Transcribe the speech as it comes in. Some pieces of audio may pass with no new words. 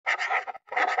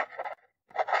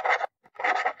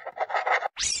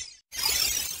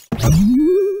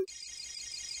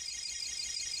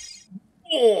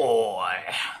Boy.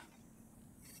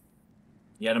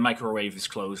 Yeah, the microwave is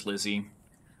closed, Lizzie.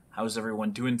 How's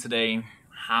everyone doing today?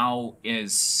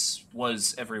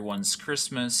 Was everyone's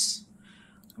Christmas?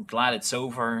 I'm glad it's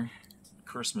over.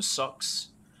 Christmas sucks,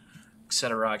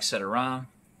 etc., etc.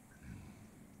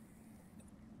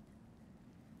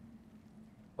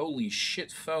 Holy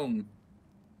shit, phone.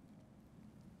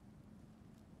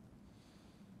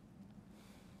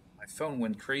 My phone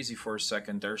went crazy for a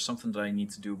second. There's something that I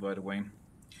need to do, by the way.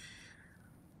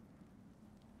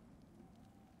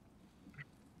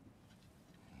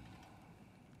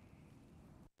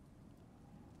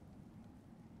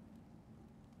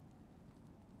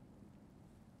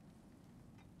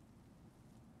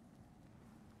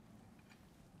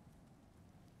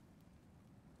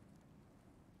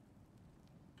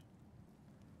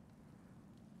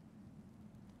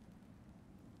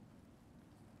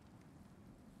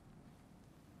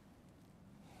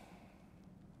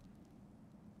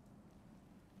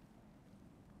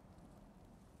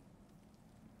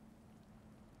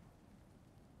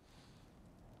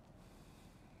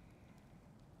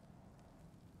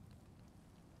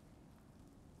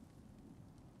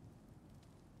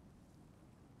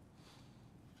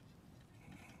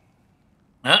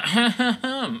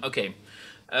 Okay.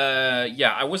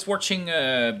 Yeah, I was watching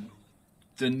the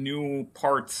new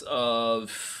part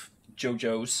of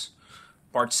JoJo's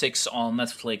part 6 on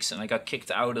Netflix, and I got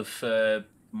kicked out of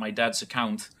my dad's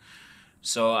account.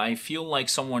 So I feel like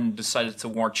someone decided to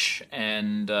watch,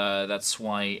 and that's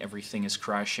why everything is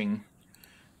crashing.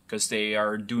 Because they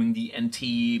are doing the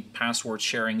NT password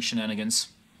sharing shenanigans.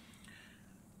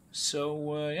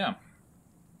 So, yeah.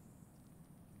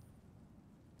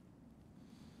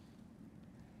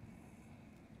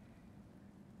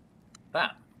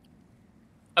 That.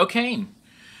 Okay.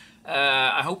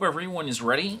 I hope everyone is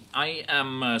ready. I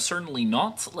am certainly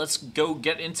not. Let's go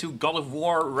get into God of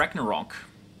War Ragnarok.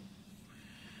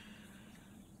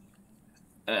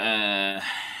 Uh,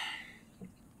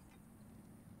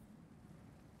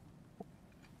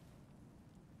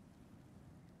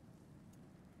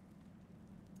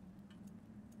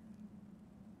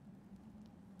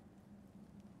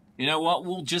 you know what?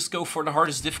 We'll just go for the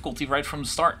hardest difficulty right from the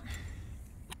start.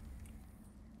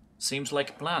 Seems like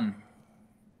a plan.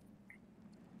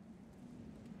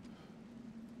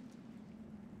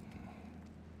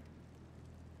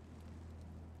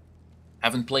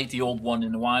 Haven't played the old one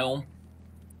in a while.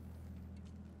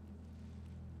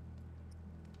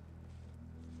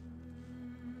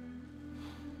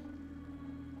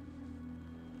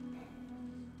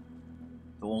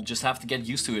 So we'll just have to get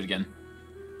used to it again.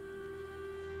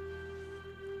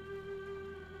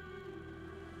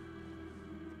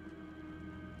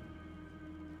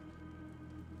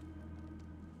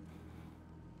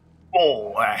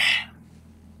 Oh.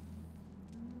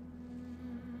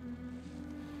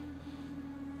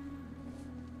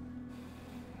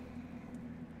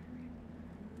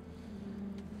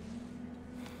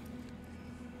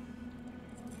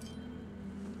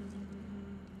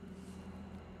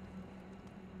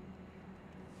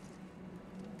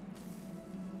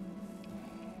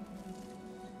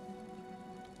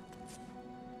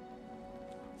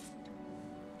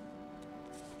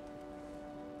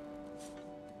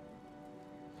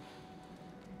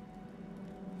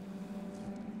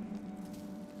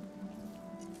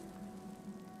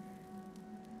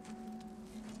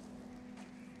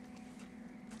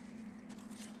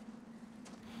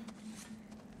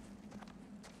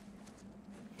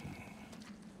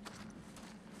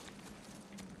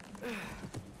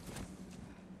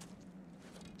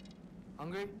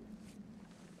 Hungry?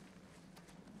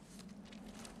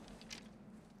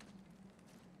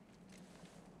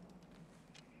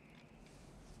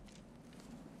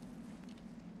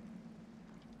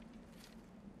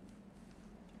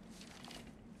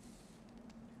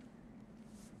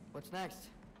 What's next?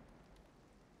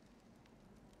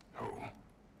 Oh.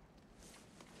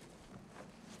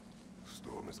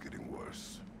 Storm is getting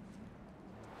worse.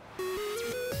 I'll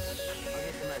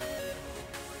get some ready.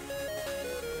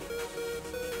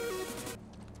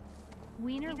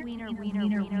 Wiener, wiener, wiener,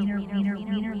 wiener, wiener, wiener,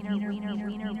 wiener, wiener,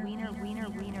 wiener, wiener, wiener,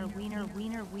 wiener, wiener,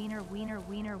 wiener, wiener, wiener,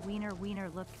 wiener, wiener, wiener,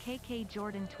 look, KK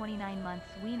Jordan 29 months,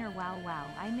 wiener, wow, wow,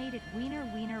 I made it, wiener,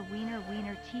 wiener, wiener,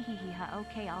 wiener, teeheeha,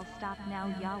 okay, I'll stop now,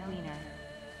 ya wiener.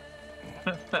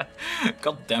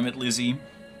 God damn it, Lizzie.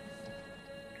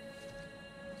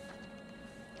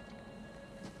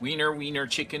 Wiener, wiener,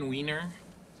 chicken, wiener.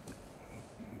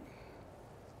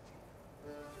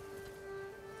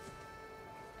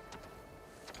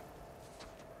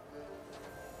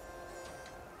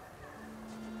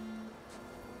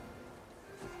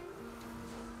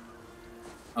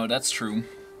 Oh, that's true.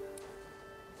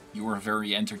 You were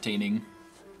very entertaining.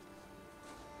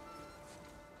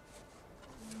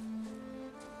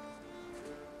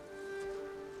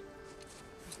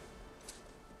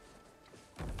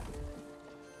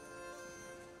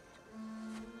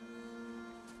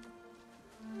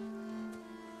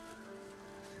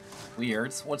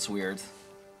 Weird? What's weird?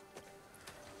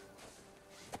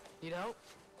 Need help?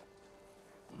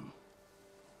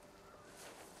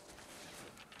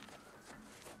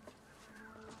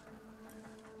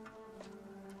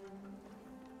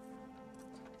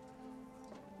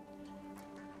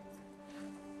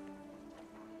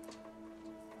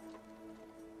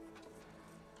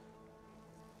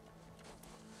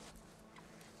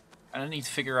 I need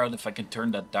to figure out if I can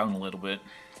turn that down a little bit.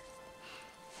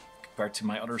 Compared to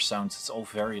my other sounds, it's all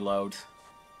very loud.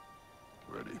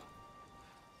 Ready?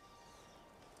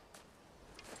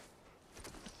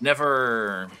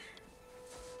 Never...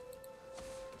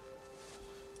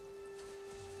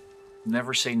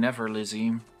 Never say never,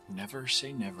 Lizzie. Never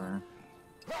say never.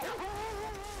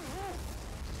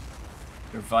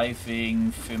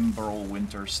 Reviving Fimbral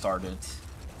Winter started.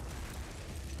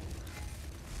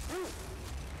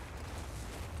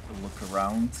 Look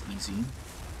around, easy.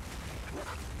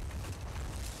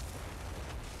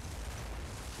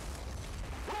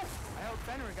 I hope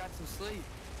Fenrir got some sleep.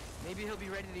 Maybe he'll be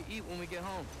ready to eat when we get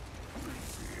home.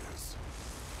 He is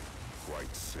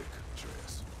quite sick,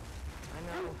 Atreus. I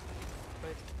know,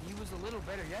 but he was a little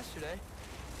better yesterday.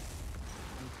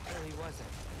 Until he wasn't.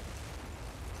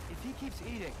 If he keeps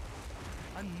eating,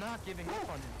 I'm not giving up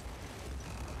on him.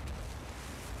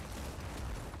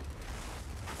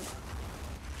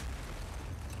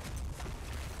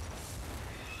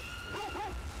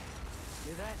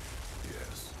 Hear that?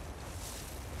 Yes.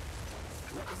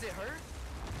 Is it hurt?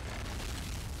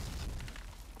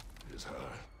 It is her.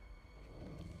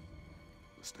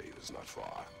 The state is not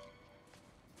far.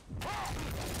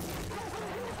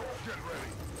 Get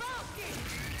ready.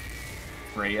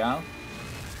 Freya.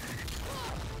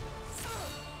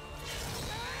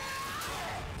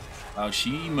 Oh,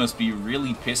 she must be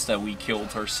really pissed that we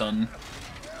killed her son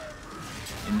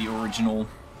in the original,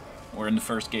 or in the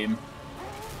first game.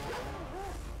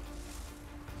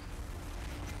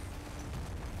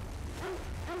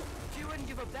 She wouldn't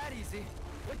give up that easy,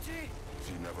 would she?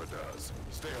 She never does.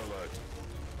 Stay alert.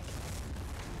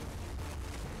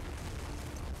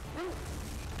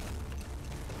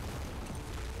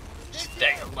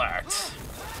 Stay alert.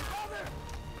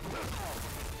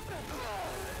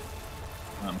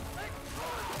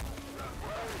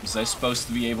 Was I supposed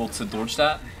to be able to dodge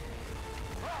that?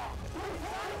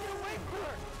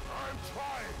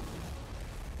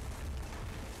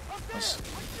 Was-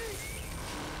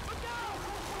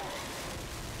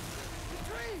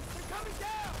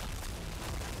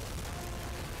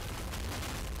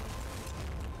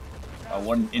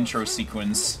 one intro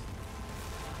sequence.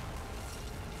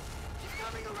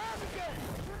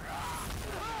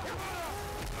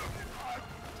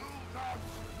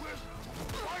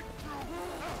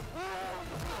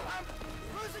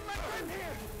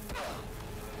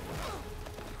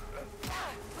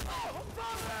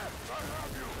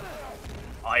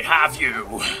 I have you.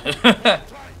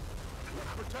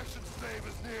 Protection stave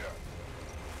is near.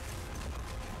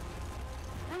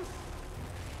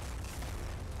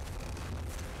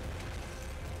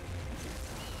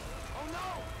 Oh no!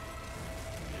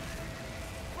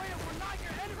 Freya, we're not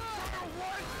your enemy!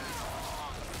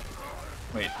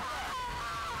 Wait.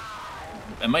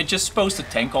 Am I just supposed to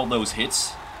tank all those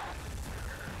hits?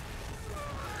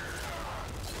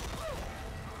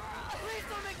 Please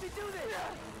don't make me do this!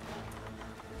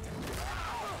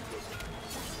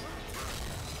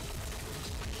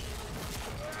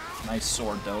 Nice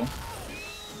sword, though.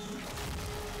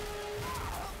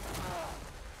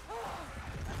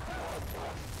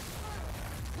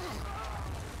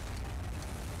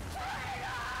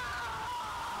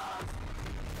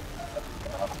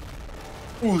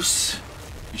 Oos.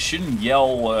 You shouldn't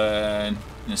yell in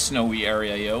a snowy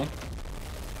area, yo.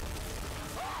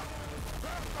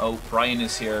 Oh, Brian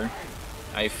is here.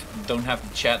 I don't have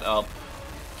the chat up.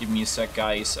 Give me a sec,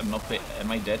 guys. I'm not. Am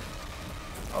I dead?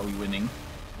 Are we winning?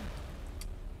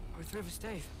 We're through with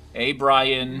Stave. Hey, We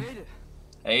Brian. made it.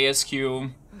 Hey, SQ.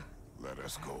 Let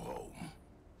us go home.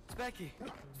 It's Becky.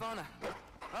 Svana.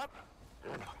 Up.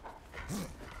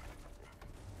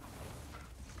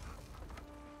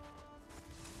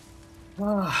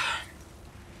 I'm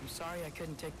sorry I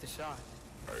couldn't take the shot.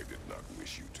 I did not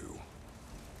wish you to.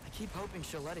 I keep hoping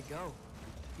she'll let it go.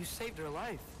 You saved her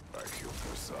life. I killed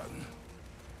her son.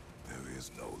 There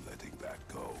is no letting that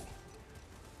go.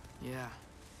 Yeah.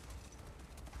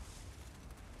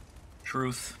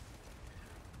 Truth.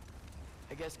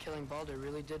 I guess killing Baldur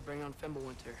really did bring on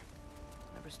Fimbulwinter.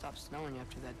 Never stopped snowing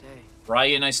after that day.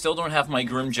 Ryan, I still don't have my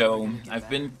Grimjoe.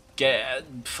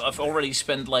 I've already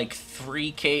spent like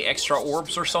 3k extra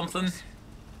orbs or something.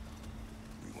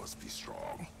 We must be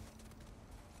strong.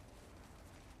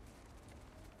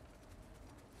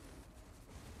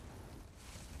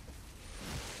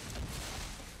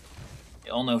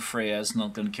 You all know Freya's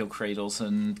not gonna kill Kratos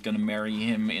and gonna marry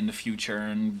him in the future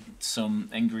and some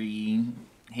angry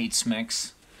hate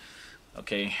smacks.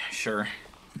 Okay, sure.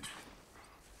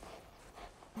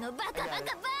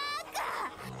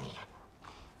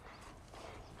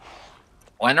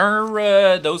 When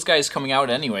are those guys coming out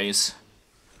anyways?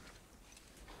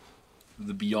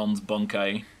 The Beyond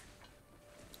Bunkai.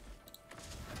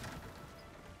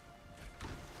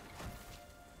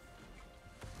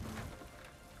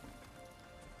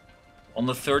 On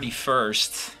the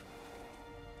 31st.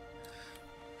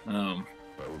 I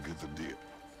will get the deal.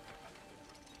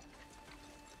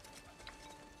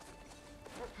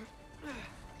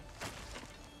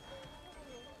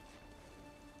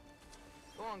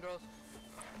 Go on, girls.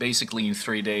 Basically in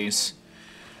 3 days.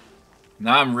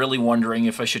 Now I'm really wondering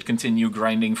if I should continue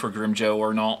grinding for Grimjoe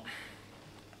or not.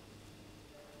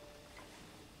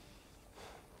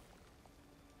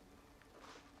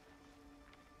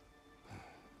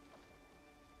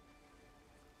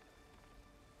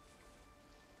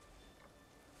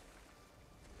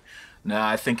 Nah,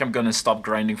 I think I'm gonna stop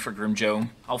grinding for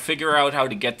Grimjoe. I'll figure out how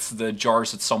to get the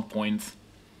jars at some point.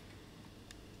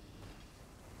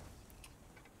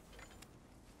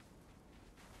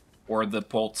 Or the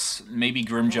pots. Maybe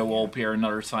Grimjoe will appear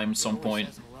another time at some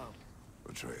point.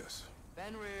 Atreus.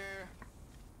 Fenrir.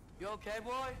 You okay,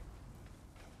 boy?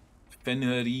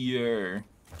 Fenrir.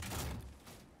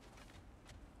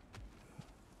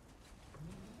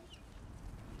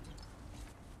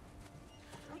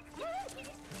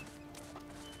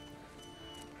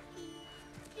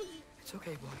 It's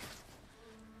okay, boy.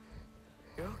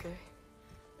 You're okay.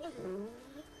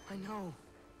 I know.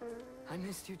 I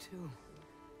missed you too.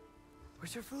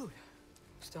 Where's your food?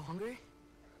 Still hungry?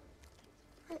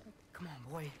 Come on,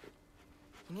 boy.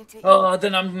 You need to eat.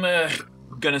 Then I'm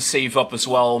gonna save up as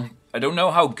well. I don't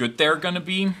know how good they're gonna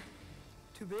be.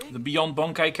 Too big? The Beyond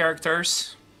Bunkai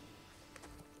characters.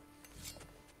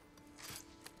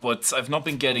 But I've not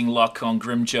been getting luck on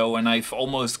Grimjoe, and I've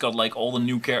almost got like all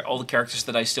the characters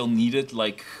that I still needed,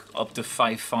 like up to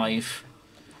 5/5.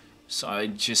 So I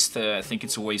just think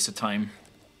it's a waste of time.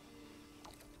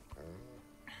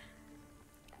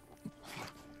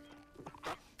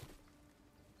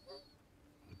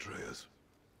 Atreus,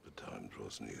 the time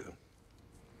draws near.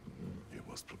 You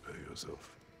must prepare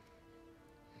yourself.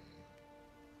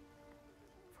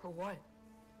 For what?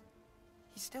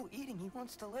 He's still eating. He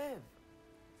wants to live.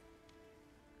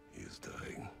 He is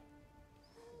dying.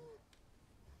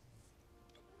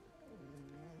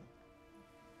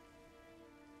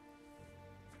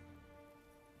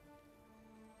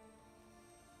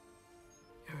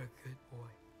 You're a good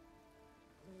boy.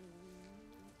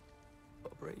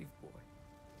 A brave boy.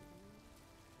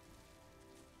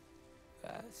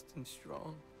 Fast and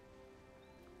strong.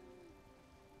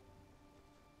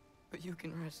 But you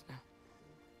can rest now.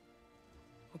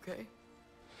 Okay?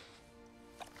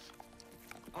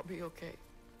 I'll be okay.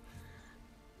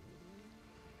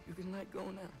 You can let go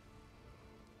now.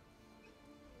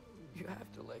 You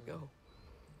have to let go.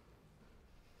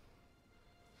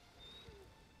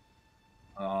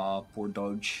 Poor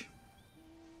Dodge.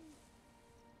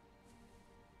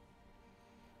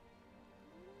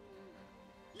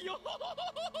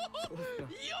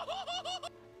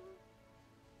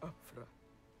 Afra.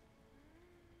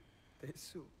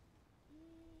 Tesu.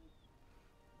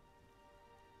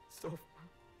 Sofna.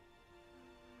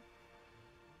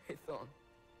 Ethon.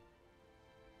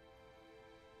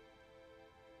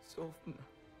 Sofna.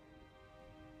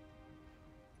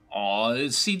 Aw,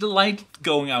 see the light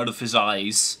going out of his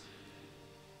eyes.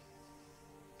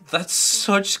 That's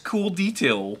such cool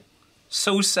detail.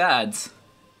 So sad.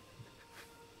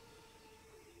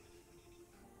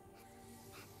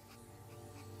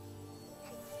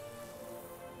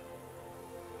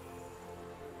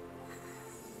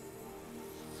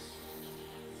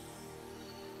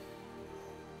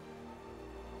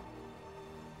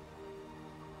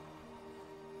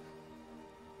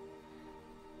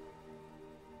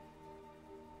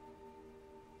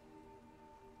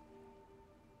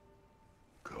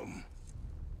 Come.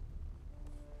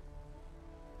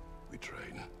 We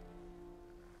train.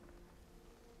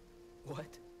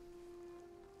 What?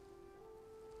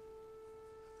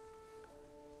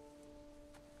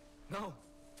 No.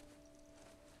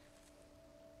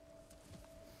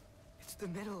 the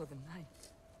middle of the night.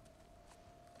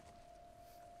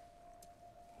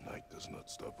 Night does not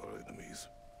stop our enemies.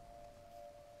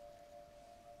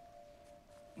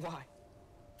 Why?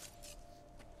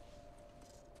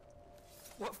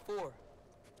 What for?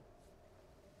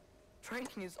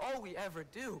 Training is all we ever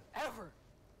do, ever.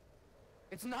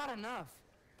 It's not enough.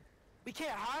 We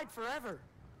can't hide forever.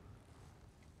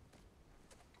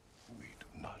 We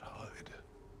do not hide.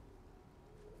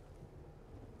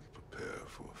 We prepare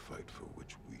for a fight for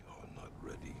which we are not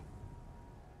ready.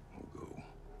 We'll go.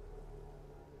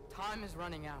 Time is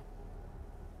running out.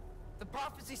 The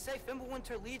prophecies say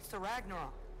Fimbulwinter leads to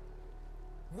Ragnarok.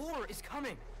 War is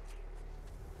coming.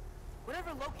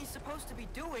 Whatever Loki's supposed to be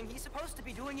doing, he's supposed to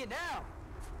be doing it now.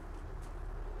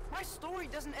 My story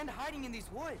doesn't end hiding in these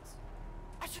woods.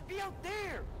 I should be out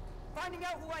there, finding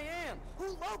out who I am, who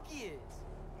Loki is.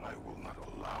 I will not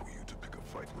allow you to pick a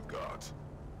fight with gods.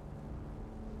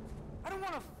 I don't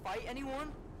want to fight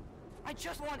anyone. I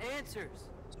just want answers.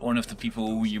 One of the people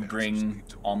who you bring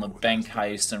on a bank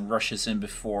heist and rushes in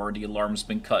before the alarm's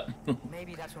been cut.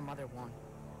 Maybe that's what Mother wanted.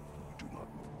 You do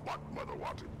not know what Mother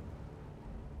wanted.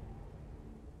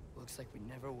 Looks like we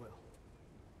never will.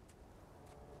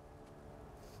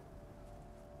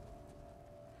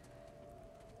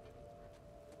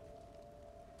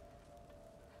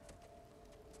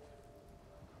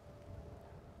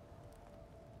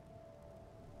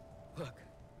 Look.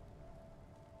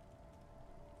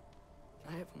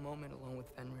 Can I have a moment alone with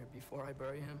Fenrir before I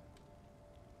bury him?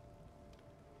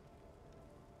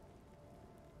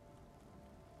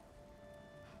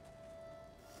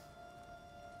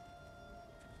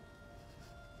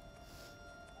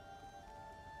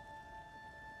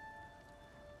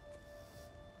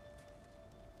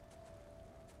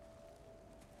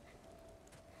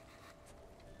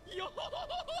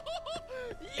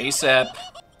 ASAP.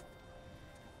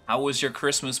 How was your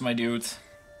Christmas, my dude?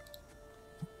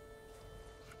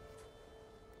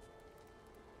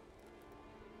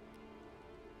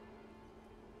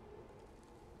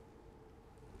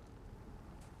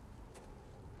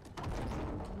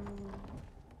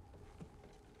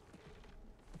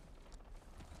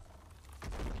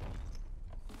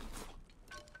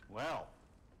 Well,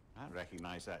 I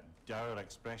recognize that dour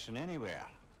expression anywhere.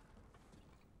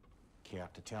 Care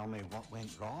to tell me what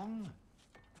went wrong?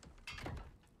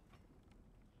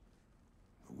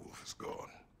 The wolf is gone.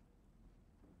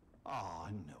 Oh,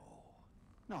 no.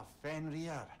 Not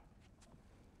Fenrir.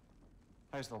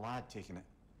 How's the lad taking it?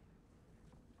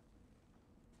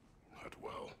 Not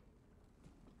well.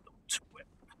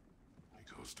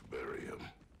 He goes to bury him.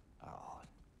 Oh,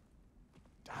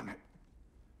 damn it.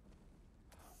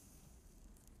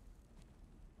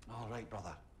 All right,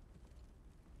 brother.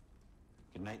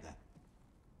 Good night, then.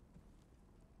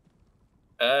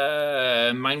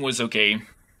 Mine was okay.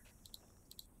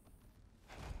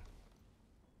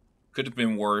 Could have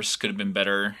been worse, could have been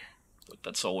better, but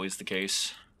that's always the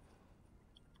case.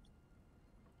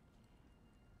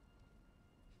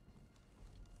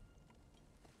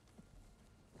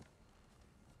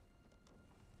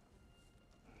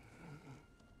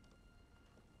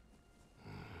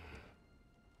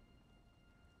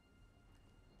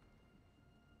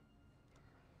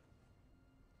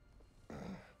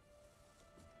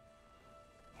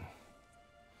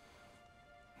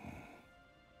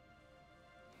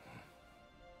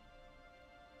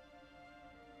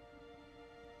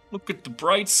 Look at the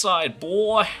bright side,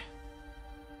 boy.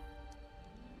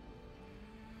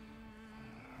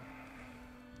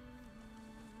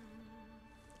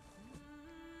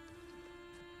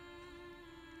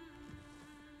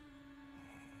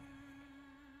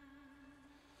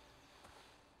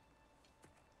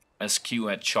 SQ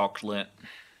had chocolate.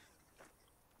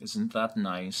 Isn't that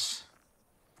nice?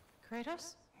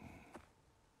 Kratos?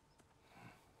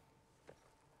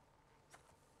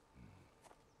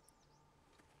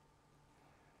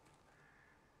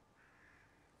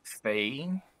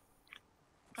 Faye?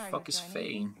 Are Fuck you is joining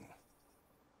Faye?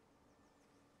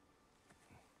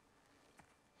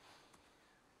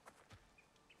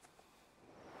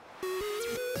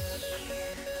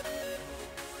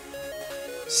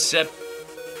 Sep.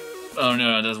 Oh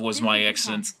no, that was my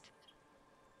accident.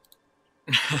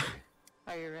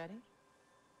 Are you ready?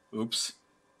 Oops.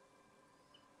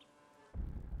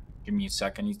 Give me a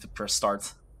sec, I need to press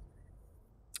start.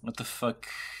 What the fuck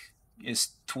is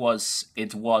twas?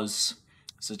 It was.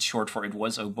 Is it short for it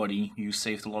was? Oh buddy, you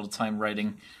saved a lot of time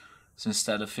writing. So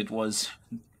instead of it was,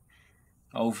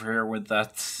 over here with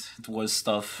that it was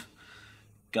stuff.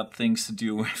 Got things to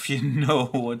do if you know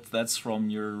what that's from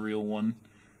your real one.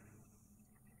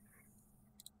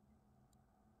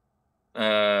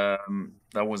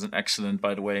 That was an excellent,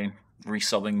 by the way.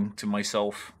 resubbing to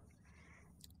myself.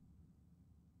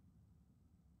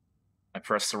 I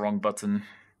pressed the wrong button.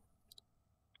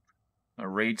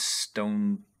 Rates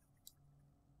don't...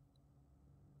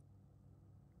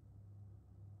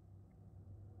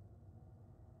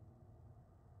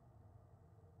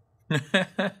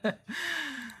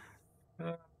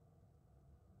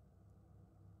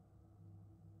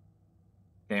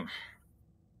 Okay.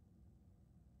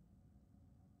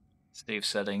 Save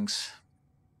settings.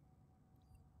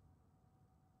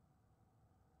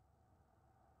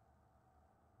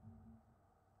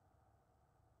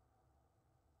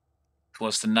 It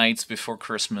was the night before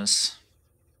Christmas.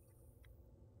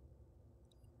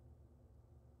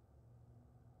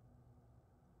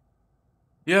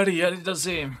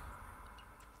 Joordydreaming.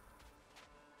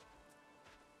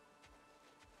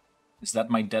 Is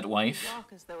that my dead wife? You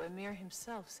walk as though Aesir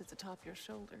himself sits atop your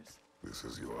shoulders. This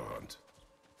is your hunt.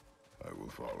 I will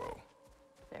follow.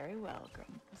 Very well,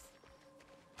 Grumbles.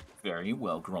 Very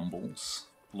well, Grumbles.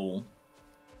 Lol.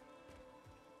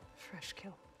 Fresh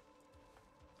kill.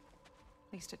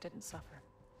 At least it didn't suffer.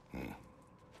 Am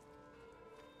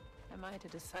I to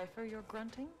decipher your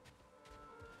grunting?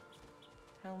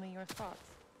 Tell me your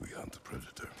thoughts. We hunt the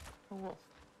predator. A wolf.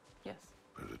 Yes.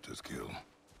 Predators kill.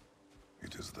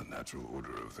 It is the natural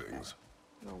order of things.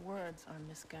 Your words are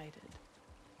misguided.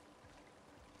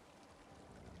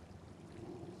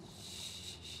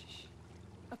 Shh.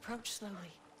 Approach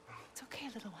slowly. It's okay,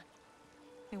 little one.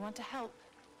 We want to help.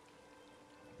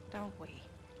 Don't we?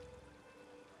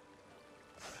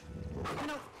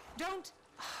 No, don't!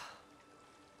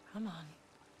 Come on.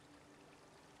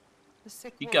 The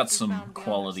sick He wolf got we some found beyond our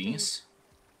qualities. stage.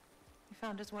 He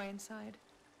found his way inside.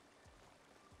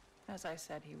 As I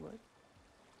said he would.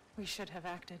 We should have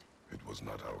acted. It was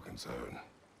not our concern.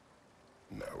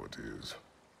 Now it is.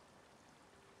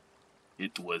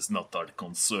 It was not our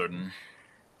concern.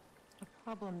 The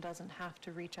problem doesn't have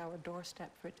to reach our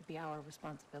doorstep for it to be our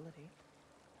responsibility.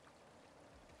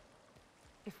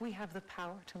 If we have the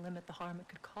power to limit the harm it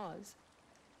could cause,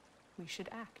 we should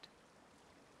act.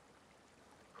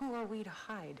 Who are we to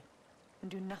hide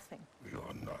and do nothing? We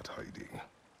are not hiding.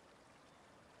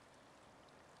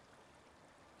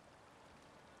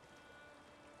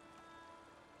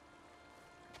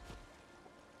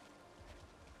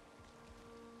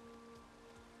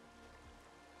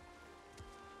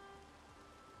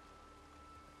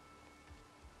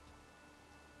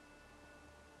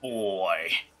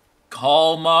 Boy.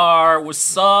 Kalmar,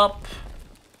 what's up?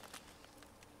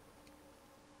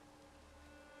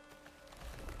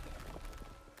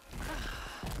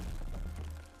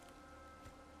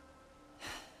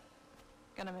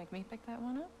 Gonna make me pick that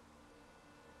one up?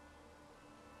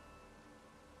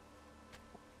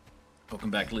 Welcome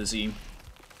back, Lizzie.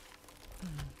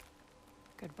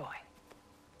 Good boy.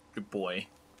 Good boy.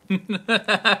 He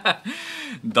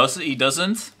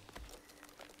doesn't?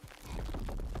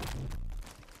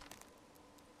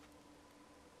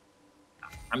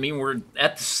 I mean, we're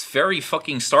at the very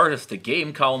fucking start of the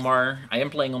game, Kalmar. I am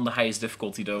playing on the highest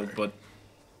difficulty, though, but...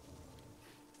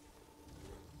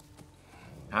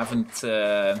 haven't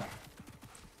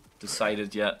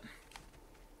decided yet.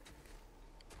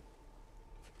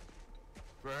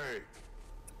 Ray!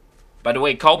 By the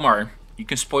way, Kalmar, you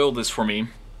can spoil this for me.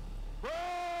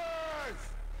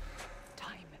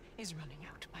 Time is running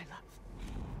out, my love.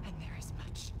 And there is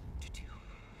much to do.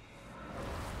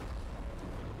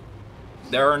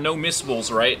 There are no missables,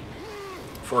 right?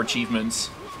 For achievements.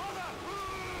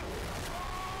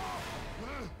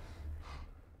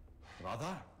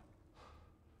 Brother?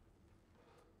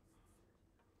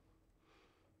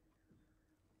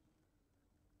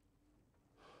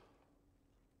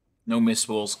 No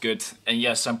missables, good. And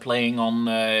yes, I'm playing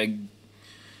on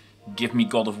Give Me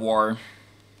God of War.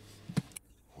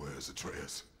 Where's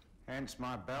Atreus? Hence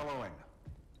my bellowing.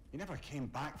 He never came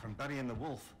back from burying the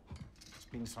wolf. It's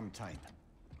been some time.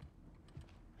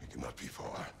 He cannot be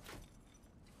far.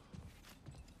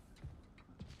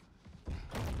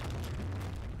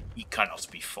 He cannot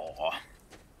be far.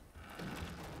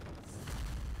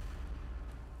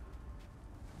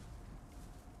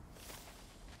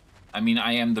 I mean,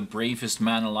 I am the bravest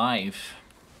man alive.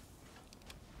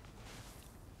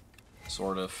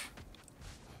 Sort of.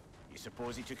 You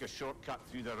suppose he took a shortcut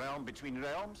through the realm between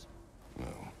realms?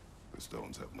 No, the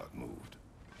stones have not moved.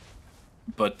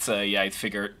 But, yeah, I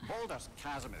figured. Baldur's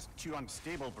chasm is too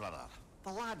unstable, brother.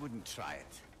 The lad wouldn't try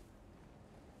it.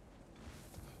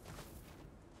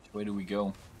 Where do we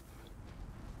go?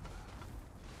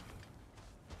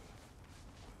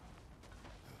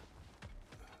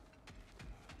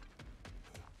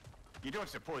 You don't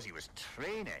suppose he was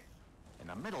training in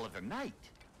the middle of the night?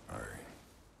 I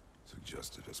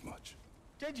suggested as much.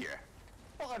 Did you?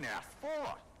 What on earth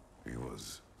for? He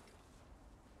was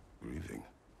grieving.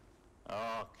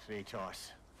 Oh,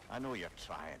 Kratos. I know you're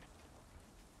trying.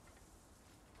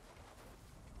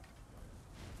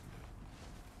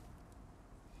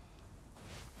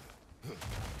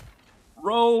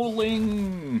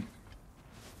 Rolling!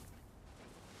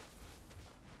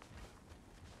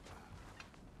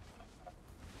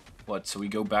 What, so we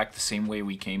go back the same way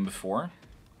we came before?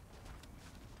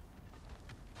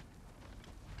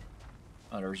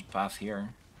 Oh, there's a path here.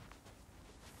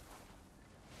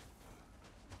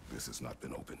 This has not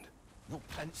been opened. No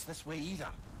prints this way either.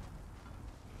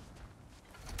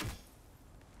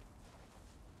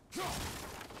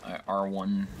 R1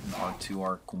 and R2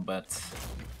 are combat.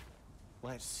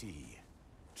 Let's see.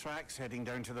 Tracks heading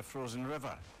down to the frozen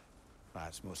river.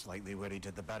 That's most likely where he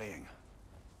did the burying.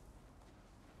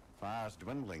 Fire's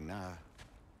dwindling now.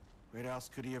 Where else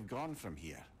could he have gone from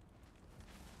here?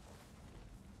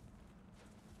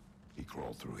 He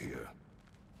crawled through here.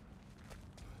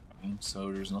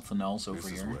 So there's nothing else over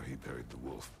This is here. where he buried the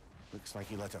wolf. Looks like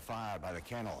he lit a fire by the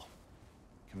kennel.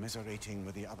 Commiserating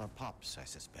with the other pups, I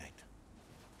suspect.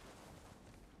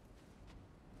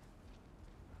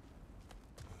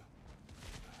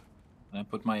 Can I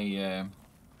put my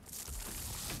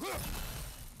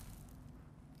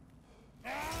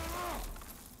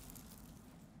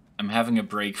I'm having a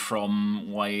break from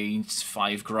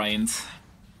Y5 grind.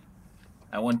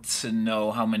 I want to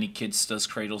know how many kids does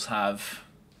Kratos have.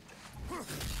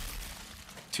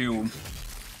 2. You seem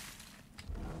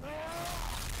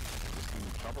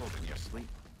troubled in your sleep,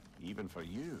 even for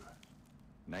you.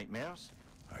 Nightmares?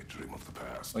 I dream of the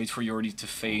past. Wait for Jordy to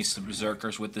face the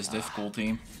berserkers with this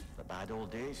difficulty. The bad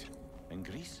old days? In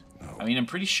Greece? I mean, I'm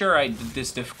pretty sure I did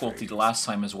this difficulty the last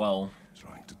time as well.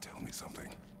 Trying to tell me something.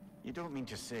 You don't mean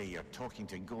to say you're talking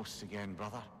to ghosts again,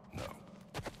 brother? No.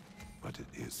 But it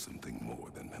is something more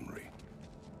than memory.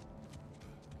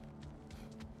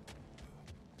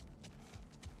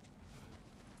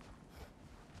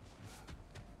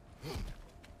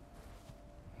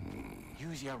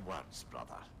 Use your words,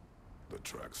 brother. The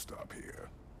tracks stop here.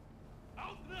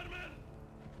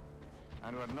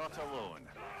 And we're not alone.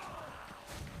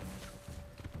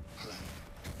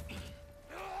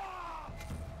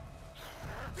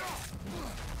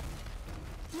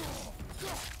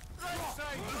 Right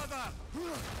side, brother!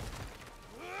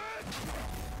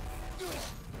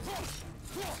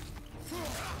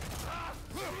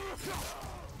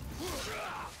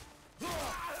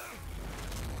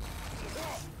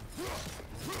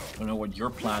 I don't know what your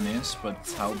plan is,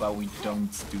 but how about we don't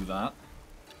do that?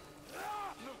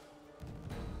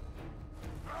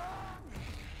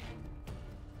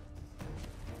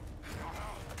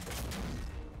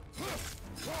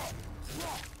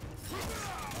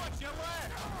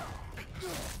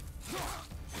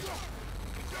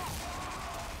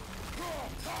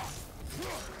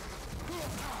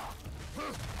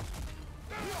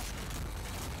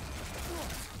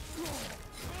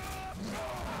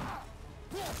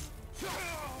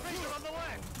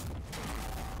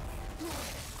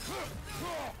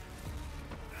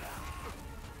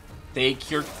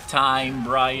 Take your time,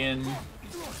 Brian.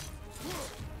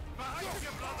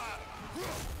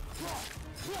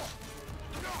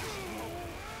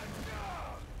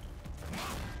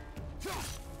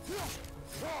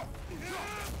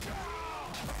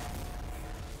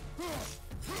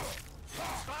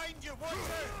 Find you, watch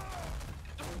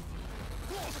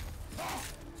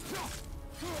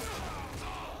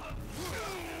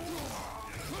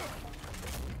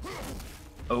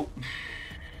Oh.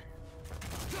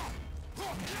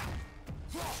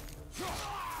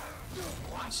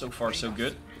 So far, so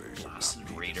good. Blasted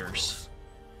raiders.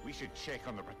 We should check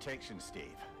on the protection stave.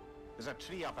 There's a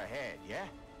tree up ahead, yeah?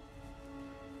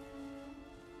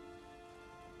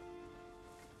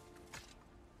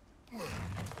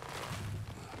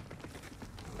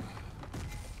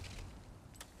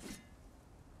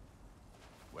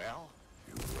 Well?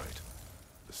 You were right.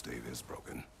 The stave is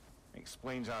broken.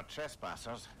 Explains our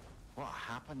trespassers. What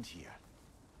happened here?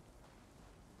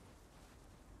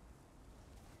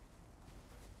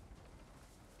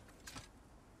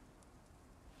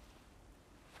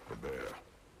 A bear.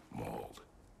 Mauled.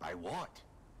 By what?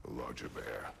 A larger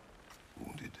bear.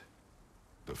 Wounded.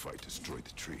 The fight destroyed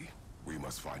the tree. We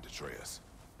must find Atreus.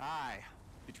 Aye.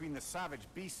 Between the savage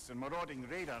beasts and marauding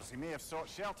raiders, he may have sought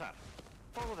shelter.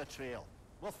 Follow the trail.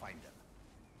 We'll find him.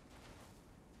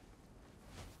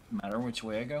 Matter which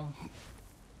way I go?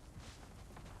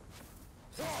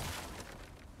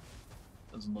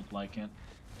 Doesn't look like it.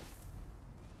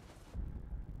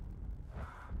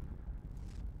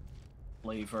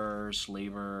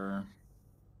 Slaver.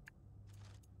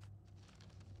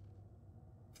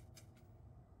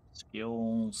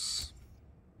 Skills.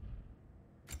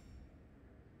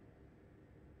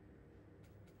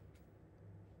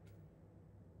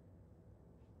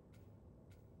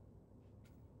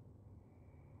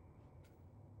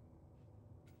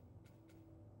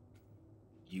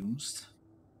 Used.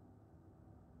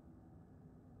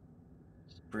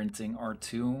 Sprinting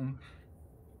R2.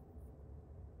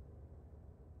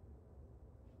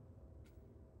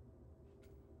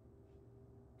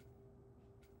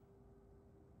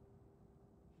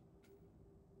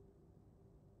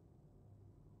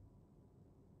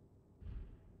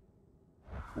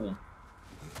 Cool.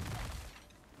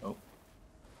 Oh.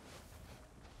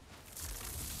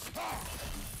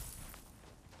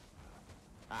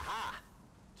 Aha!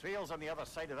 Trail's on the other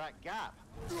side of that gap.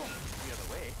 Clear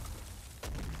the way.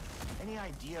 Any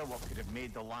idea what could have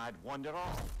made the lad wander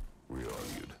off? We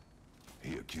argued.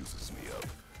 He accuses me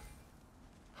of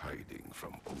hiding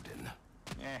from Odin.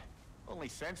 Only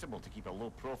sensible to keep a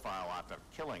low profile after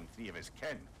killing 3 of his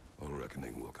kin. A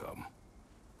reckoning will come.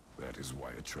 That is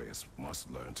why Atreus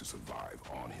must learn to survive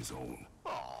on his own.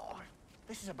 Oh,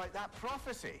 this is about that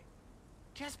prophecy.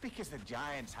 Just because the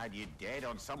giants had you dead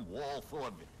on some wall full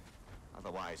of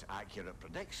otherwise accurate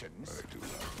predictions. I do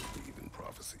not believe in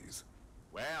prophecies.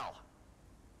 Well,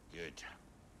 good.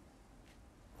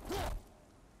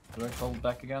 Do I hold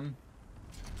back again?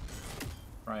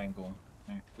 Triangle.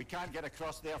 Okay. We can't get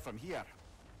across there from here.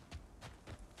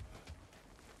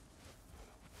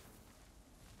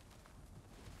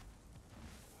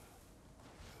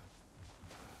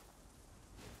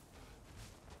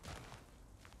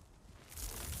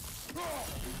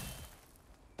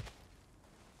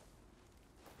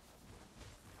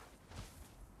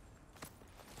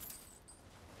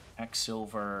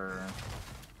 Silver.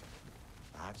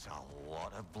 That's a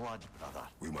lot of blood, brother.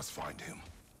 We must find him.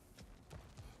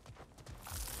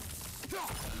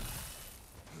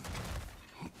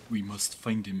 We must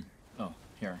find him. Oh,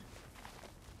 here.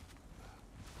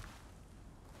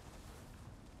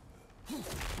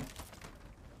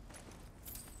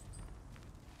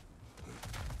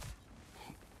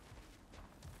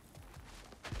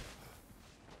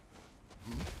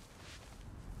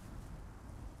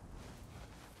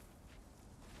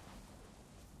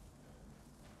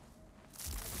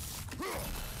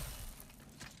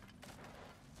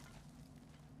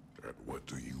 What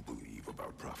do you believe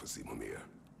about prophecy, Mimir?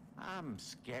 I'm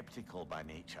skeptical by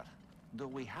nature, though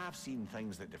we have seen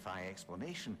things that defy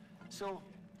explanation. So,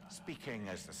 speaking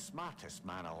as the smartest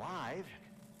man alive,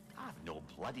 I've no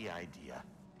bloody idea.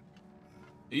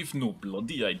 I've no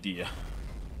bloody idea.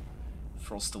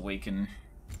 Frost Awaken.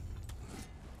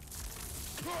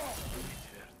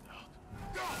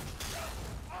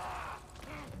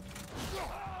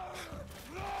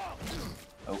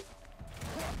 Oh.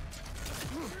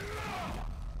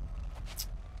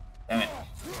 Damn it.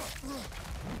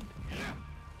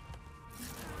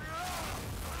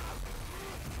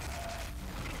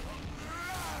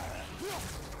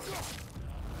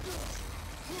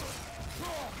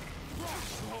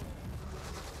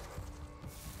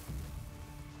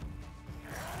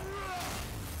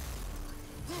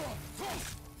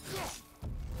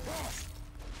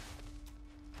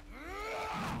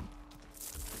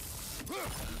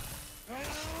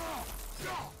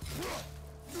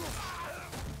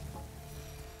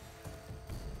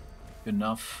 Good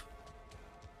enough.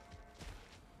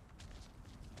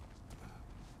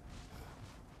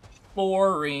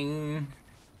 Boring.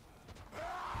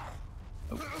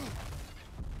 Oh.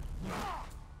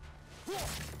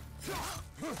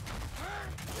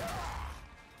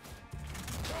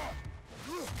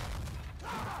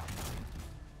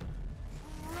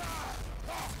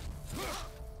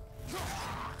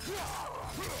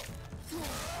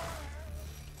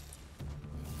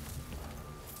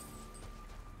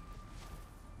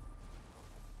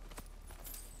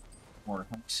 More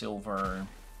silver.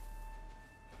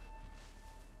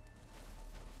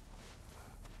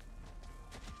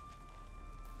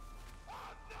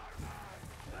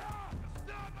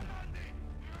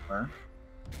 Where?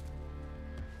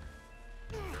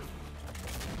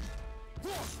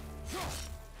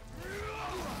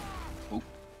 Oh.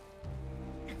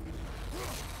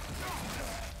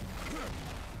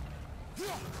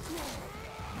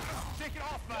 Take it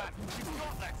off, man! You've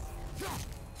got this!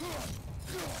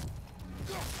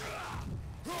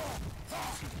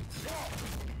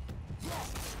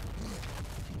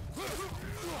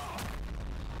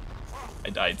 I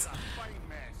died.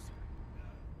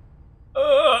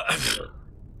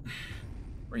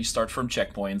 Restart from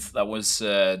checkpoint. That was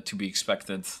to be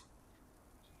expected.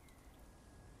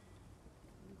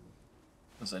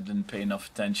 Because I didn't pay enough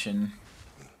attention.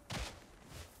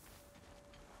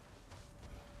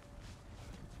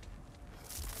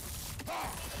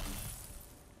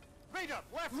 Raider,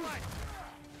 left flank!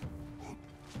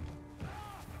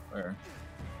 Where?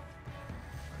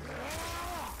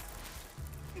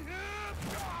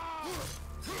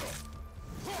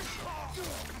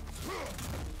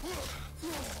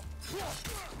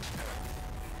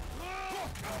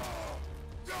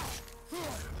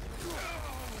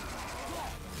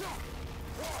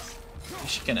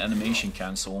 She can animation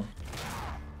cancel.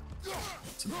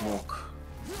 It's a block.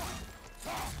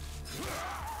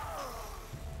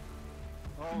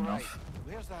 All right,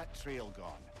 where's that trail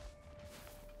gone?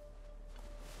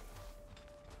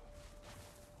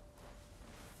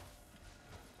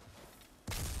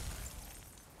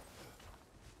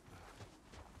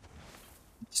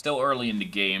 Still early in the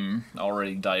game. I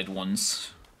already died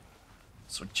once.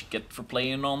 That's what you get for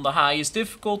playing on the highest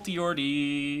difficulty,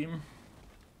 Jordy.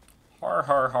 Har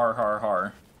har har har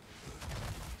har.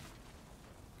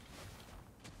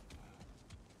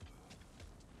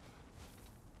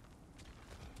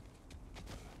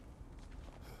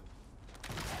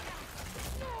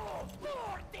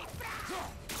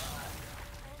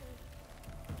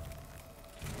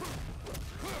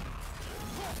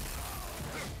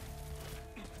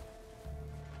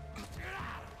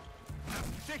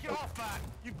 Take it off, man!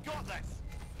 You've got this!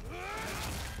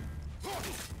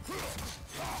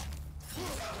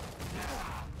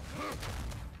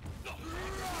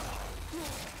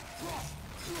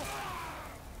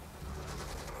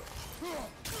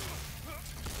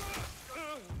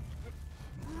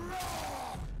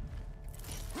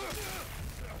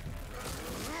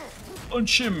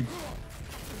 Punch him!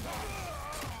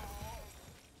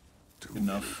 Too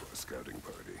Enough. many for a scouting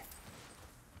party.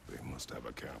 They must have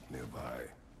a camp nearby.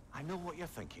 I know what you're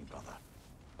thinking, brother.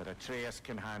 But Atreus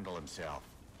can handle himself.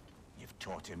 You've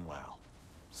taught him well.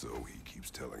 So he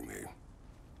keeps telling me.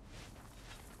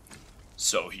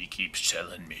 So he keeps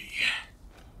telling me.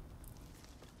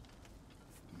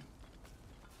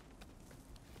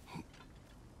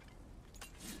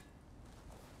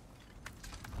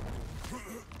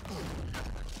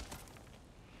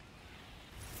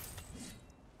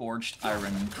 Forged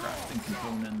iron crafting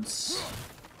components.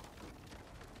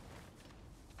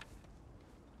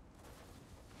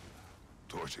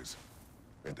 Torches.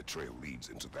 And the trail leads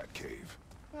into that cave.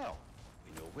 Well,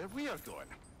 we know where we are going.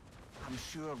 I'm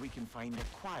sure we can find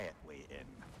a quiet way in.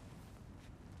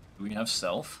 Do we have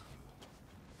stealth?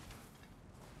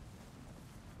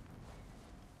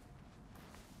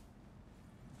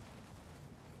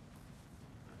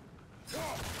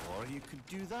 Or you could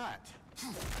do that.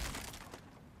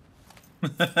 Are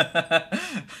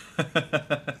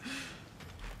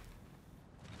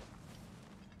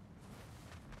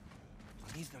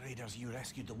these the raiders you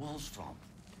rescued the wolves from?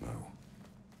 No.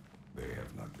 They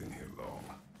have not been here long.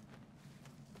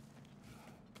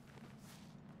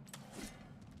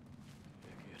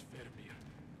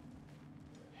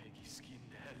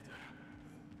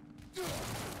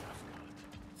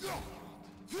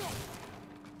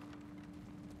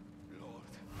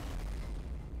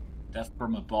 Death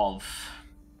from above.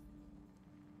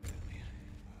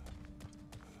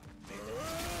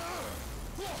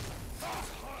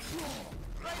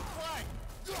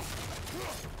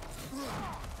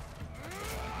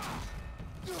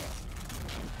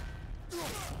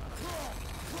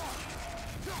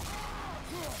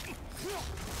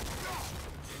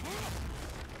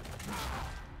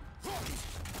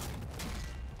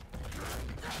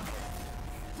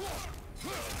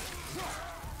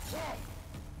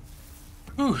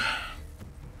 Whew.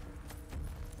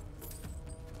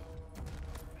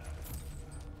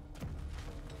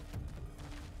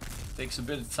 Takes a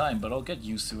bit of time, but I'll get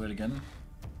used to it again.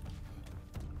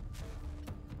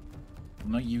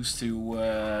 I'm not used to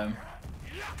The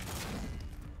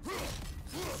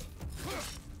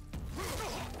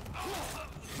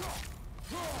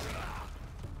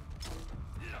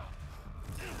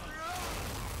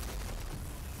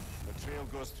trail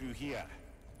goes through here.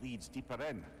 Leads deeper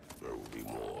in. There will be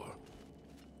more.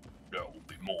 There will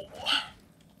be more.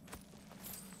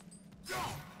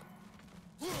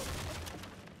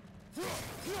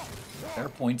 Fair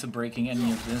point to breaking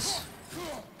any of this.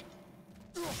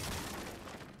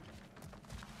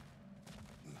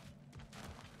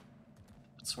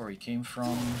 That's where he came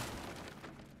from.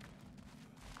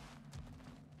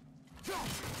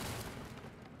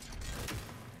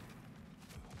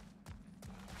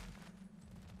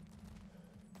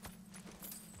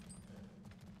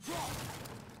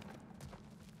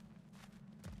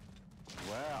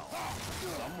 Well,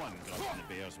 someone got in the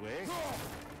bear's way.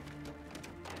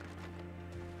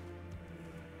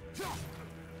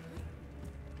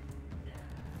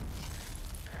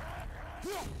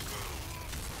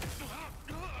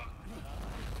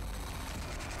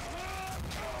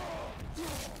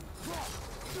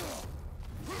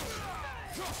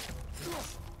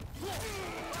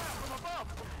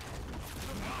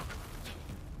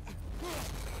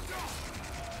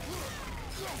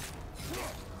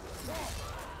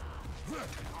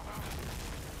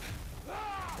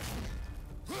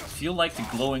 I feel like the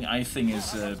glowing eye thing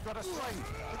is oh.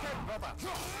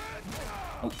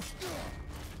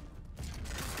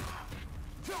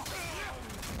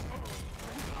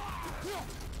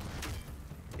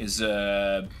 Is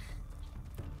a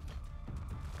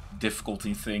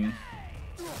difficulty thing.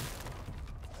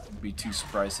 I'd be too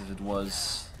surprised if it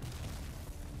was.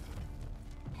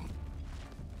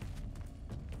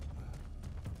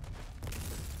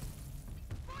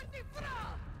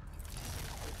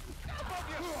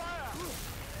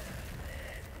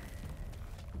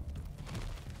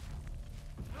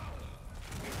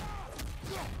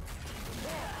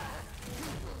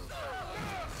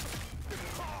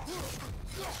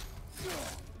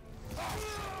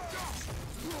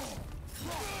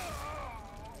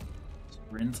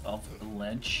 Sprint off the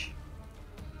ledge.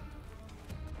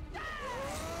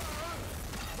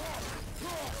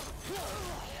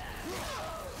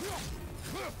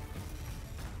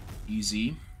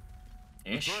 Easy.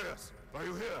 Ish. Atreus, are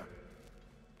you here?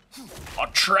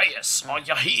 Atreus, are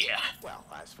you here? Well,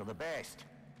 that's for the best.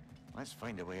 Let's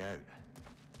find a way out.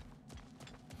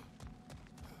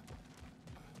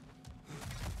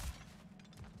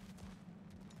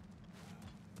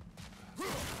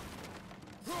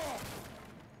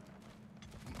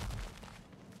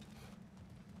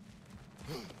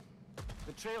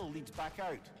 The trail leads back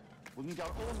out. We'll need our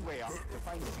own way up to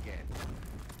find it again.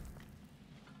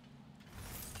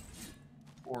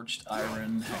 Forged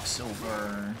iron, hex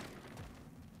silver.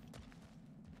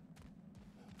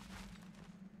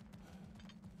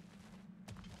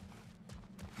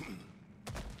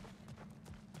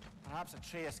 Perhaps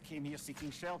Atreus came here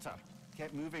seeking shelter.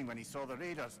 Kept moving when he saw the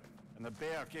raiders, and the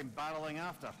bear came barreling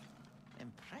after.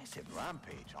 Impressive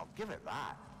rampage, I'll give it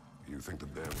that. You think the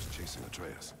bear was chasing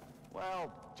Atreus?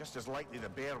 Well, just as likely the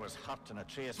bear was hurt and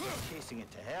Atreus was chasing it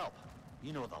to help.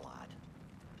 You know the lad.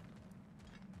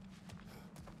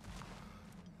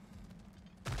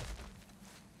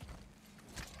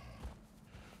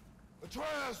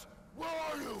 Atreus, where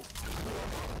are you?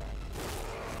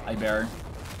 Hi, bear.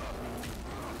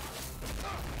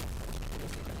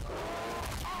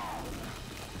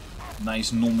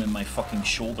 Nice nom in my fucking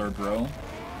shoulder, bro.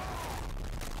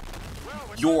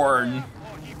 Bjorn.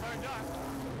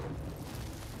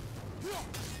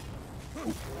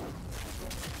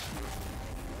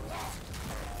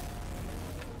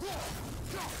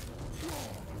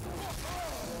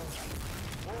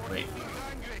 Wait.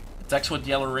 Attacks with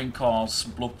yellow ring cause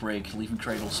block break, leaving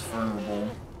Kratos vulnerable.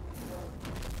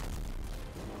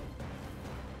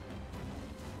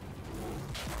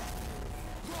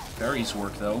 Berries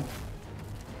work though.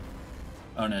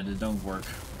 Oh no, they don't work.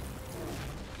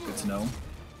 Good to know.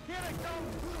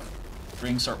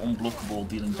 Rings are unblockable,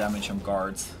 dealing damage on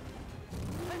guards.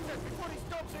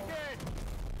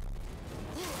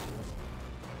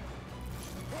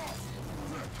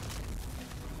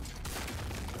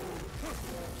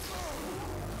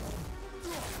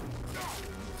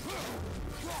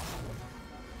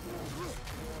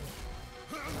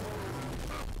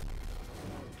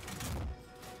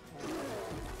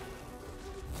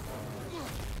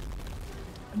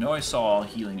 I know I saw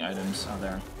healing items out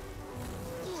there.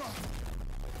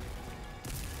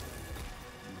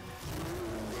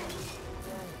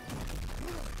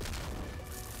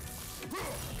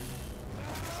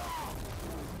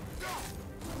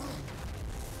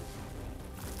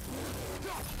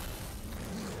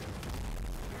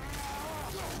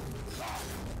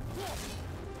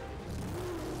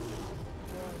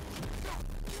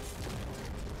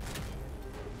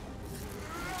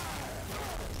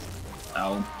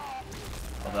 Ow.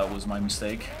 Well, that was my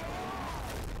mistake.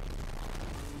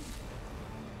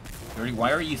 Dirty,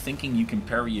 why are you thinking you can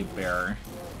parry a bear?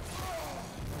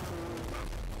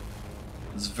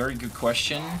 That's a very good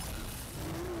question.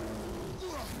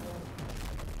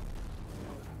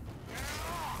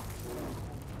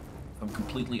 If I'm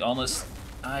completely honest,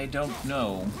 I don't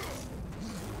know.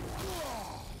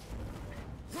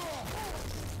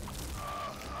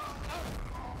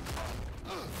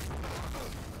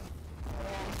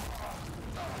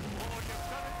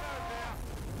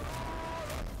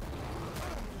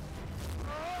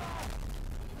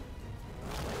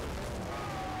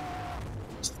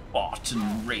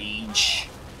 Spartan rage.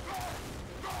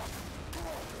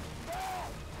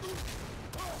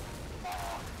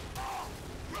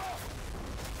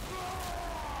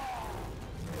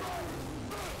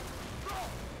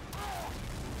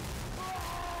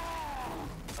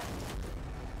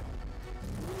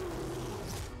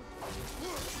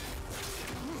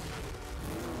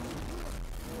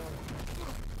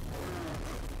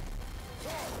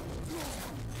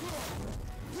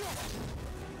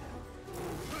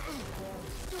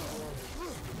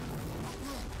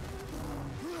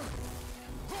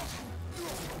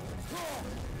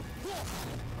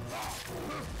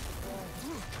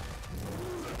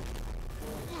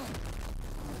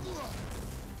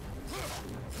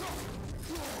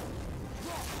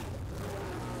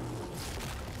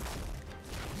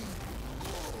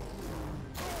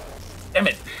 Damn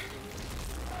it.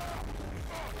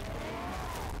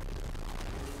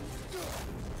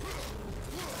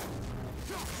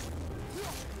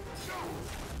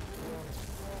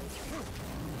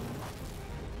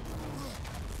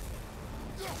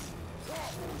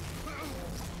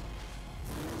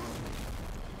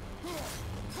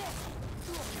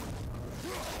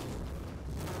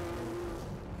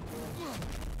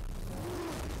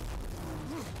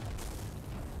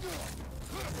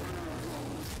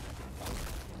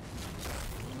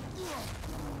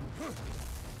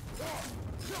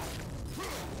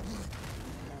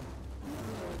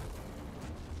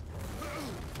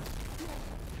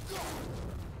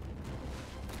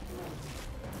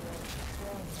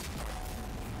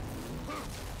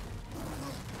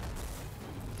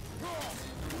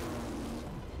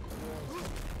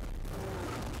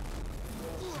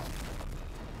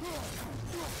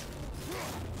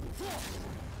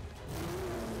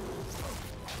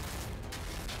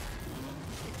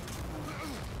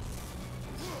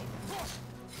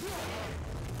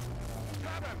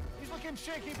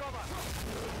 Shaky,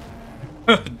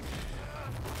 brother.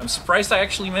 I'm surprised I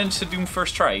actually managed to do him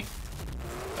first try.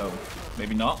 Oh,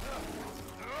 maybe not.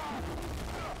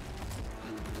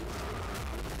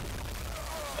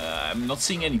 I'm not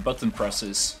seeing any button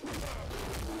presses.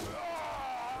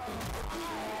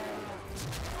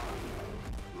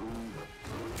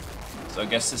 So I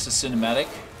guess this is cinematic.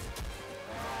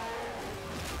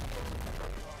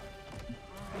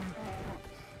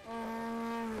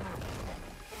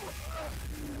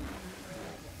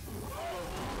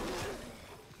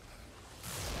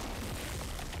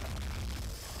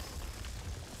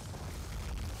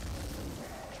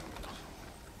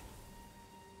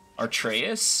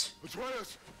 Atreus?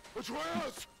 Atreus!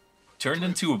 Turned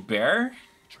into a bear?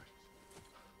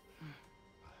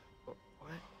 What?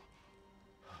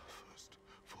 First,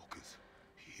 focus.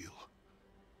 Heal.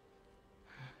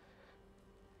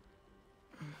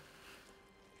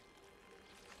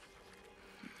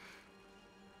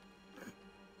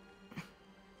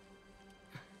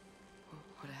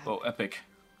 What happened? Oh, epic.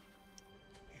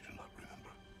 You do not remember.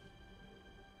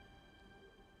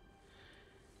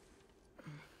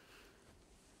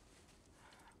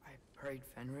 I prayed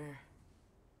Fenrir.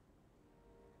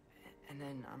 And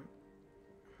then I'm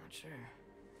not sure.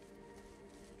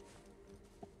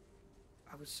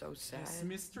 I was so sad. Yes,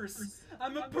 mistress.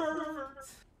 I'm a pervert.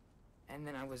 And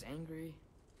then I was angry.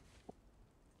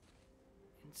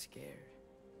 And scared.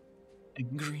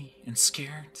 Angry and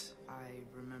scared? I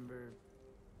remember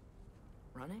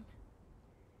running.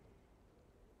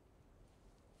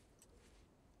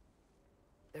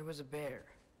 There was a bear.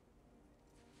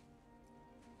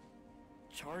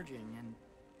 Charging, and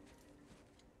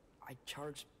I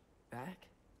charged back.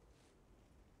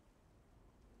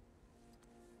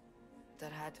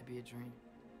 That had to be a dream.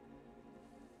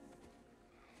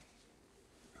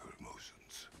 Your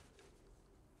emotions.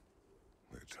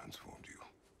 They transformed you.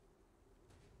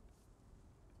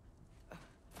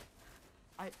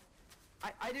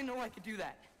 I didn't know I could do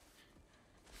that.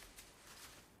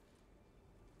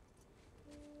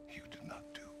 You did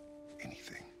not do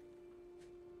anything.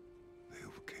 They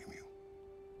overcame you.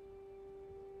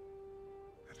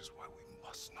 That is why we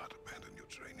must not abandon your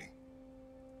training.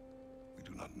 We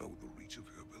do not know the reach of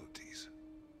your abilities.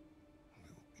 They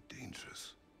will be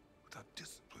dangerous without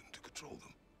discipline to control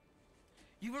them.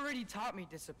 You've already taught me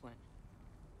discipline.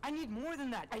 I need more than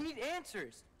that. I need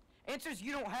answers. Answers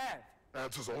you don't have.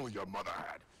 Answers only your mother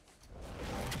had.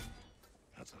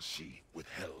 Answers she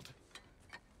withheld.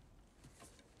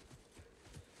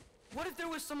 What if there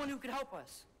was someone who could help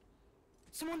us?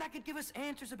 Someone that could give us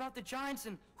answers about the giants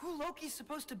and who Loki's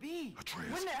supposed to be.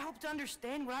 Atreus. Wouldn't it help to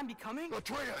understand what I'm becoming?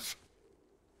 Atreus!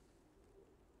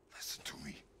 Listen to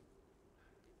me.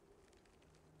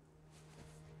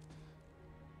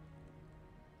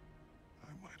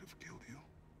 I might have killed you.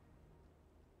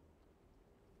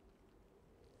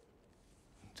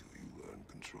 Until you learn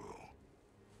control,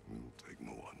 we will take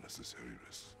no unnecessary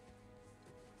risks.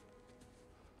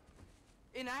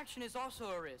 Inaction is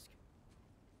also a risk.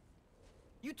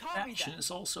 You taught me Action that. is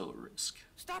also a risk.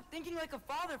 Stop thinking like a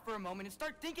father for a moment and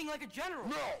start thinking like a general.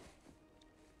 No!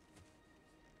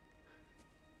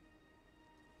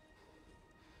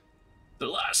 The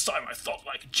last time I thought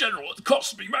like a general, it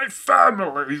cost me my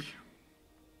family.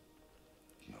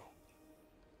 No.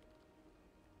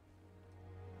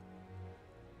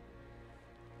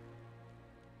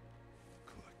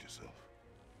 Collect yourself.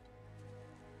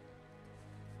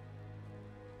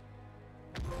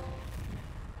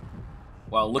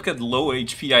 Wow, look at low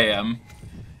HP I am.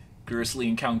 Curiously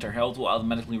encounter health will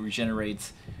automatically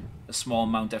regenerate a small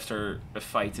amount after a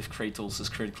fight if Kratos is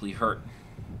critically hurt.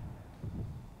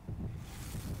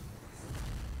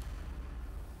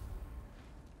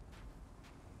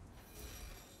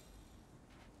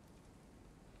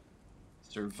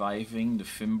 Surviving the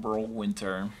Fimbral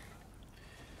winter.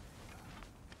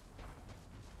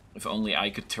 If only I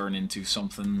could turn into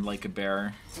something like a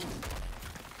bear.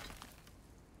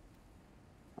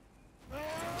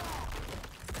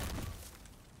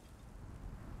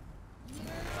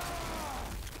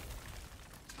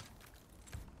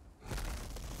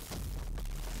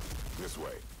 This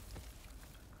way.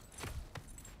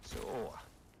 So,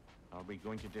 are we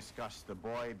going to discuss the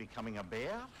boy becoming a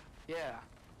bear? Yeah,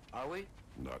 are we?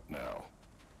 Not now.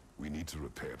 We need to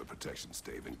repair the protection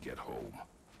stave and get home.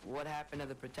 What happened to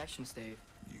the protection stave?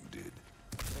 You did.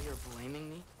 So you're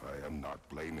blaming me? I am not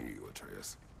blaming you,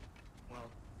 Atreus. Well,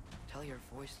 tell your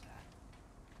voice that.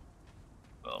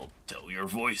 Well, tell your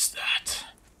voice that.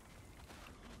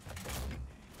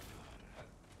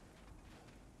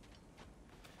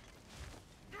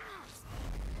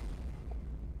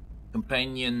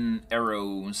 Companion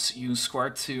arrows. Use square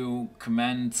to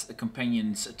command a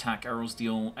companion's attack. Arrows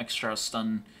deal extra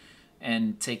stun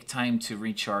and take time to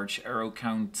recharge. Arrow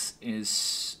count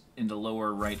is in the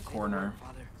lower right corner.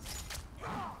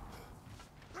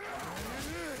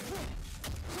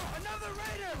 Another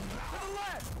raider! To the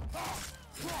left!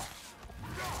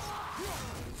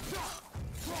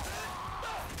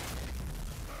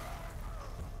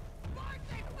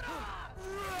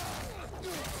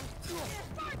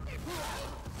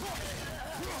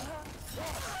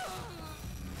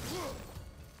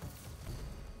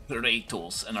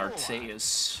 Kratos and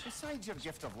Atreus. Besides your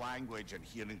gift of language and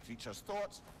hearing creatures'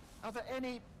 thoughts, are there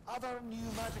any other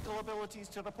new magical abilities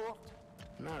to report?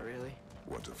 Not really.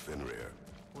 What of Fenrir?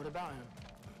 What about him?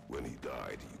 When he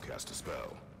died, you cast a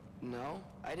spell. No,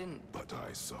 I didn't. But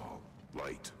I saw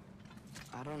light.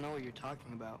 I don't know what you're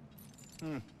talking about.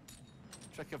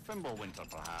 Trick of Fimbulwinter,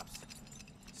 perhaps.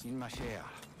 Seen my share.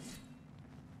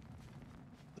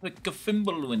 Like a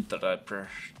Fimbulwinter, I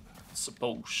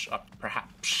suppose,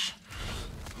 perhaps.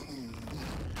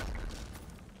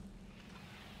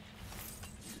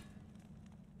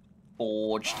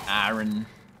 Forged iron.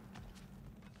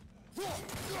 I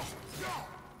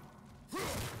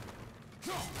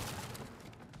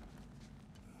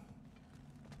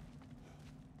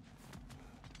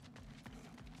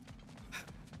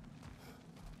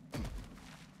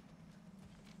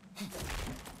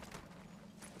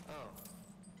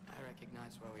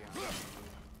recognize where we are.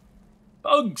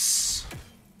 Bugs!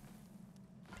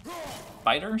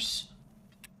 Spiders?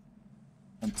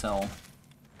 Can't tell.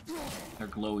 They're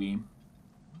glowy.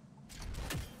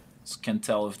 Just can't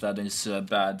tell if that is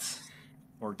bad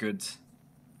or good.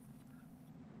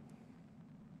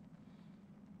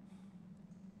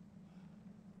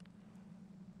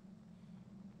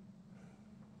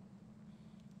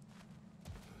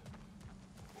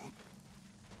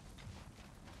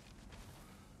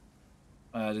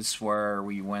 This is where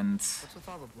we went. What's with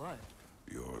all the blood?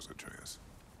 Yours, Atreus.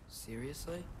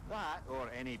 Seriously? That, or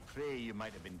any prey you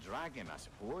might have been dragging, I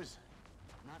suppose.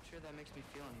 Not sure that makes me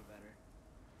feel any better.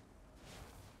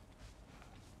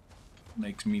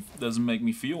 Doesn't make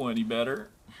me feel any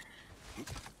better.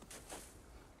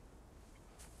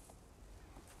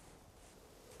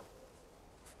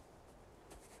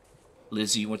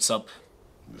 Lizzie, what's up?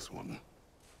 This one.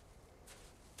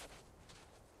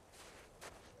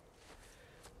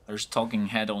 There's a talking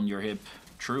head on your hip.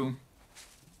 True.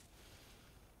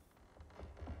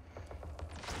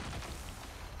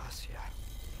 Aesir.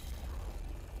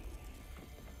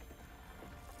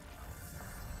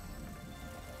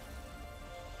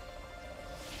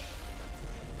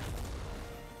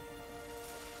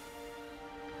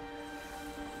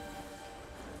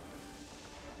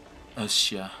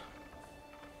 Aesir.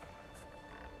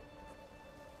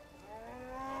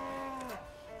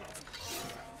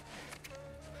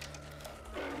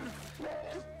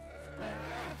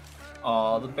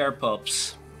 Aw, the bear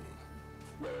pups.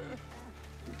 I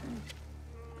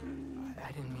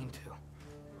didn't mean to.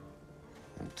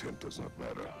 Intent does not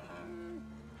matter.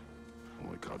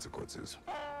 Only consequences.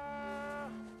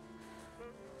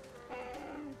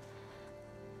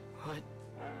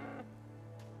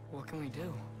 What can we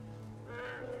do?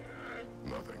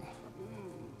 Nothing.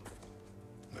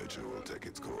 Nature will take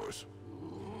its course.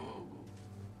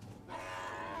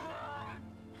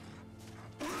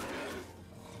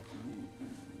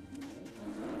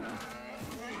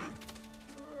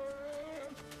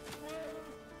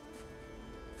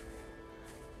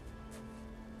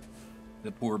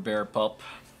 The poor bear pup.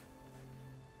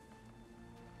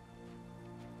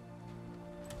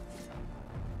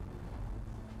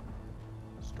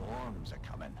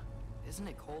 Isn't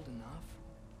it cold enough?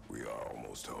 We are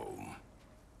almost home.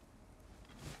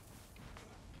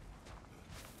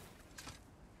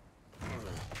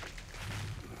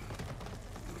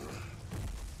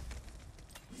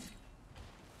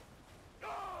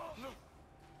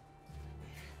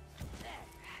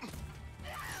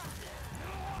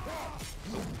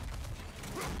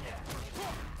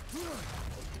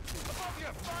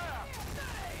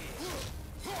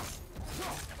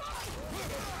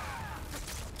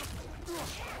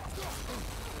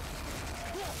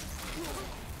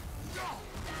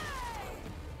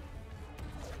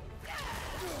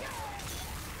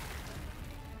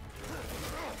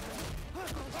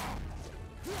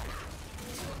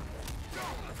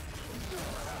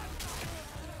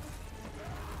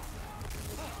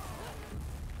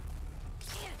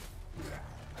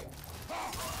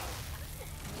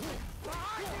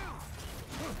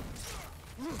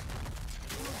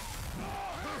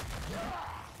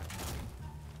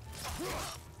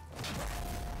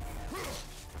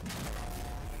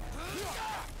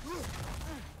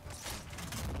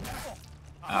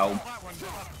 Ow.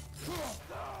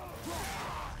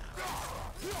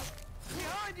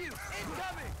 Behind you!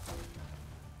 Incoming!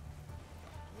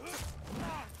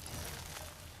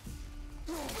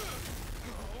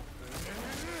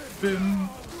 Boom,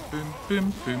 boom,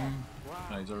 boom, boom.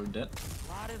 Guys are dead.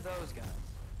 A lot of those guys.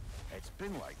 It's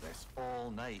been like this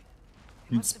all night. It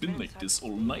It's must have been the like type this of all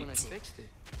thing when I night. fixed it.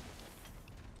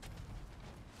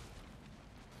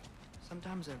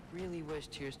 Sometimes I really wish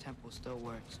Tyr's temple still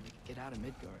worked so we could get out of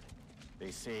Midgard. They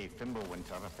say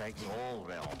Fimbulwinter affects all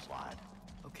realms, lad.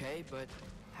 Okay, but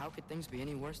how could things be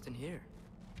any worse than here?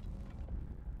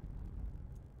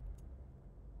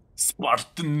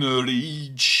 Spartan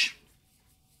Rage.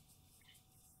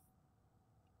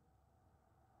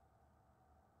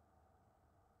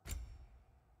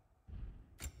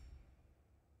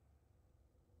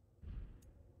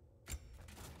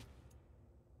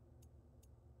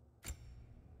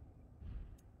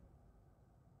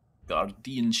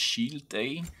 Guardian Shield,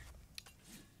 eh?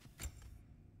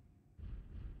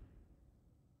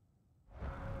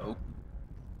 Oh.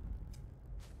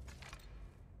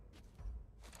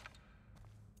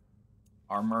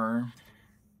 Armor.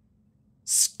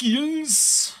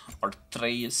 Skills.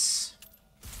 Atreus.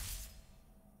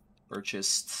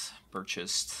 Purchased.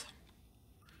 Purchased.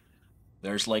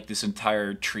 There's like this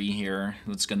entire tree here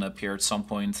that's gonna appear at some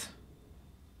point.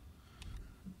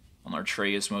 On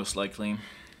Atreus, most likely.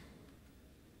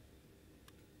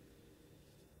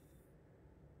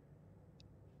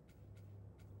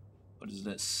 What is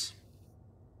this?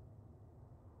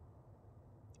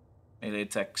 Melee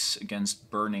attacks against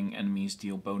burning enemies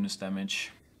deal bonus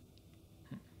damage.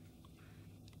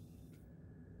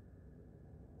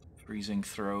 Freezing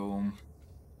throw.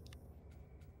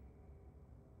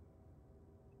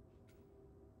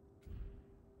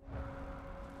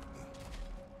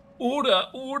 Order!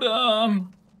 Order!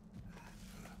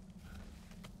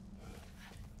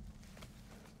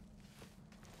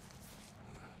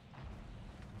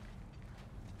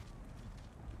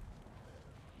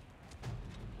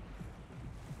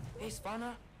 Hey,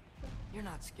 Svanna, you're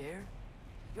not scared.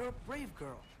 You're a brave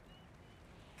girl.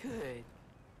 Good.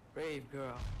 Brave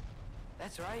girl.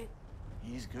 That's right.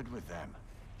 He's good with them.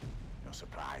 No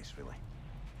surprise, really.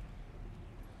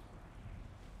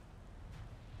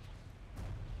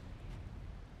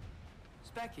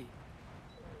 Specky,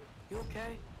 you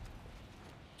okay?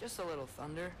 Just a little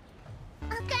thunder. お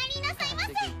かえりなさいま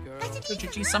せ。 Good girl. ご主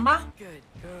人 様? Good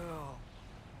girl.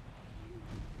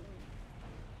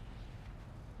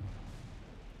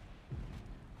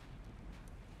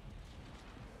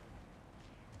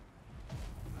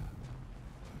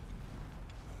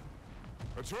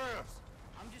 Atreus!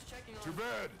 I'm just checking To on...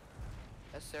 bed!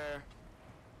 Yes, sir.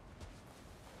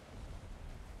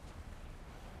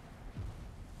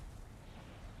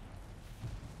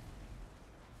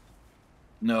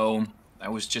 No, I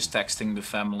was just texting the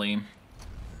family.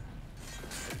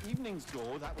 Evenings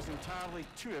go, that was entirely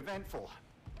too eventful.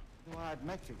 Though I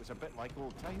admit it was a bit like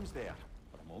old times there,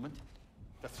 for a moment.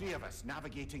 The three of us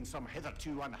navigating some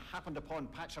hitherto unhappened upon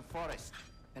patch of forest.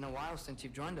 Been a while since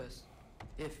you've joined us.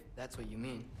 If that's what you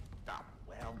mean. Ah,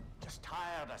 well, just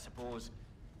tired, I suppose.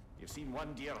 You've seen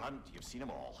one deer hunt, you've seen them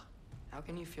all. How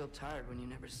can you feel tired when you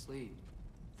never sleep?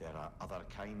 There are other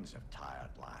kinds of tired,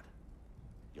 lad.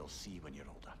 You'll see when you're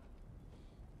older.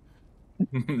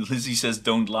 Lizzie says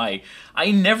don't lie.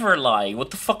 I never lie.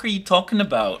 What the fuck are you talking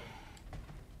about?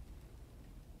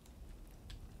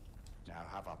 Now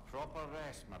have a proper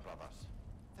rest, my brothers.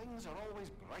 Things are always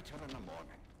brighter in the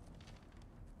morning.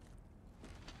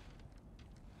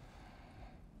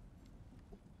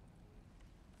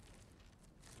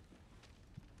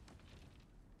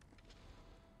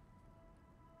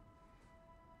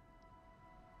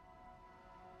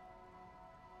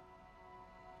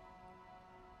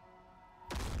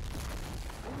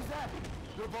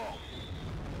 Revolt!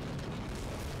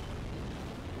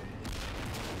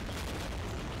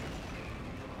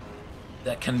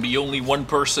 That can be only one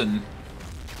person.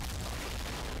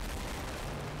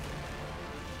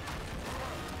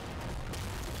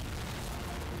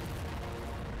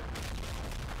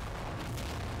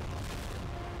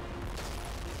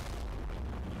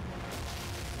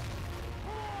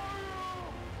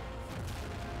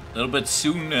 A little bit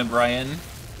soon, Brian.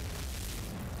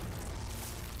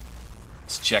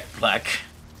 Let's check black.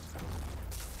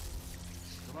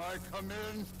 Can I come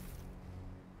in?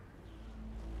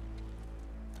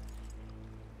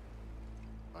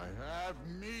 I have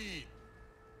meat.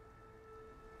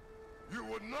 You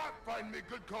would not find me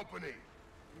good company.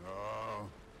 No.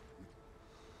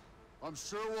 I'm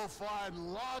sure we'll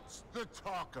find lots to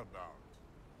talk about.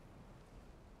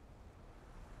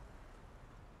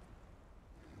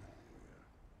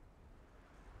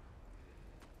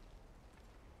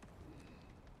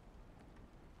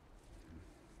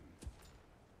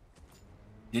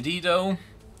 Did he though?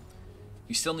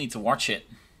 You still need to watch it.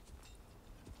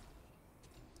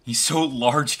 He's so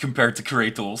large compared to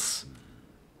Kratos.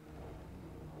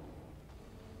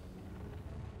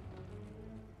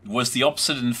 It was the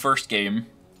opposite in the first game.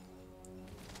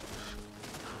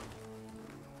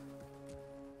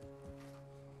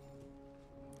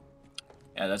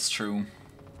 Yeah, that's true.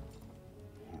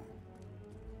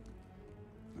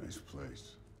 Nice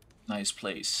place. Nice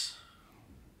place.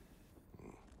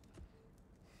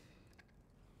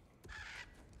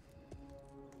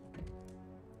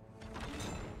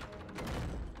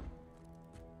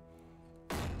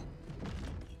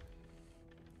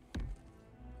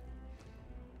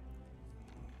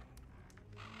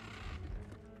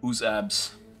 Whose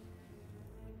abs?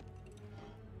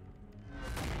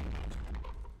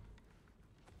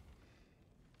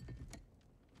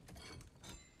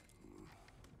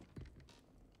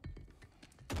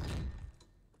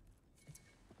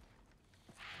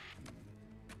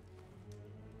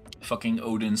 Fucking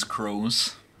Odin's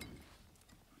crows.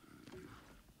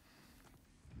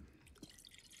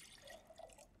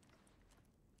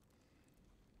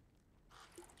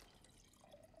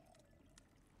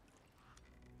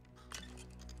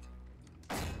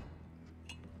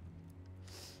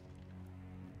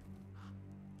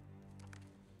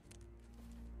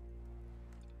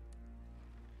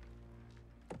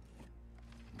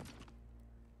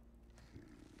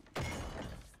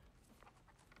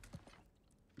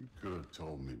 You could have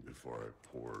told me before I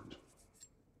poured.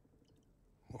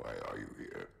 Why are you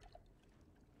here?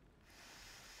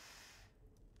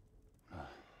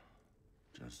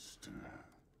 Just,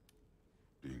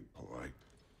 being polite.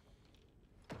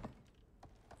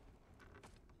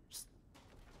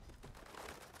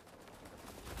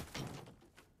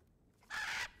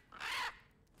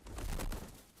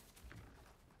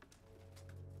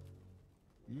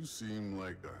 You seem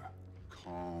like a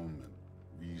calm and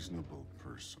reasonable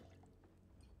person.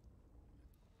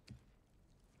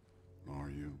 Are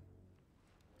you?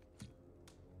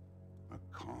 A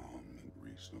calm and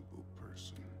reasonable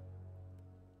person.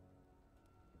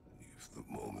 If the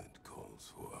moment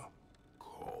calls for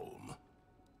calm.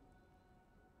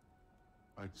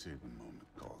 I'd say the moment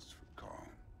calls for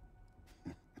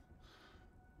calm.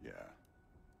 Yeah.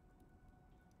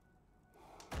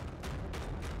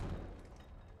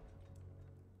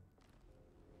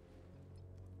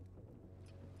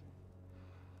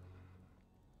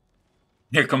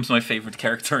 Here comes my favorite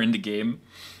character in the game.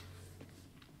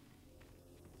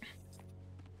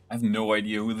 I have no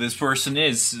idea who this person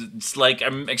is. It's like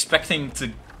I'm expecting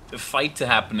a fight to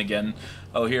happen again.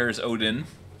 Oh, here's Odin.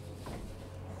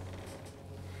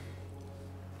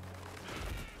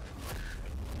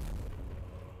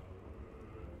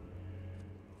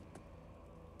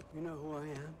 You know who I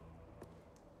am?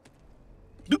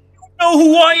 Do you know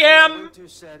who I am? Winter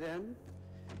set in.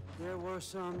 There were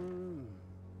some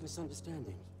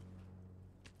misunderstandings.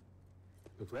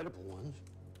 Regrettable ones.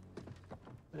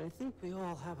 But I think we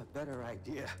all have a better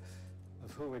idea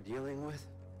of who we're dealing with.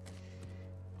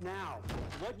 Now,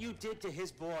 what you did to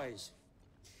his boys.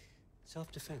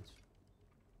 Self-defense.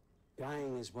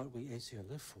 Dying is what we Aesir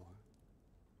live for.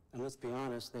 And let's be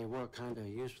honest, they were kinda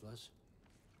useless.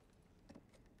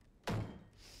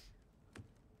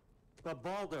 But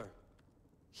Baldur,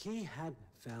 he had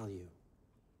value.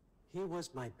 He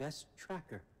was my best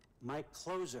tracker, my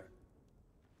closer.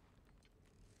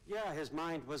 Yeah, his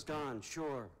mind was gone,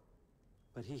 sure.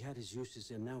 But he had his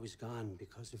uses, and now he's gone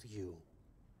because of you.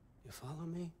 You follow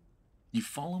me? You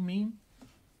follow me?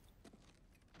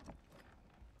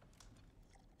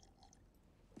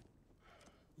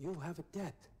 You have a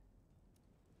debt.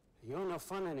 You're no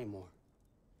fun anymore.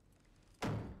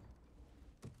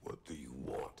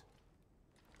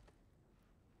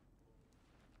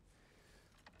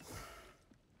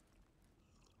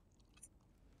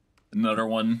 Another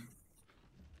one.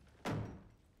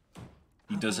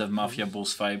 He does have Mafia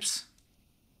Boss vibes.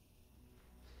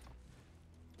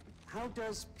 How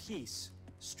does peace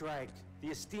strike the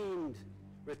esteemed,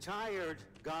 retired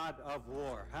God of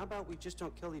War? How about we just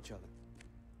don't kill each other?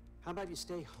 How about you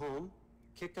stay home,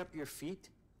 kick up your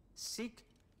feet, seek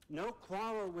no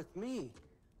quarrel with me,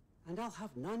 and I'll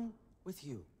have none with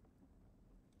you.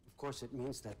 Of course, it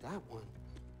means that that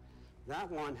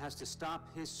one has to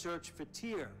stop his search for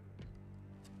Tyr.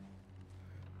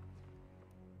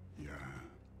 Yeah.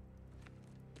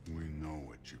 We know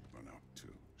what you've been up to.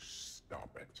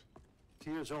 Stop it.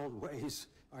 Tyr's old ways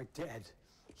are dead.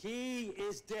 He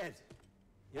is dead.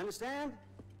 You understand?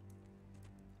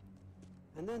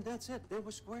 And then that's it. Then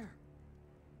we're square.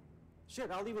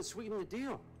 Shit, I'll even sweeten the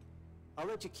deal. I'll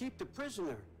let you keep the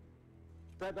prisoner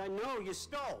that I know you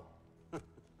stole.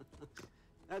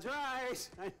 That's right.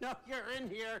 I know you're in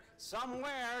here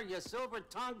somewhere, you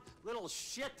silver-tongued little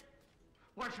shit.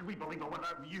 Why should we believe a word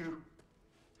of you?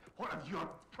 What have your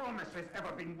promises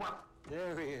ever been worth?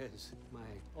 There he is, my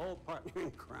old partner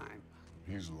in crime.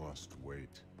 He's lost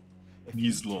weight.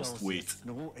 He's lost weight.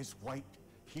 Snow is white.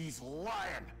 He's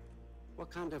lying.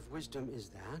 What kind of wisdom is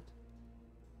that?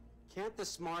 Can't the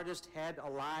smartest head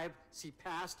alive see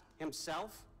past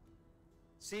himself?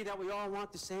 See that we all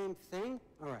want the same thing?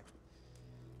 All right.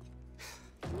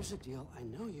 Here's a deal I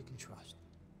know you can trust.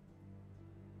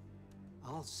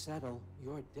 I'll settle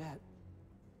your debt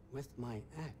with my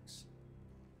ex.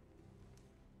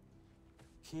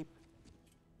 Keep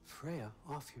Freya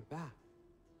off your back.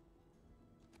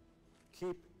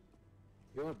 Keep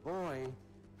your boy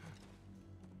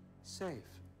safe.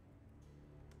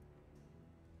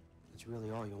 That's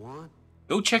really all you want?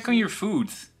 Go check on your food.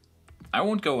 I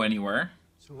won't go anywhere.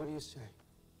 So what do you say?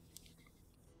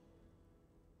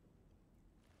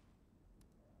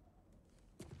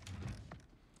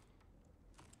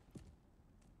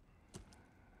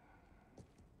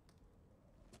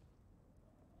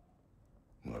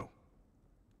 No.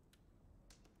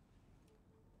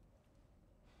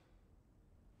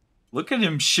 Look at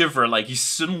him shiver like he's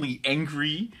suddenly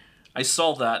angry. I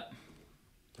saw that.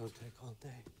 Don't take all day.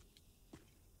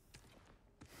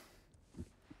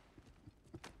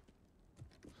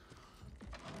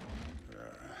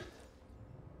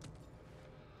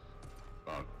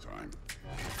 About time.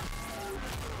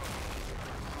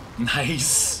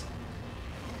 Nice.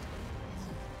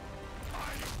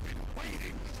 I've been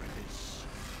waiting for this.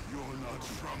 You're not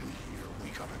from here. We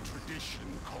got a tradition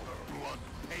called blood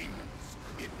payments.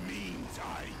 It means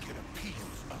I get a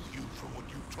piece of you for what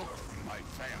you took from my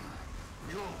family.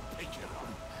 You'll pick it up.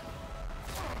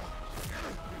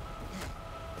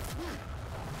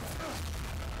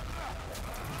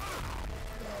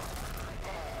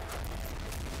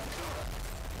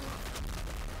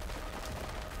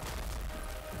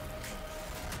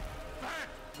 That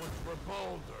was for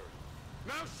Baldur.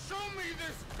 Now show me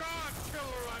this god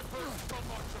killer I've heard so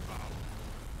much about.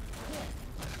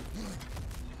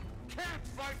 Can't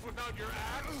fight without your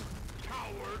axe,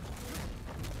 coward.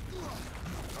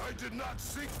 I did not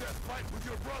seek that fight with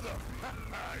your brother.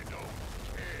 I don't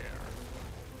care.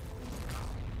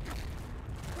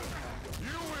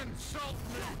 You insult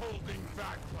me holding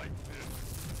back like this.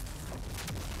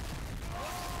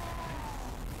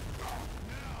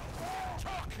 Now,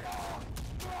 talk it.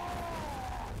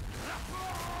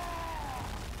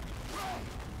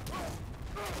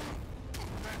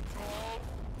 That's all?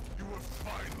 You were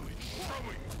finally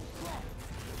showing.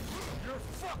 You're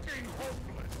fucking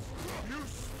hopeless. You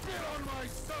spit on my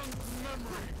son's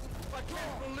memories. I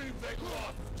can't believe they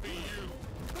lost to you.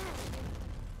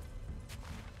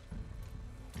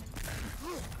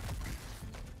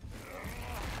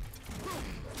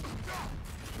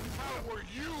 How were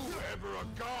you ever a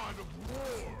god of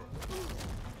war?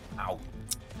 Ow.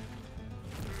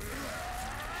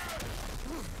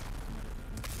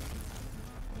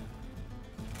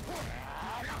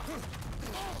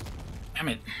 Damn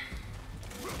it.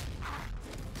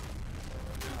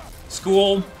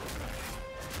 School. You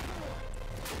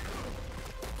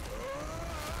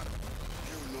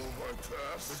know my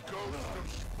past. The ghost of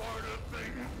Sparta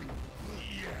thing.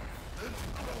 Yeah. This is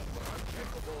what I'm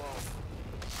capable of.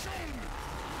 Show me!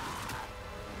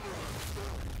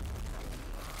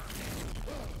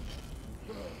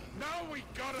 Now we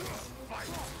gotta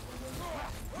fight!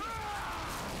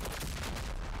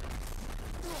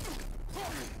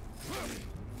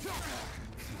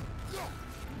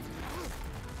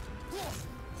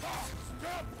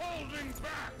 Stop holding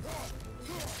back!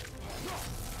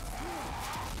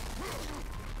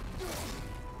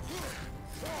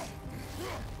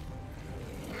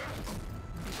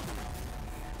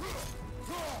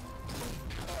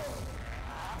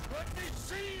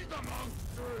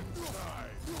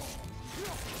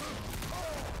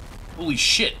 Holy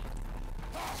shit.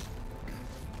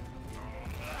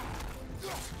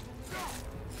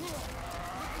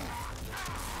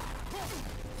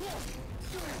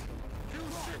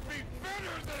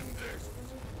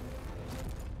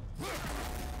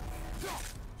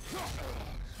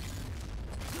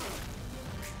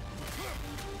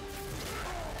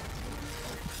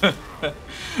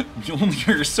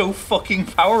 You're so fucking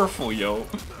powerful, yo.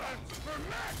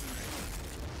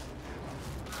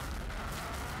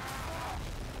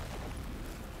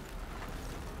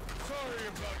 Sorry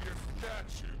about your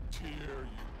statue, Tyr,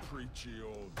 you preachy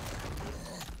old...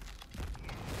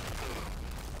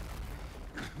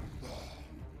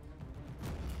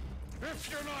 If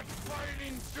you're not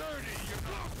fighting dirty, you're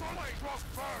not fight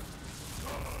first!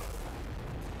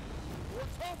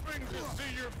 Was hoping to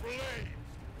see your blade.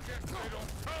 Guess they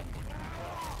don't come when you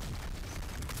want.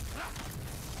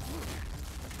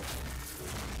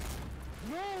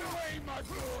 No way, my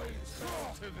boys,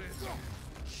 come to this.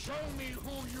 Show me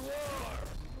who you are.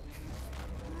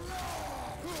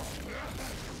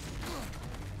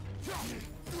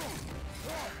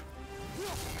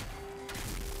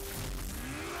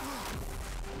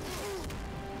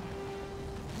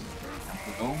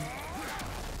 Oh.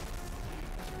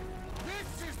 This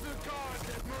is the god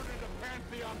that murdered a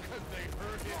pantheon because they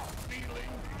hurt his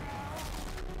feelings.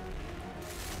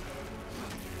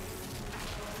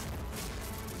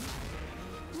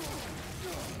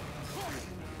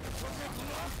 Was it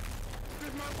luck?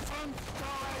 Did my son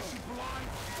die blind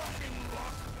fucking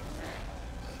luck?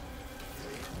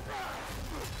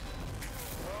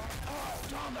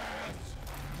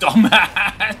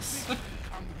 Dumbass!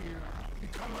 Come here,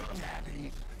 become a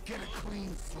daddy, get a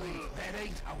clean slate. That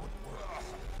ain't how it works.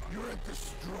 You're a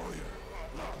destroyer,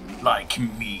 like me. Like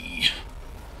me.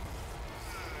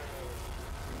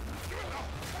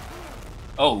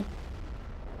 Oh.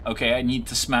 Okay, I need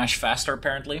to smash faster,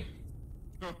 apparently.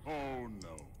 Oh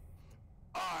no.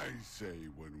 I say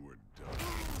when we're done.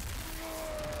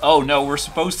 Oh no, we're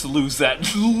supposed to lose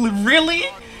that. Really?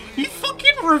 He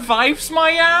fucking revives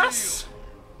my ass?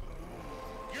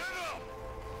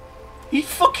 He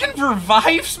fucking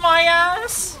revives my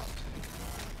ass?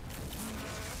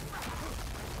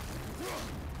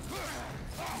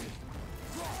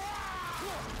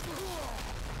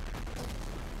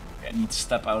 I need to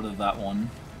step out of that one.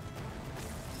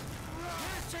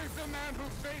 This is the man who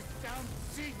faced down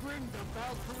Sigrun, the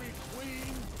Valkyrie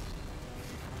Queen.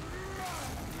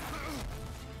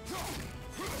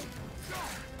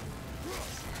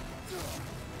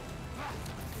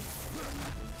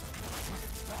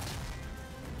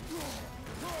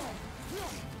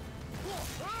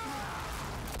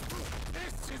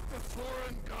 This is the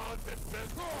foreign god that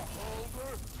bent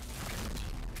Baldur.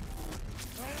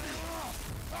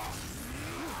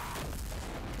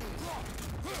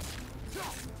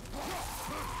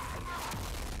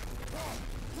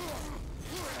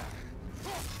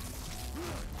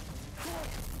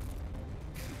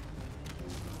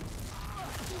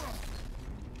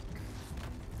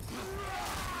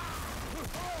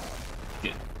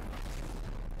 Shit.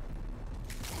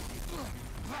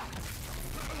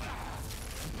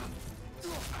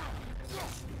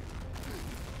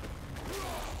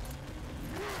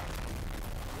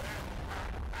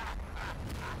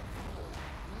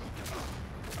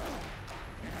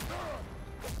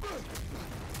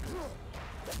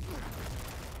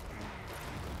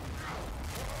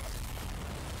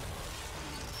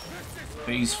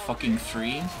 Phase fucking 3?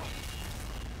 You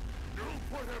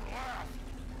put him last,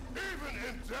 even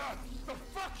in death. The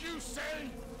fuck you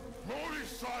say? Modi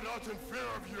sought out in fear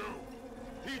of you.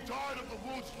 He died of the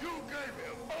wounds you gave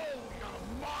him. Oh, you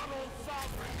model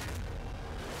sovereign.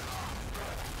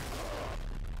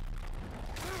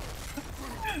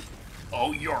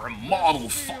 Oh, you're a model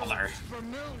father.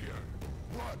 Familiar.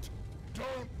 What?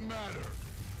 Don't matter.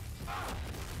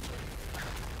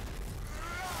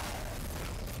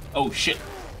 Oh shit.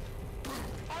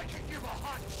 I can give a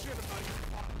hot shit about your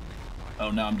father. Oh,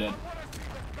 now I'm dead. I want to see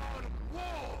the god of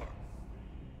war.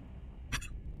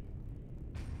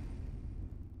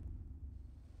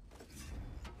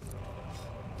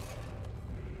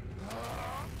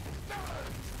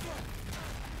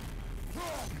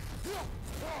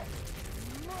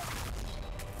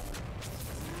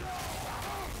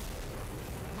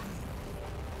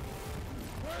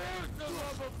 Where's the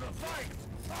love of the fight?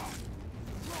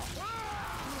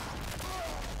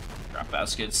 Crap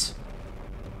baskets.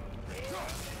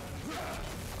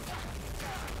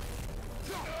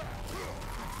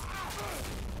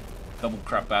 Double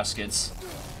crap baskets.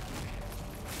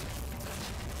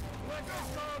 Let the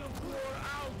god of war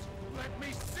out. Let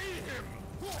me see him.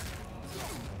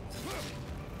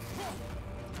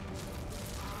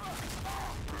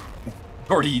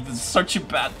 Jordy, this is such a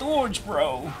bad dodge,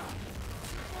 bro.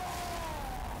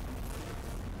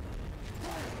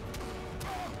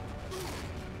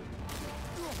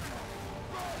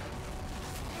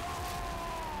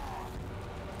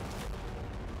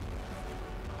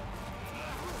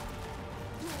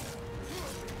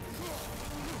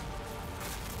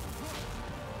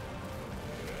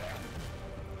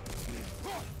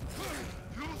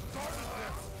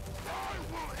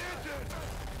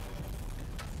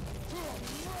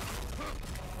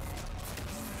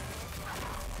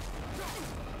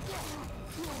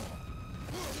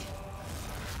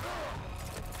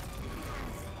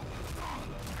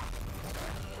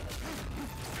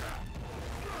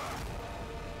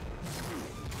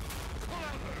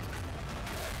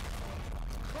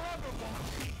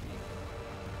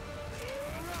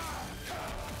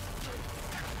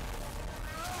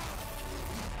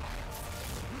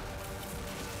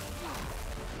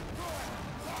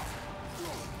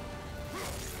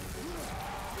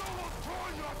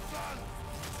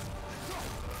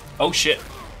 Oh shit.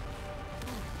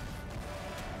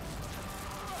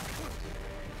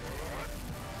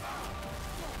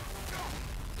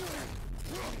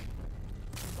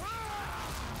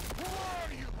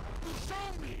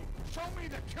 Show me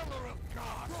the killer of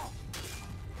God.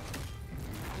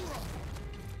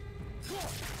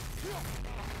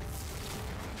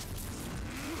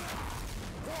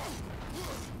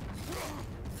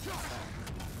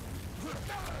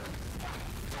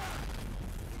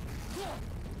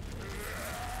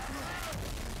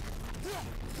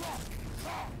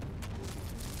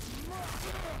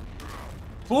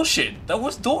 Bullshit, that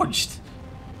was dodged.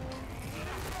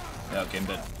 Yeah, okay, I'm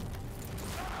dead.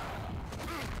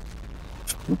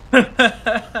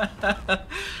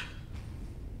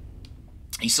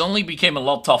 He suddenly became a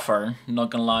lot tougher,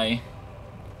 not gonna lie.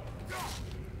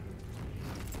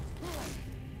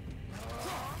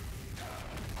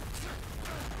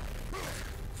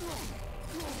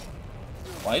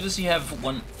 Why does he have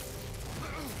 1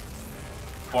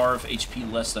 bar of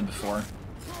HP less than before?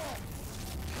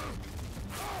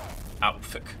 Ow,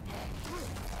 fuck.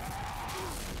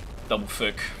 Double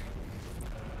fuck.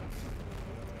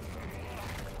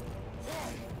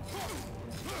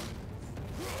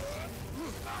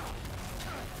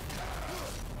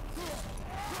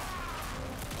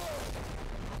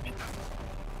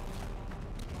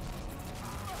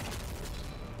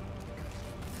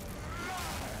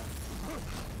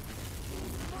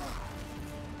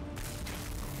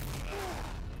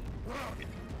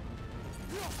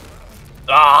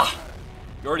 Ah!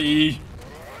 Jordy!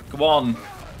 Come on!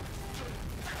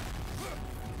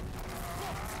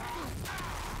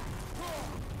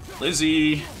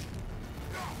 Lizzie!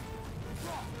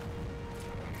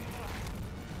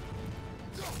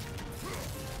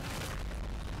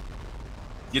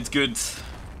 It's good.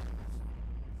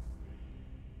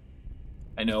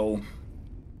 I know.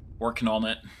 Working on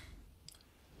it.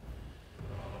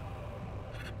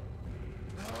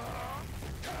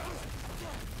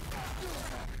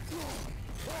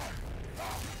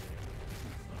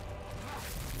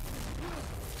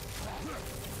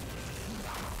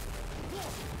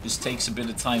 Just takes a bit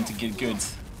of time to get good.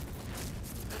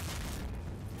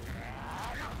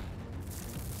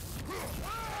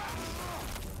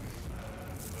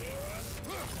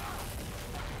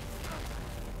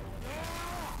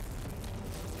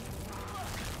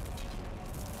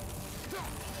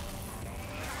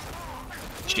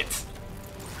 Shit.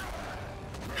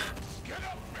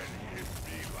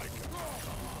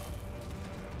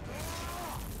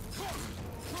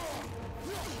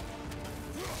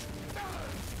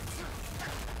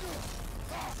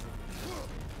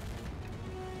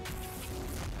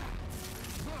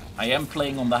 I am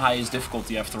playing on the highest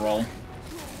difficulty after all.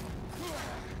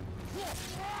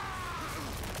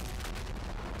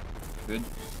 Good.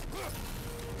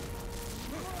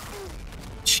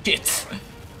 Shit.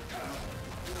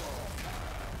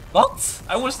 What?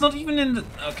 I was not even in the...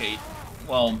 Okay.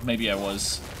 Well, maybe I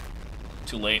was.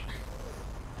 Too late.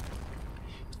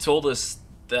 You told us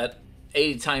that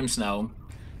 80 times now.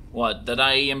 What? That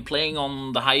I am playing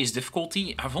on the highest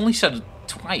difficulty? I've only said it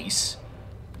twice.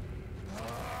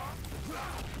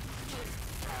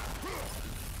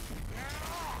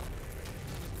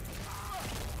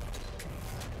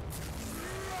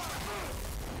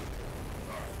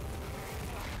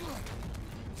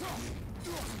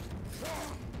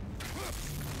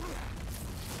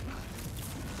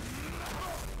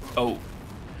 Oh.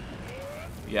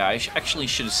 Yeah, I actually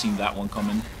should have seen that one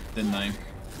coming, didn't I?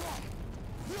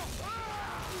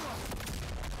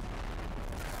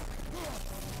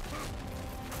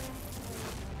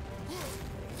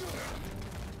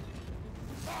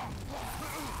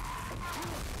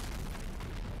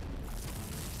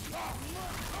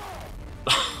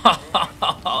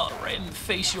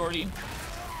 face, Jordy.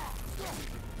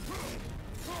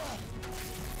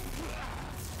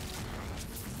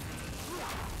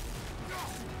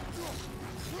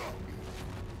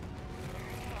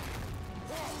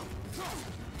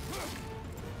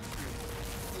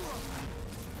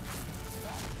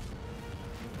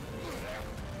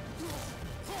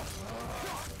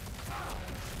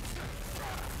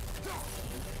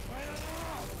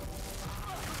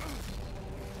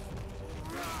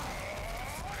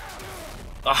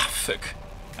 Ah, fuck.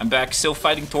 I'm back, still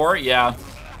fighting Thor? Yeah.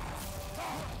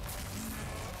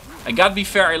 I gotta be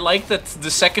fair, I like that the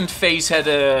second phase had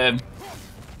a...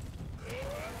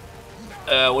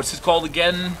 what's it called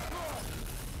again?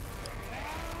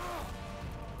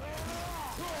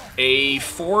 A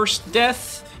forced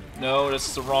death? No,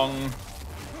 that's the wrong...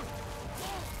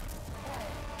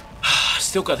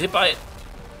 Still got hit by it.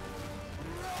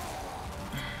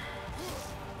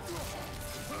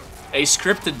 A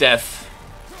scripted death.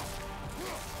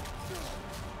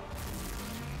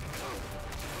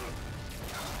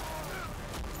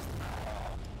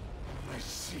 I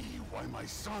see why my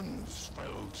sons fell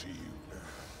to you.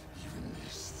 Even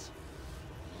this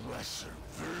lesser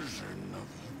version of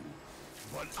you.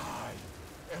 But I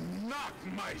am not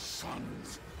my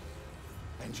sons.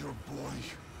 And your boy,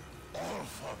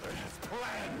 Allfather, has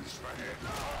plans for him.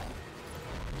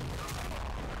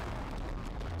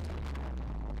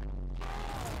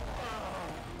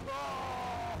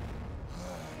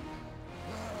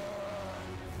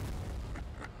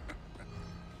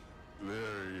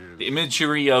 The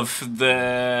imagery of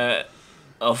Thor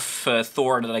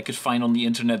that I could find on the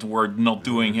internet were not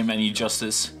doing him any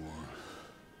justice.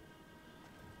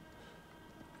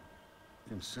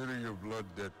 Consider your blood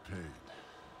debt paid.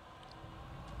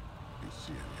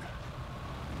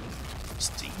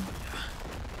 Steam.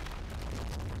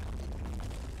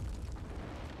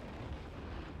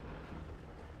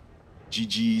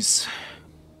 GG's.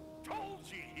 Told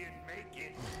you he'd make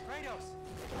it. Kratos,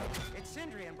 it's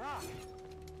Sindri and Brock.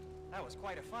 That was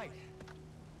quite a fight.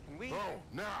 And we... Oh,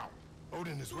 now!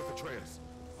 Odin is with Atreus.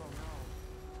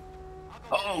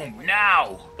 Oh,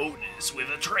 now Odin is with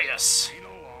Atreus.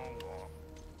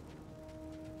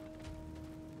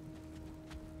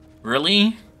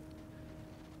 Really?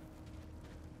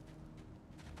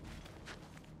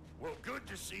 Well, good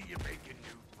to see you making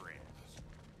new friends.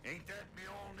 Ain't that me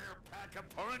all near pack a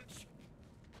punch?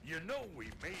 You know we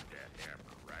made that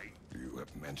hammer, right? You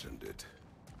have mentioned it.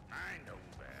 I know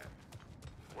that.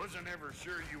 Wasn't ever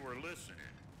sure you were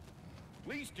listening. At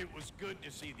least it was good to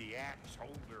see the axe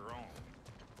hold her own.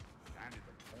 Kind of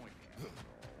the point, after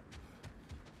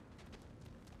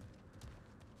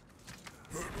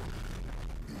all.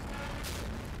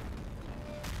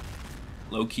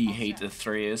 Low-key hate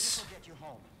Atreus.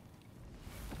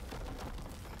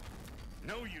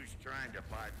 No use trying to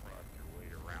bifrost your way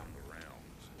around the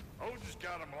realms. Odin's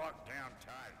got them locked down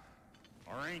tight.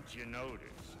 Or ain't you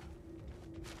noticed?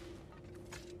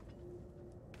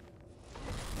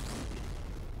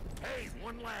 Hey,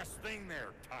 one last thing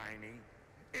there, Tiny.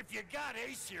 If you got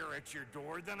Aesir at your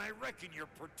door, then I reckon your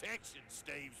protection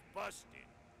stave's busted.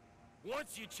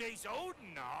 Once you chase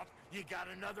Odin off, you got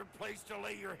another place to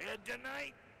lay your head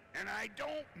tonight? And I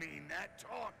don't mean that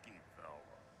talky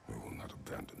fella. I will not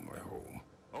abandon my home.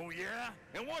 Oh yeah?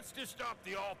 And what's to stop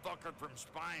the all-fucker from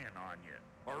spying on you?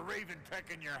 Or Raven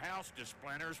pecking your house to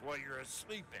splinters while you're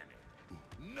asleep in it?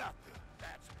 Nothing,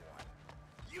 that's what.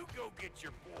 You go get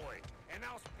your boy, and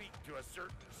I'll speak to a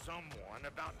certain someone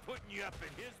about putting you up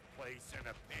in his place in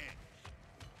a pinch.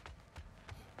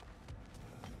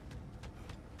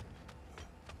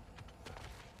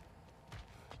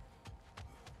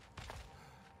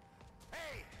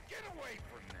 Hey, get away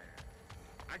from there!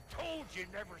 I told you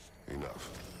never... Enough.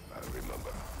 I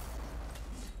remember.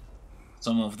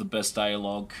 Some of the best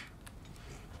dialogue.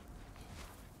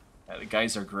 Yeah, the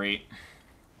guys are great.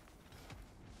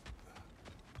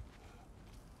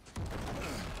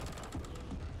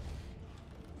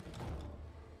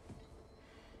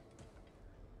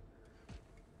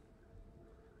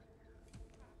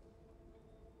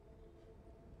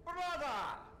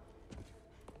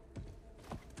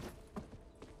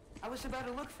 I was about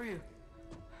to look for you.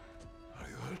 Are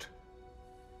you hurt?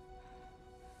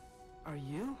 Are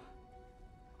you?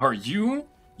 Are you?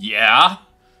 Yeah.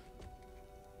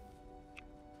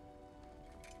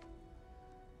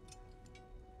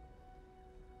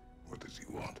 What does he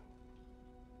want?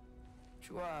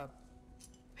 To,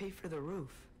 pay for the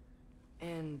roof.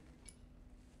 And...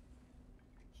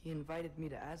 he invited me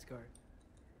to Asgard.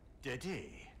 Did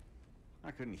he?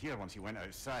 I couldn't hear once he went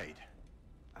outside.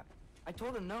 I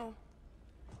told him no.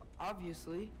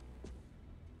 Obviously.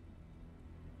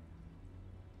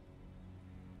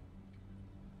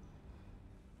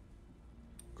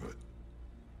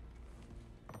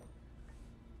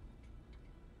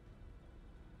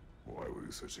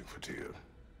 you searching for Tyr?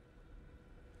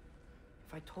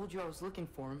 If I told you I was looking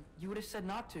for him, you would have said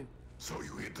not to. So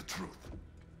you hid the truth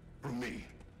from me.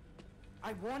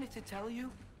 I wanted to tell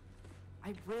you.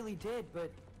 I really did,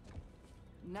 but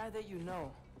now that you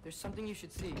know, there's something you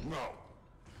should see. No.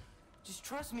 Just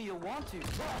trust me, you'll want to.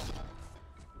 Trust!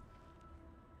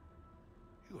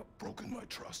 You have broken my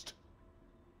trust.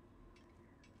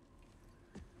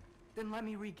 Then let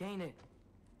me regain it.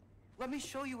 Let me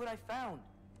show you what I found.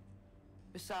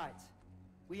 Besides,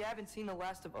 we haven't seen the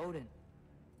last of Odin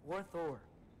or Thor.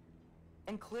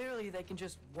 And clearly they can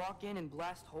just walk in and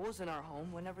blast holes in our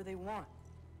home whenever they want.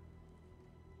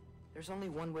 There's only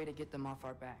one way to get them off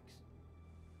our backs.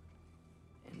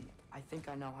 And I think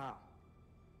I know how.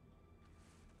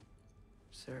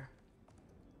 Sir.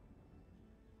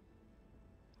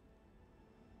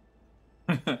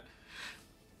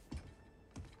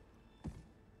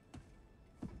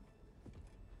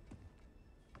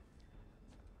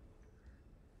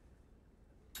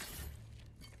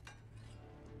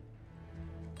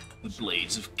 The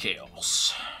Blades of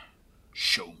Chaos.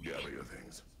 Show me. Gather your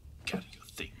things. Gather your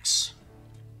things.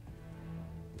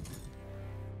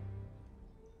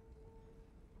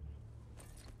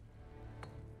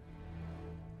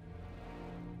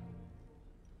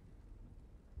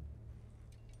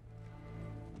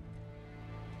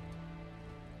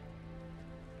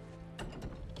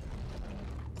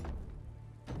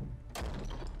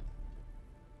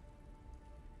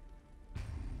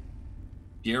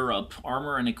 Gear up.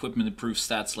 Armor and equipment improve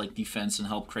stats like defense and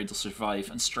help Kratos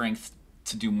survive, and strength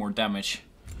to do more damage.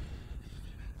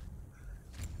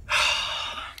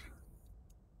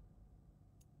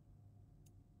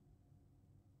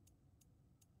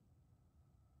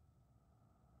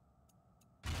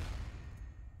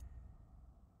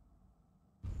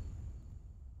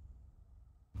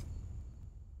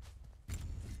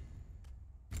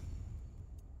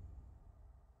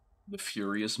 The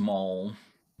Furious Maul.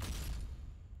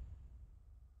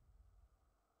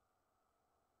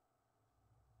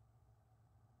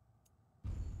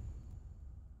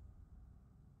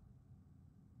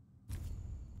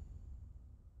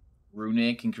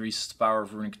 Runic increases the power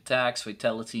of runic attacks.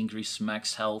 Vitality increases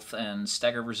max health and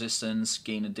stagger resistance.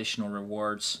 Gain additional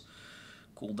rewards.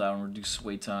 Cooldown reduces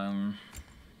wait time.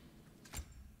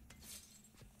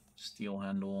 Steel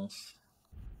handles.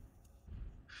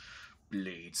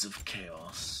 Blades of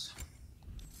Chaos.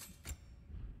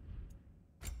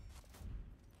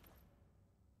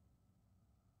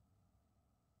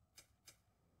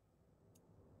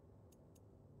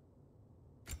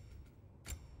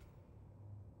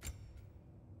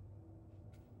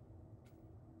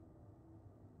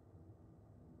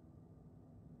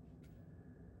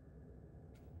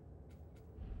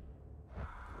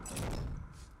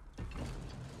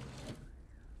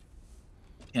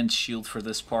 Can't shield for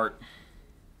this part.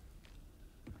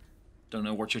 Don't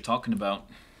know what you're talking about.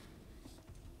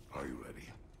 Are you ready?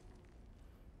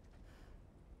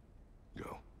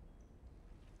 Go.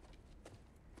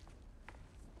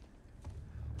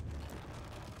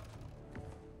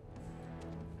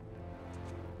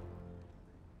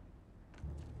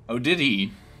 Oh, did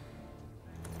he?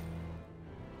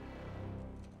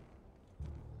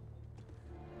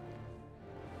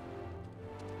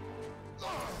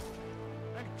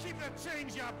 And keep the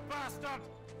change, you bastard!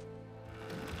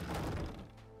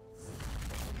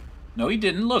 No, he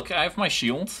didn't. Look, I have my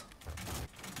shield.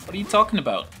 What are you talking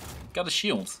about? Got a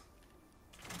shield.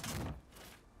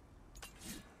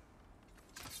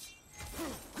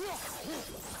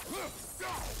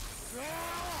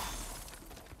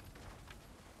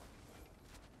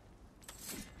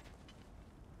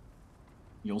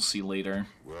 You'll see later.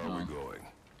 Where are we going?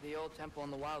 The old temple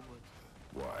in the Wildwoods.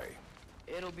 Why?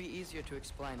 It'll be easier to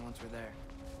explain once we're there.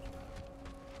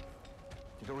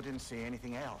 Did Odin say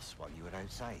anything else while you were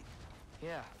outside?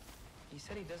 Yeah. He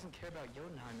said he doesn't care about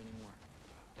Jotunheim anymore.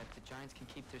 That the giants can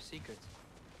keep their secrets.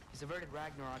 He's averted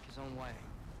Ragnarok his own way.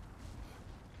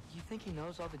 You think he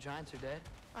knows all the giants are dead?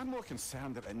 I'm more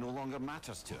concerned that it no longer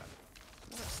matters to him.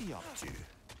 What's he up to?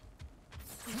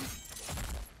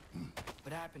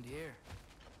 What happened here?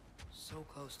 So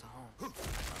close to home.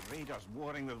 Are raiders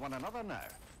warring with one another now?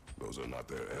 Those are not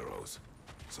their arrows.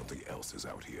 Something else is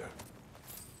out here.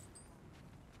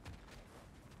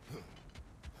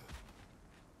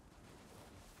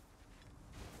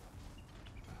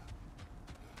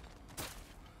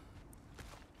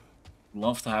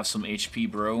 Love to have some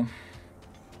HP, bro.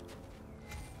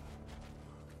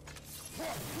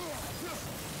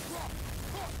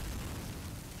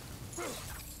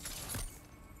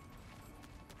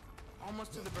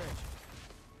 Almost to the bridge.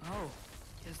 Oh,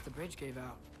 guess the bridge gave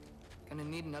out. Gonna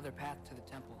need another path to the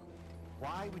temple.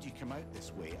 Why would you come out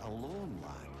this way alone,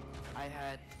 lad? I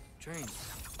had dreams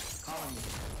calling me.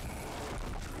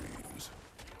 Dreams.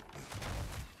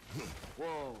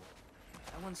 Whoa,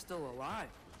 that one's still alive.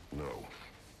 No.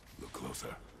 Look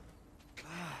closer.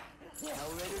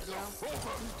 Elevator ground?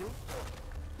 Who's doing?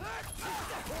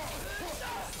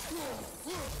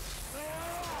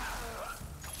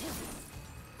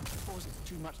 Suppose it's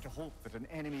too much to hope that an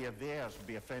enemy of theirs would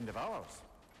be a friend of ours.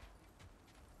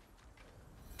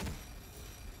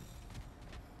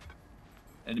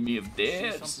 Enemy of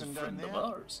theirs, something friend down of there?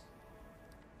 ours.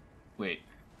 Wait.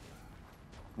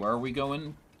 Where are we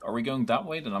going? Are we going that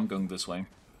way? Then I'm going this way.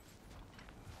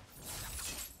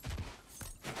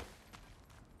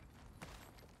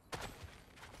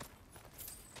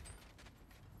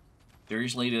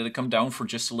 Seriously, did it come down for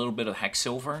just a little bit of hex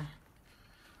silver?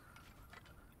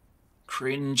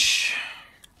 Cringe.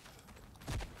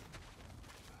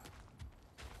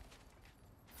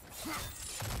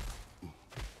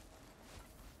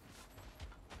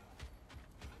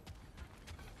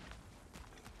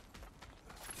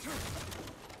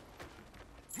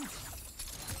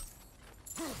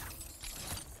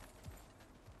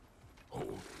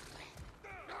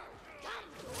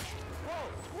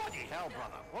 Hell,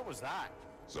 brother, what was that?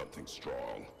 Something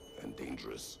strong and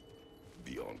dangerous.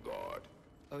 Be on guard.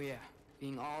 Oh yeah,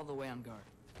 being all the way on guard.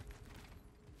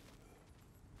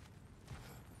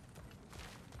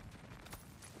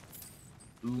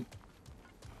 Ooh.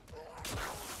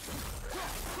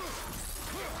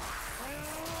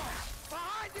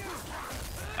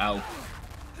 Ow.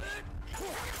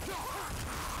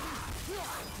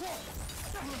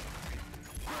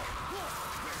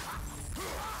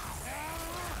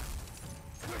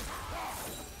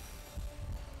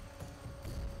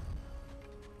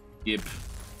 Yep.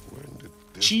 When did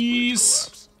this Cheese.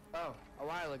 place Oh, a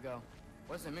while ago.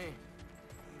 Wasn't me.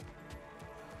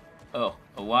 Oh,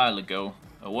 a while ago.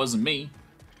 It wasn't me.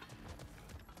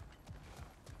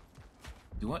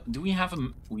 Do we have a...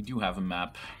 We do have a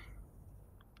map.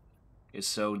 Okay,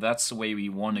 so that's the way we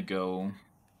want to go.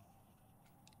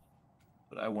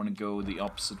 But I want to go the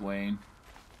opposite way.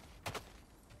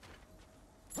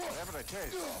 Whatever it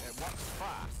is, it works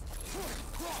fast.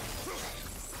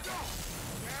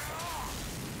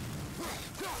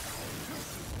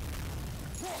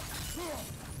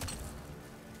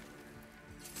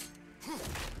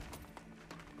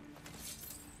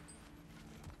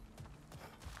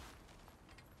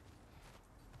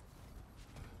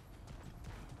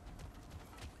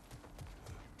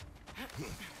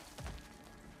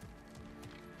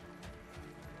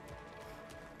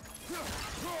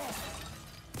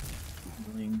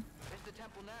 There's the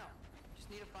temple now.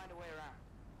 Just need to find a way around.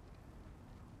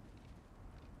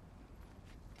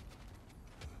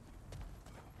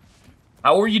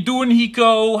 How are you doing,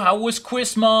 Hiko? How was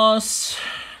Christmas?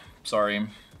 Sorry,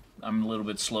 I'm a little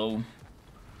bit slow.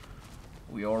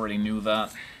 We already knew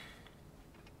that.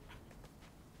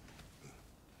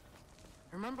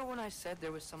 Remember when I said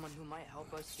there was someone who might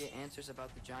help us get answers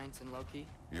about the giants and Loki?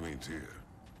 You mean Tyr,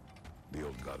 the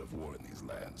old god of war in these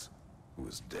lands, who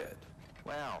is dead?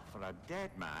 Well, for a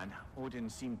dead man, Odin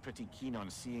seemed pretty keen on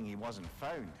seeing he wasn't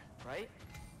found. Right?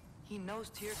 He knows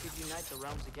Tyr could unite the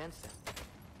realms against him.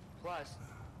 Plus,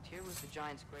 Tyr was the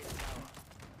giant's greatest ally.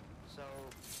 So...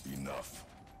 Enough.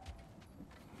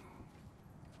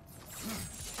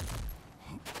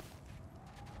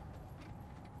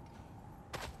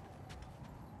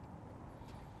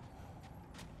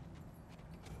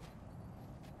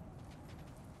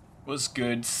 Was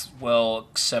good, well,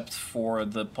 except for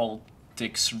the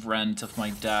politics rant of my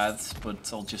dad,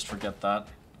 but I'll just forget that.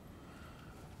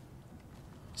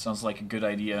 Sounds like a good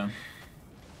idea.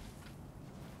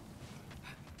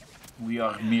 We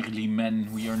are merely men,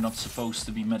 we are not supposed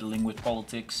to be meddling with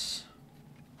politics.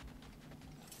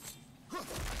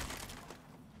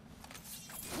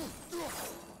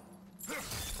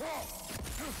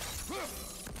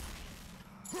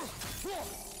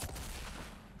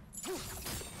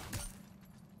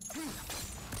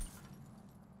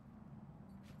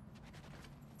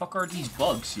 Fuck are these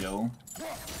bugs, yo?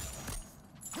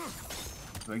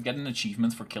 Do I get an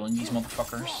achievement for killing these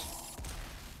motherfuckers?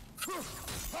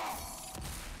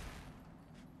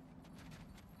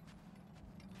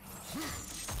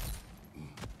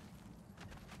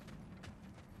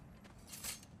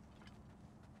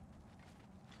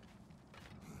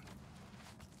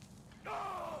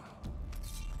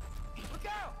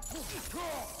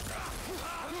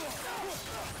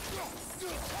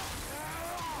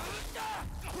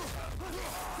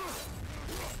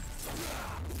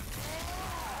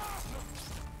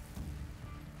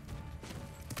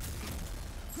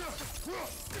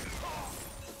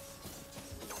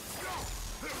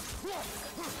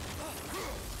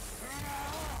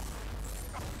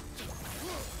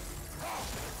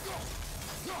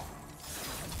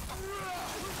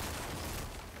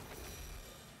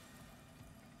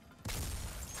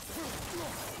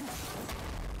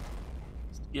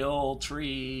 Skill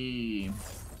tree.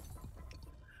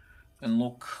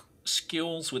 Unlock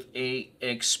skills with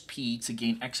AXP to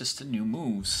gain access to new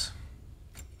moves.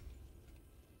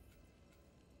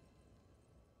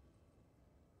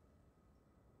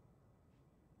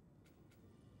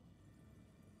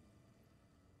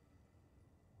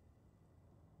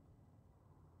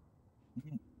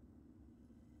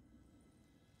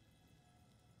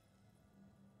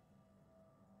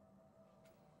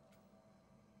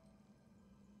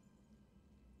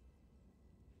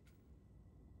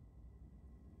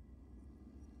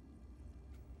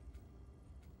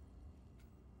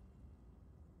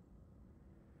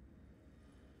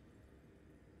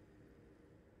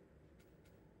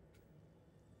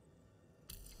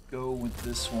 Go with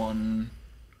this one.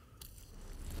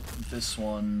 This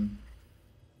one.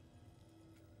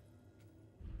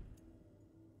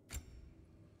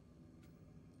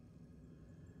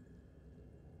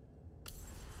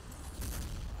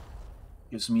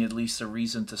 Gives me at least a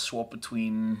reason to swap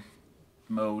between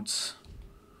modes.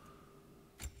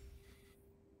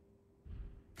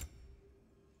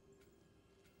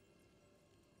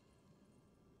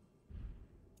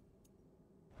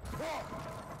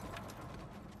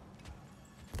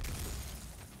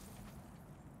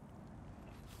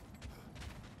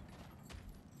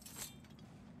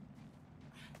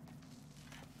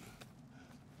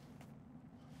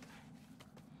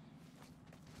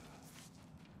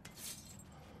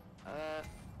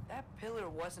 That pillar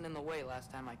wasn't in the way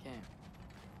last time I came.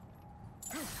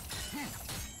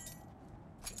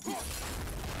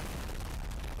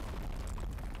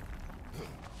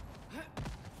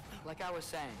 Like I was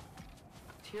saying,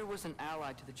 Tyr was an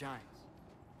ally to the Giants,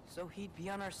 so he'd be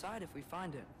on our side if we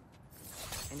find him.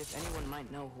 And if anyone might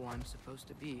know who I'm supposed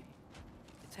to be,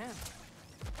 it's him.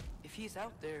 If he's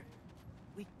out there,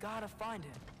 we gotta find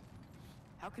him.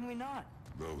 How can we not?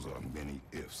 Those are many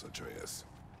ifs, Atreus.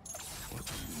 What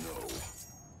do you know?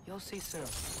 You'll see soon.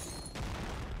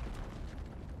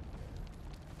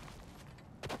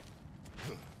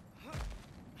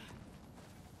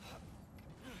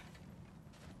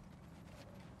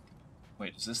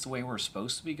 Wait, is this the way we're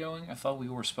supposed to be going? I thought we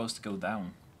were supposed to go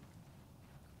down.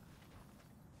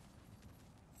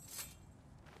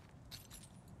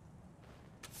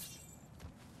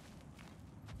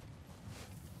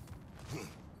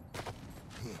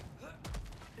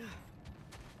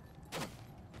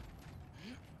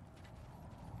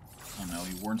 Oh no,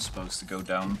 we weren't supposed to go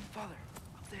down. Father,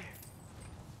 up there.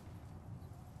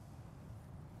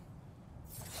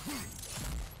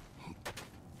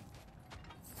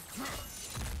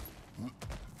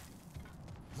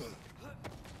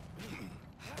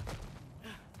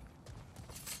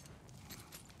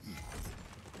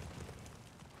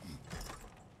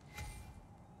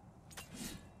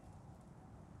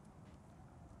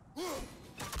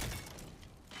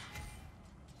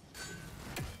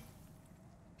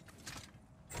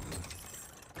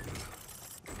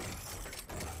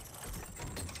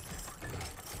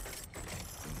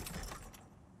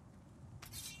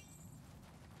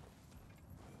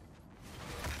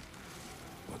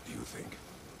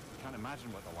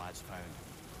 Imagine what the lad's found,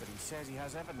 but he says he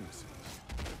has evidence.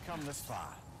 We've come this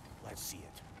far. Let's see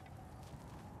it.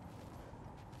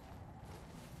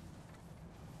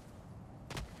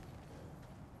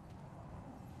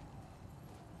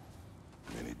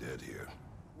 Many dead here.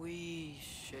 We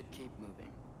should keep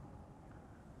moving.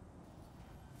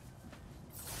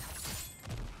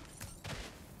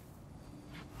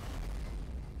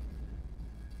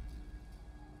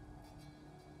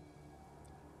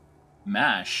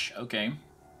 MASH, okay.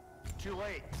 Too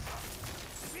late.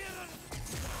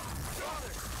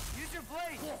 Father, use your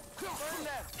blade! Burn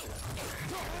them!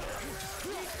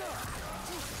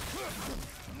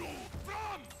 No,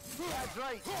 run! That's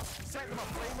right. Set them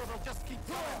aflame or they'll just keep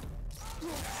going.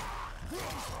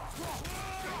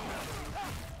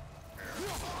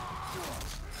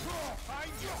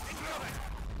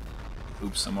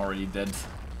 Oops, I'm already dead.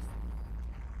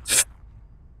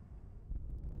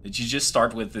 Did you just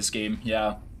start with this game?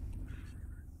 Yeah.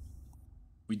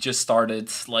 We just started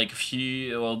like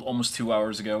well, almost 2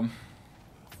 hours ago.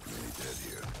 Many dead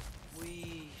here.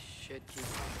 We should keep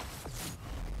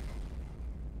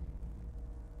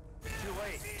Too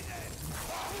late.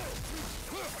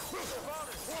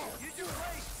 use your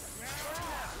blade!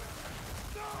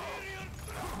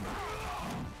 Burn them!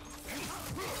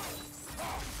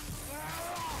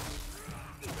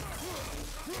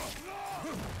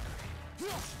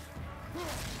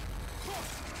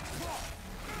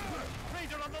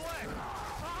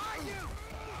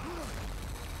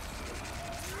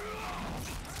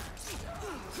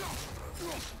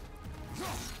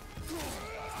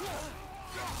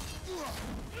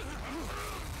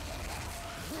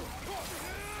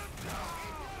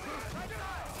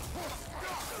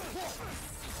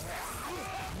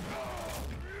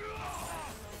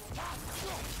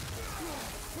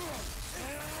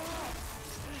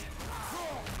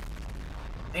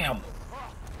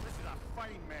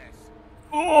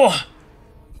 Oh,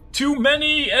 too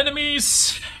many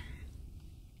enemies.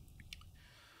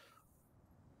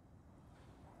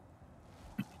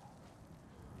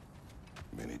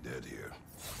 Many dead here.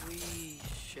 We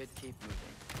should keep moving.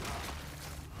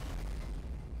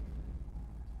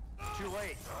 Too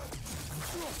late.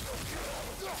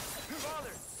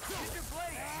 Father, use your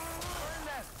blade! Burn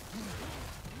them!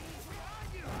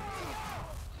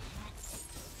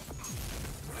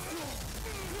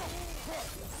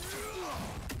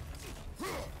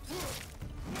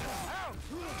 Ouch!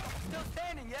 Still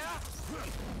standing, yeah?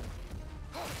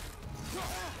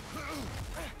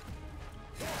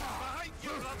 Behind you,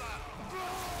 brother!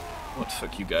 What the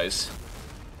fuck, you guys?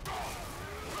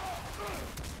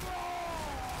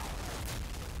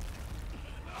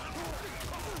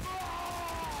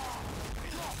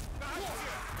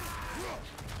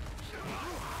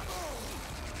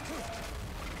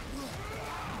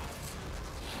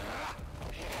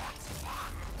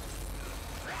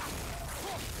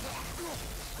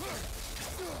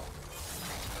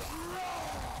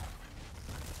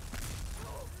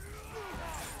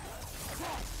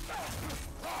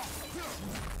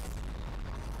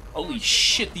 Holy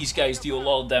shit, these guys deal a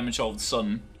lot of damage all of a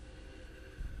sudden.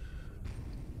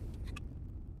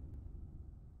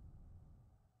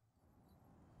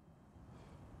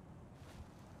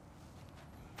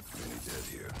 Many dead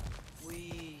here.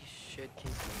 We should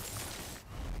keep moving.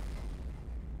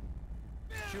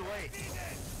 Too late.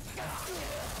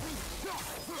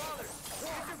 Father,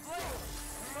 use your blade!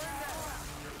 Burn them!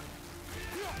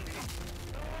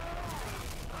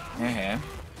 Yeah.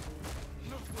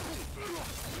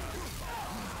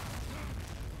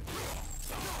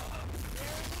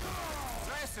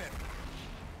 Listen.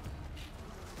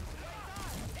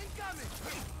 Incoming!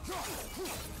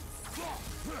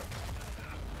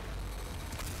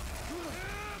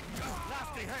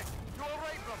 Nasty hit. You all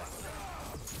right, brother?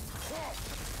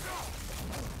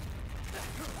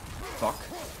 Fuck.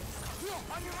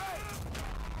 On your right!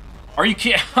 Are you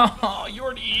kidding?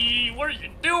 Jordy, what are you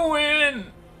doing?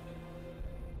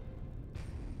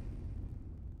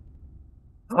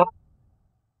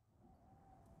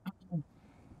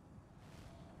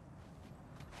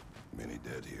 Many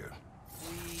dead here.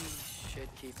 We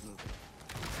should keep moving.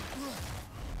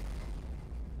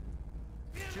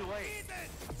 Too late.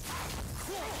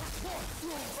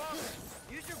 Father,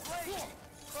 use your blade!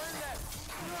 Burn them!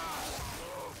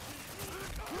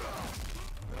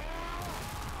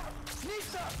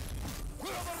 Nisa!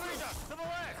 Overreader, to the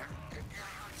left!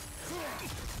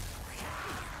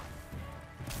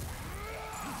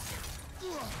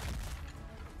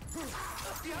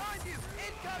 Behind you!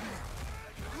 Incoming!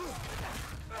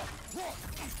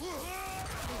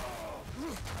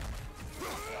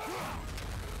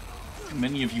 Too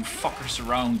many of you fuckers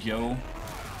around, yo.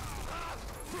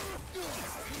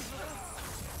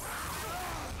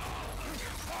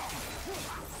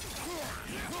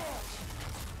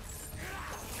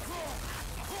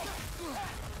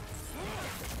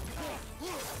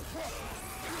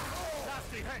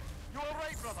 Nasty hit. You all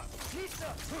right, brother? Nisa!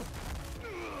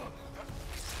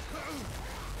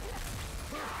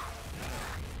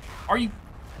 Are you...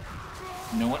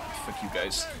 You know what? Fuck you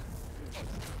guys.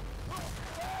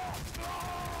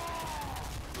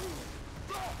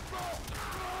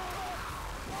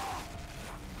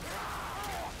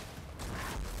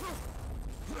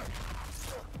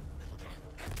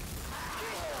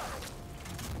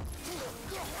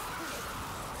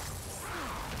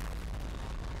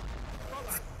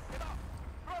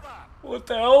 What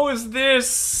the hell is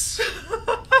this?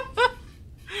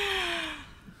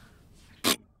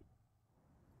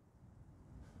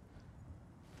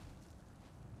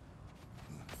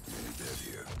 Many dead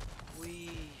here.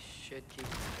 We should keep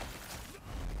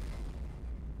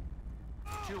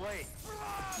Too late.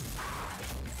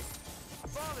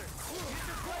 Father, use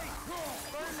your blade!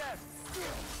 Burn them!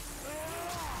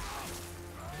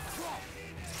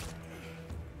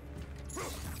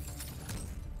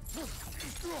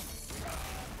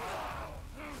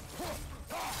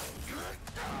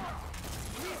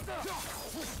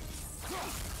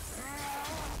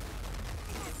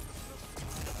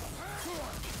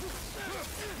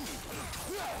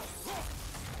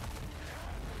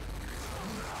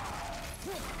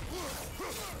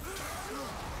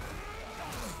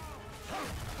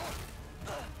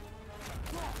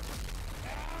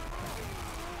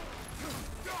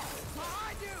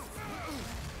 Behind you!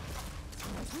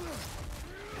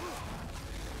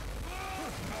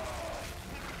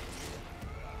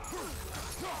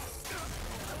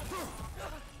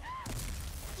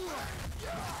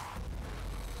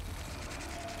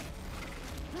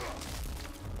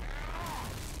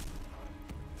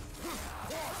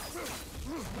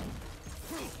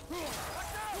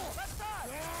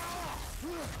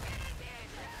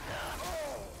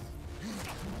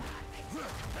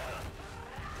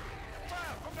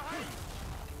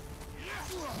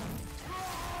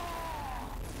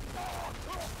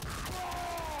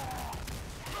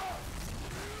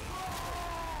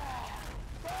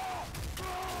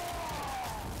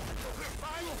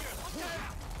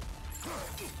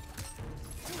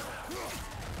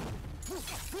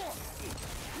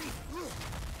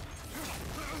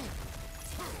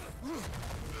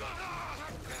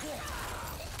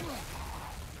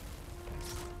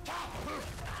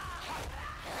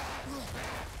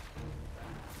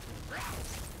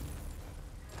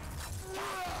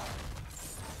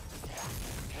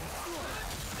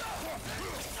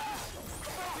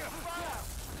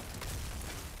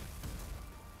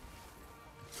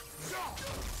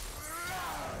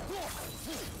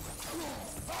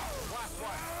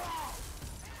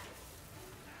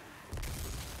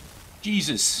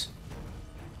 Jesus.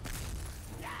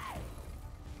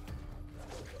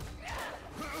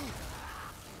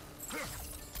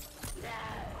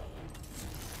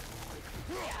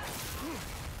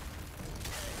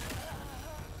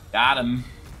 Got him.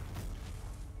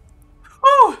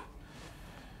 Woo!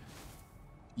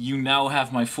 You now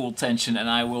have my full attention and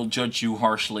I will judge you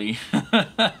harshly.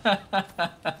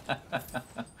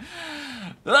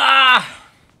 Ah!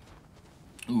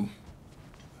 Ooh.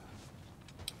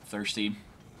 Thirsty.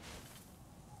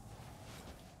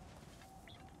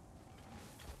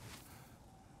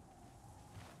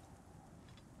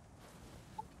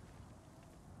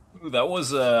 Ooh, that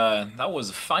was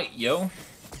a fight, yo.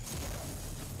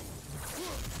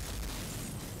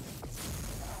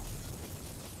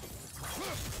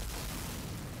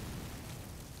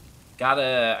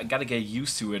 Gotta get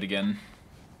used to it again.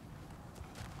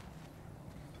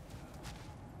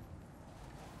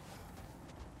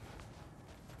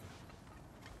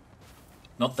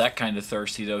 Not that kind of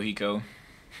thirsty though, Hiko.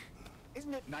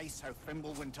 Isn't it nice how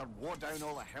Fimbulwinter wore down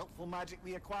all the helpful magic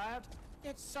we acquired?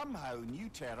 Yet somehow new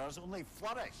terrors only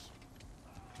flourish.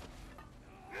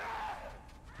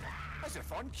 As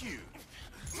if on cue.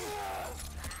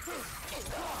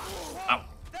 Ow.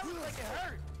 That looked like it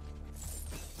hurt.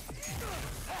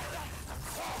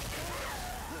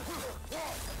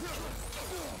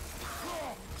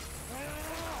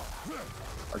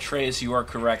 Atreus, you are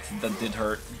correct. That did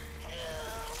hurt.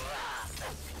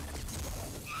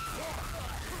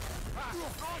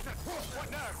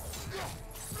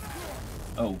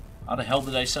 Oh, how the hell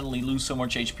did I suddenly lose so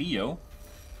much HP, yo?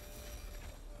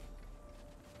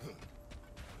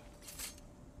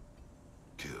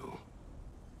 Kill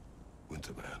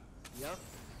Winterman. Yep,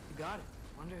 you got it.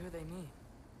 Wonder who they mean.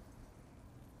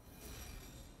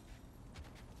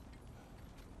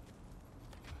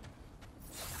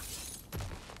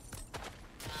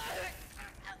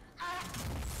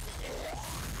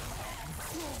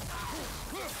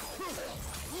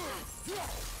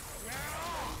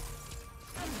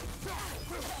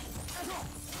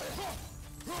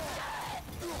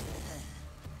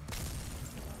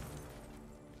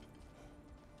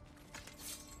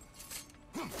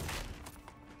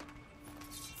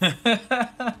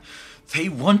 They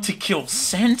want to kill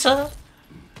Santa?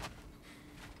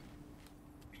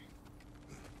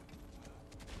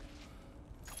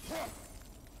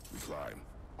 We climb.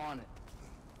 On it.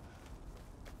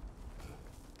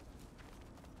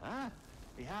 Huh?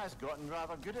 He has gotten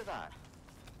rather good at that.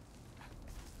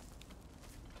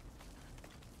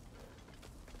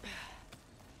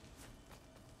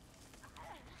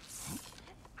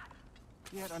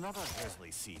 Yet another grisly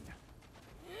scene.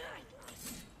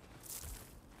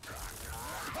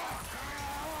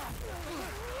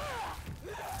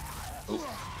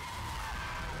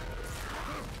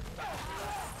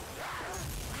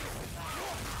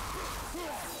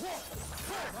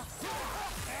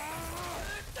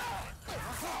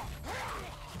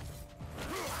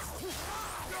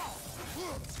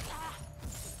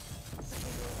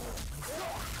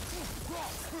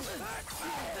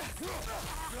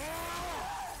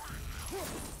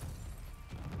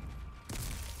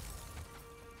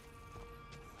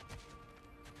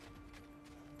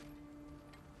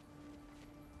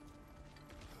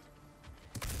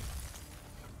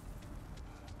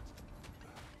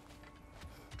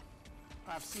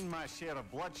 I've seen my share of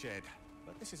bloodshed,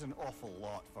 but this is an awful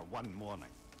lot for one morning.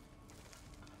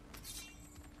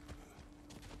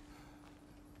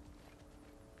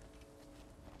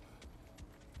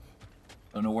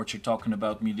 Don't know what you're talking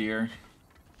about, me dear.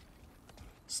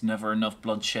 It's never enough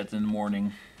bloodshed in the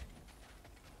morning.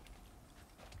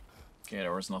 Okay,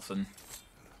 there was nothing.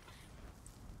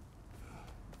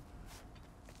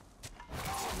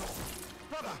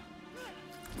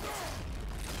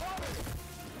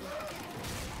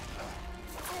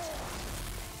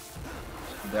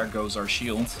 There goes our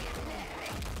shield.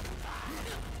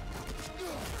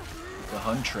 The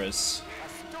Huntress.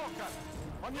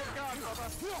 On your guard, brother. I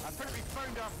think we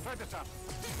found our predator.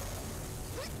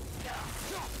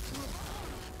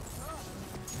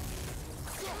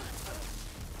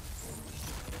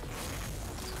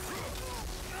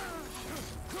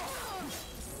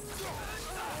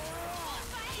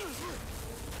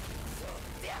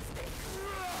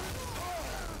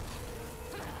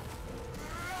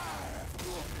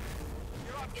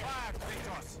 You're on fire,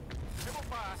 Kratos. Triple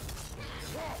fast.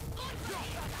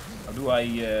 How do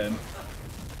I,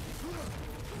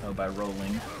 oh, by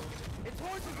rolling. Its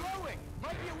horns are glowing.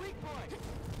 Might be a weak point.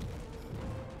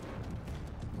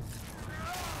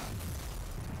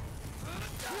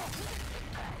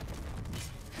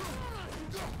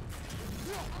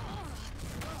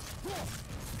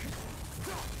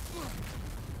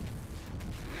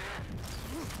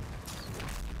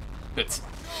 Good.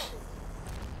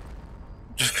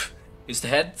 Is the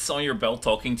head on your belt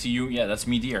talking to you? Yeah, that's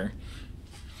me, dear.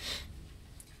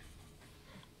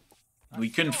 We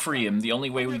couldn't free him. The only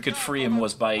way we could free him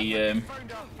was by...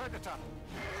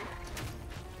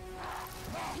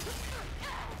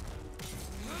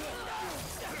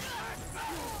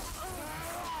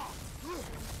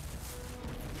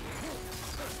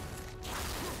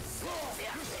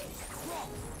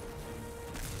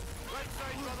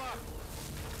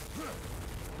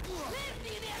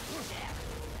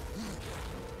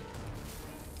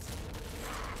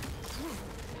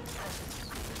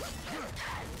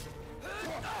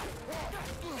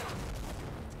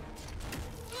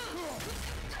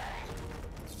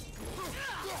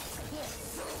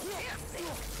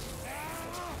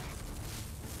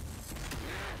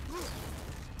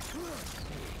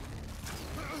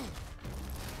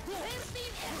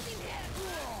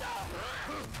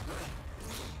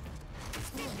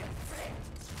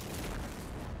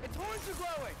 Its horns are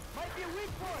glowing. Might be a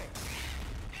weak point.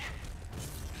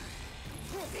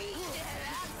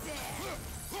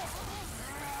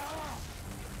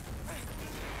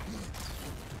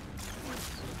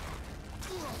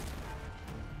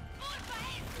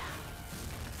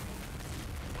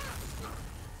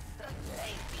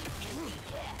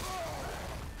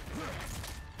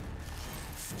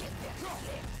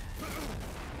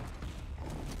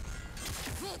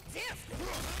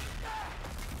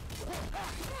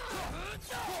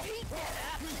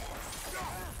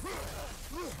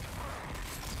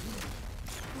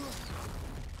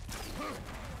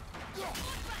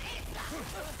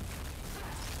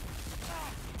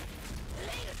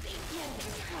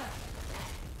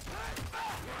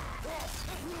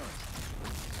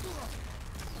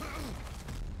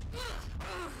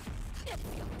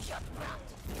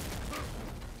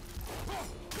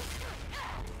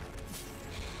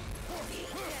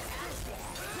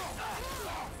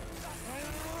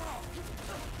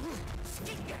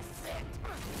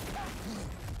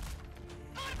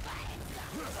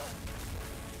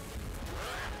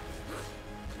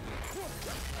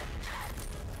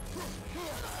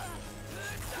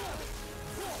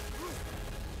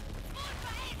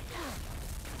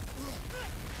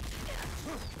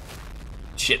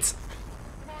 Shit.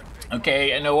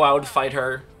 Okay, I know how to fight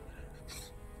her.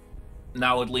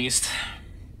 Now at least.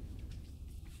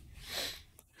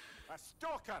 A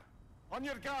stalker! On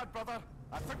your guard, brother!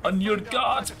 On your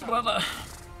guard, brother!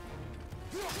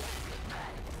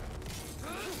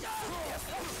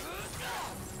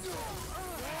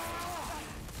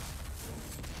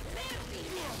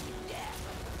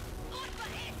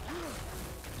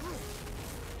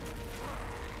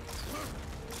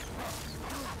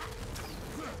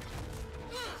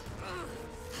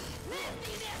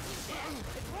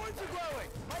 Its horns are glowing.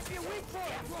 Might be a weak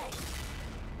point.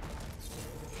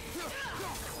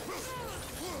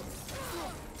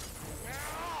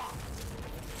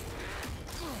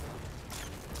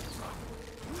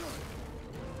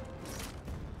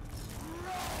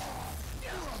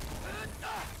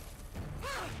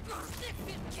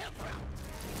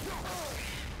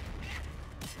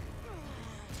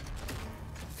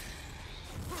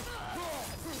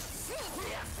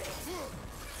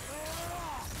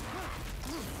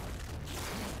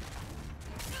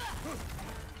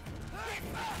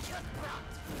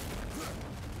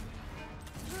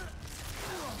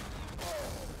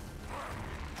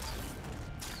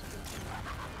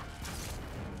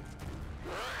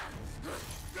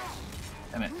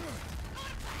 Damn it.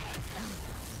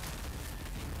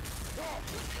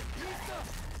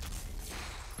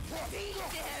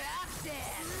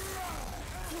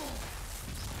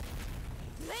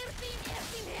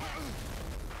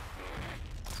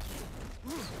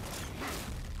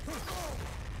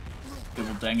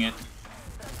 Well, dang it.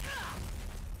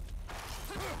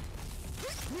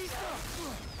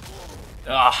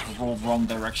 Ah, rolled wrong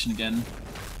direction again.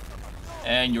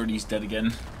 And Jordy's dead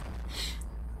again.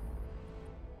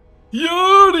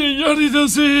 Jordy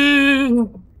does it!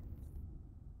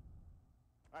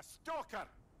 A stalker!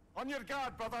 On your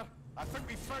guard, brother! I think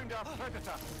we found our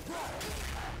predator!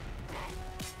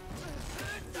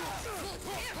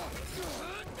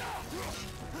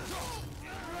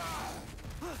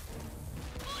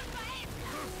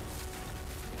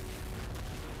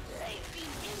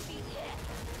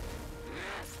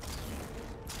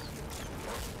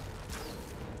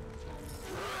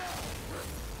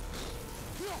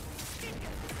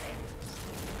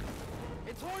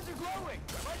 Its horns are glowing.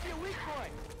 Might be a weak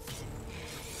point.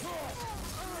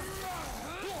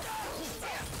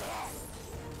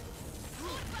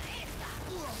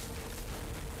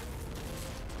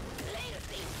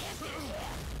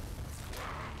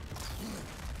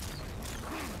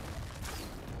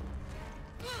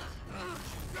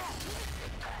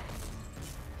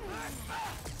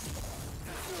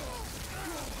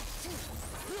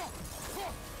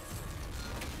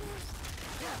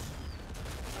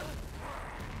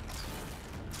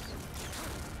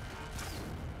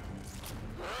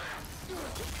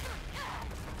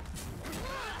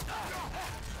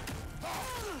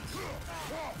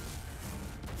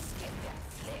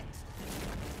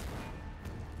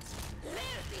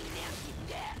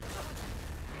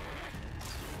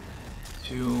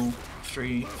 Two,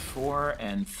 three, four,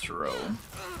 and throw.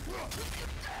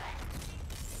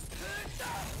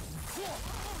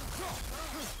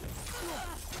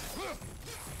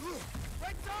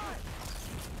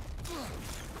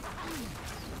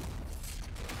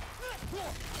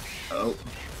 Oh.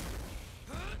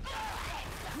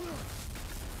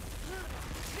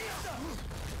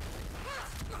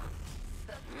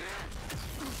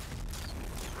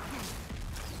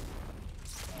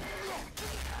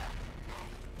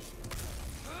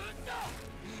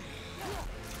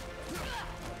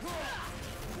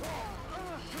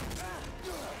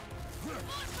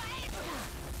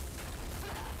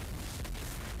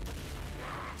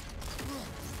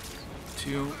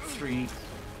 Two, three.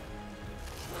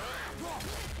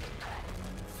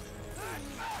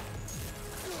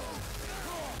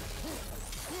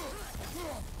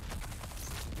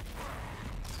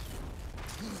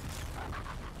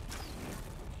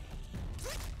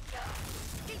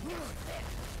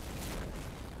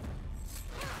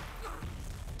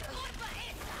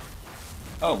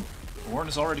 Oh, the horn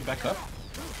is already back up?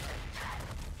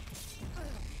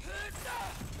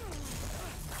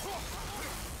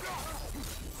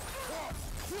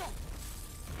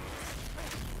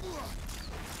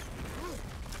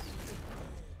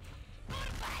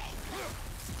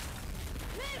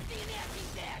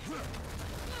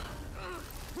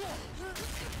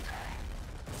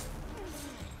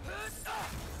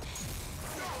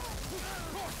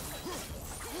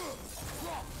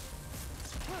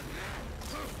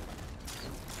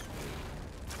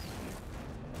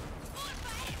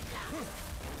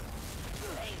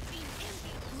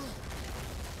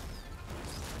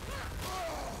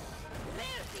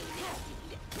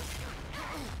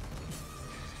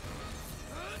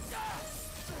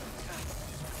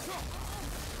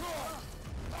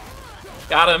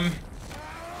 Got him.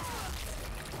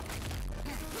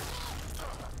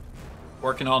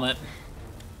 Working on it.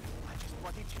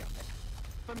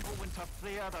 Winter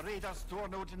Freya, the raiders,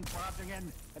 Stornode and barging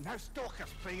in, and now stalkers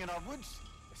preying in our woods.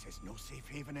 This is no safe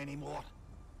haven anymore.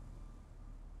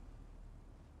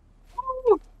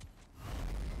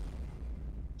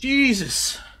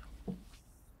 Jesus.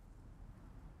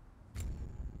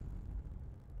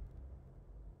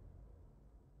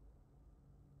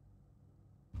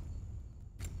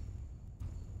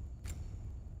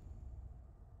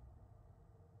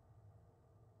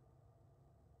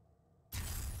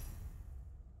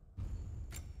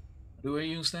 Do I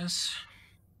use this?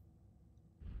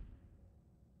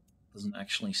 Doesn't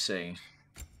actually say.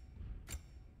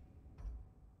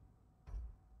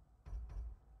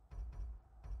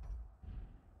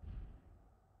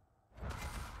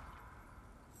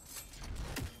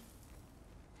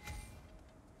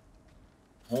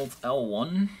 Hold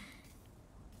L1.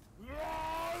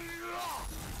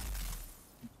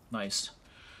 Nice.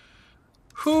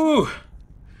 Whew!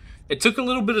 It took a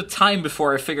little bit of time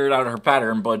before I figured out her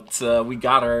pattern, but we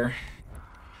got her.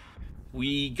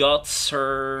 We got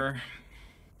her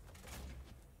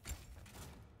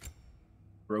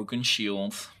broken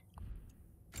shield.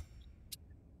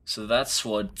 So that's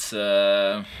what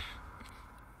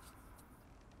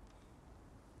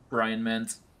Brian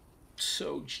meant.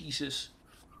 So, Jesus.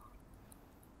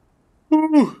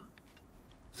 Ooh.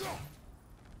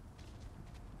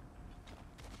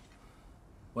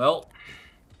 Well,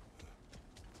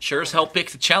 sure as hell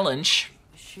picked the challenge.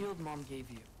 The shield Mom gave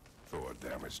you. Thor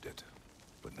damaged it.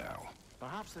 But now,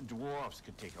 Perhaps the dwarves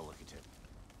could take a look at it.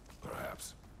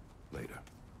 perhaps, later.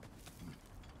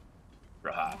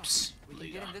 Perhaps. We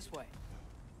can get in this way.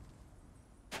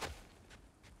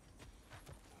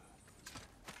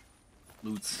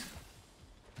 Loot.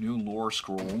 New lore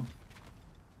scroll.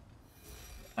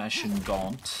 Ashen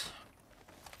Gaunt.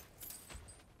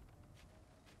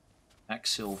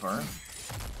 Axe Silver.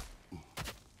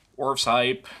 Orv's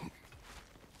Hype.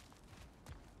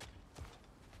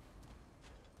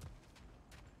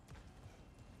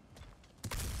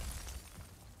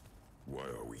 Why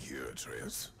are we here,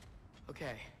 Atreus?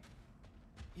 Okay.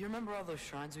 You remember all those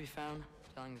shrines we found,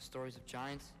 telling the stories of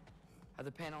giants? How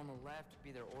the panel on the left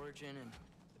be their origin and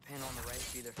the panel on the right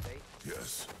be their fate?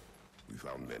 Yes, we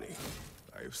found many.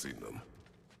 I have seen them.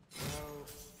 Well,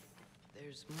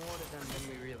 there's more to them than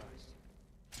we realized.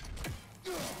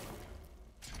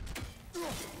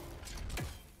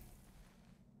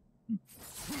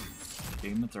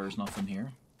 Damn it, there's nothing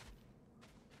here.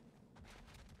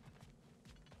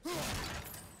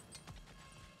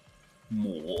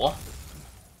 More?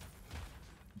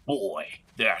 Boy,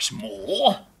 there's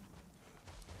more?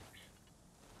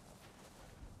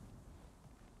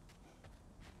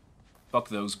 Fuck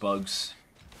those bugs.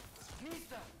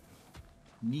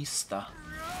 Nista.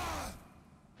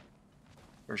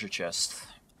 Where's your chest?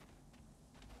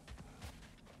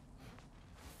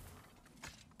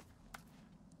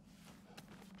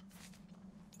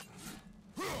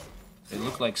 They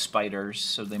look like spiders,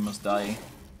 so they must die.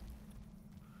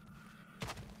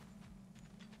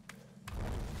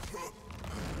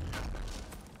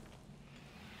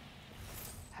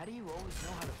 How do you always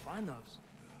know how to find those?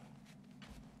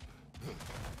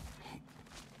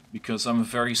 Because I'm a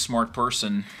very smart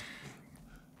person.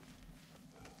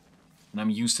 And I'm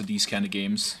used to these kind of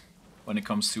games. When it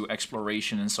comes to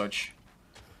exploration and such.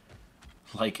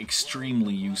 Like,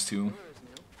 extremely used to.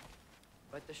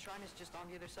 But the shrine is just on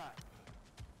the other side.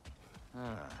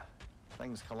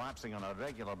 Things collapsing on a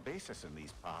regular basis in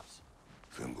these parts.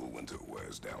 Fimbulwinter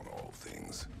wears down all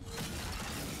things.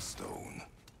 Even stone.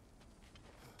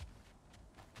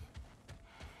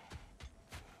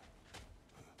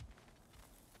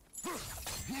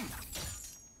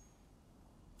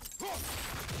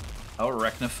 How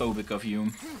arachnophobic of you.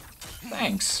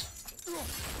 Thanks.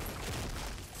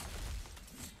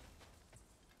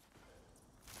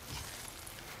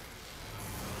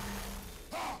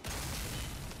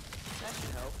 That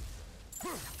should help.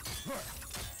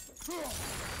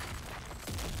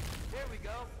 There we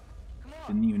go. Come on.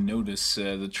 Didn't even notice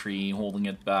the tree holding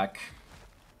it back.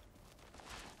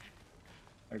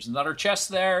 There's another chest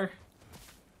there.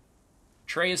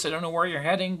 Atreus, I don't know where you're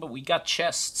heading, but we got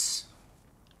chests.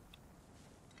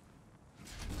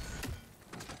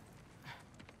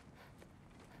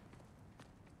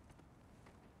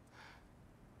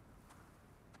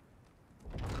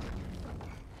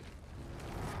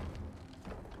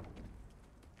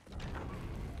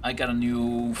 I got a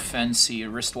new fancy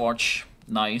wristwatch.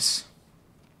 Nice.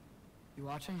 You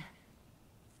watching?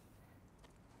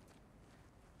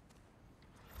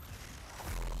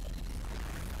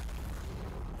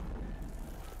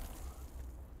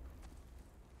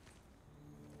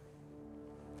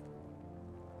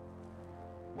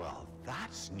 Well,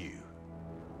 that's new.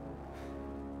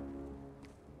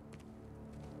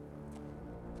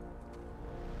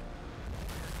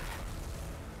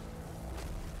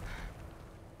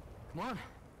 Come on.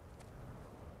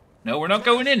 No, we're not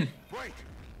going in. Wait!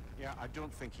 Yeah, I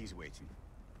don't think he's waiting.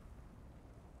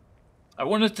 I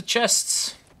wanted the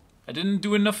chests. I didn't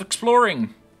do enough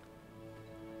exploring.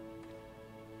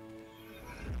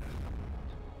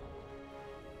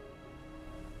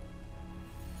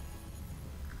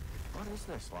 What is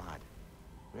this, lad?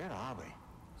 Where are we?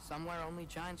 Somewhere only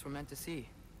giants were meant to see.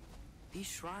 These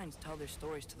shrines tell their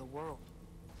stories to the world.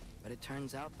 But it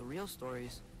turns out the real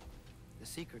stories, the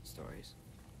secret stories,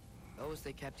 those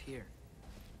they kept here,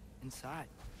 inside.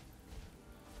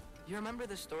 You remember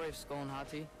the story of Skull and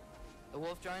Hati, the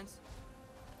wolf giants?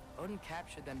 Odin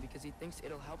captured them because he thinks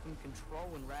it'll help him control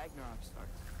when Ragnarok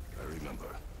starts. I remember.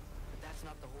 But that's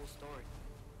not the whole story.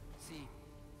 See,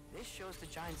 this shows the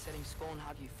giants setting Skull and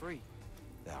Hati free.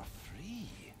 They're free.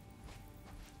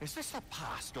 Is this the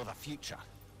past or the future?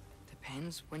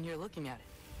 Depends when you're looking at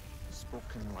it.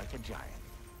 Spoken like a giant.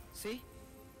 See?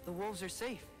 The wolves are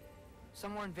safe.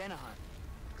 Somewhere in Vanaheim.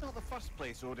 Not the first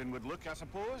place Odin would look, I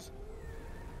suppose.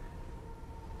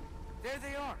 There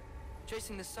they are,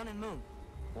 chasing the sun and moon.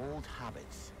 Old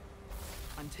habits.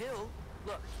 Until,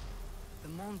 look, the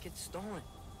moon gets stolen.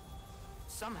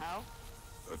 Somehow.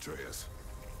 Atreus.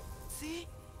 See?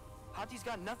 Hati's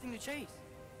got nothing to chase.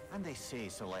 And they say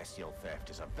celestial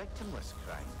theft is a victimless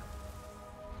crime.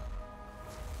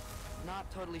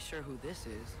 Not totally sure who this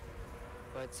is,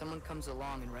 but someone comes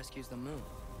along and rescues the moon.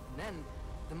 And then,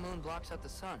 the moon blocks out the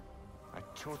sun. A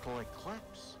total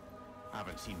eclipse. I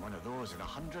haven't seen one of those in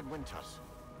 100 winters.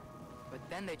 But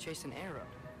then they chase an arrow,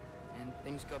 and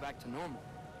things go back to normal.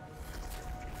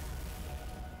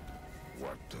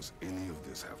 What does any of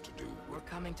this have to do We're with...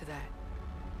 coming to that.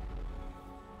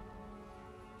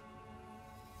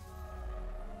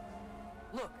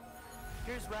 Look,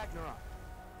 here's Ragnarok.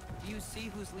 Do you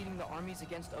see who's leading the armies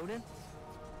against Odin?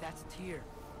 That's Tyr.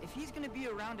 If he's gonna be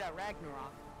around at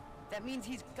Ragnarok, that means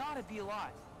he's gotta be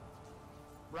alive.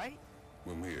 Right?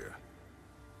 Mimir,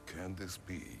 can this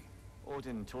be?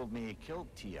 Odin told me he killed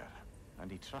Tyr,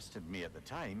 and he trusted me at the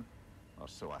time, or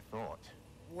so I thought.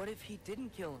 What if he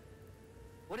didn't kill him?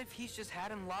 What if he's just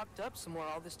had him locked up somewhere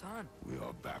all this time? We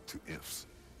are back to ifs.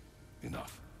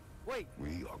 Enough. Wait,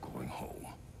 We are going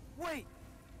home. wait!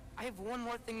 I have one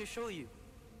more thing to show you.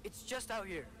 It's just out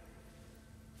here.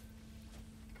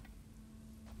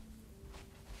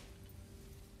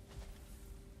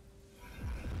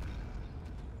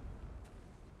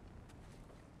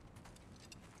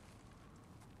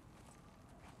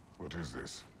 What is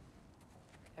this?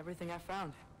 Everything I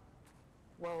found.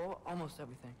 Well, almost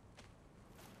everything.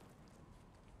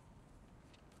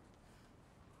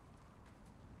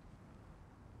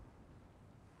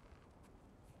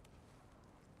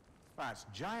 That's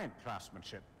giant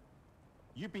craftsmanship.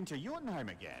 You've been to Jotunheim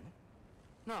again?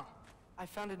 No, I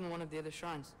found it in one of the other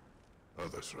shrines. Oh,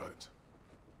 that's right.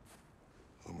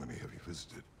 How many have you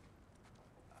visited?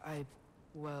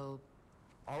 Well,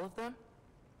 all of them?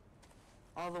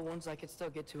 All the ones I could still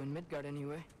get to in Midgard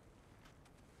anyway.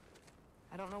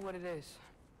 I don't know what it is,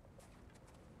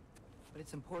 but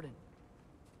it's important.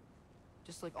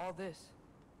 Just like all this.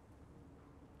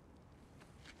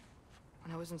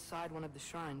 When I was inside one of the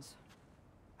shrines,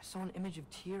 I saw an image of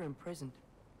Tyr imprisoned,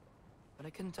 but I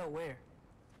couldn't tell where.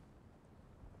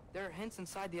 There are hints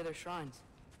inside the other shrines.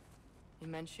 They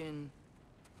mention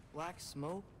black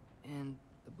smoke and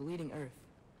the bleeding earth,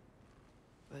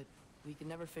 but we could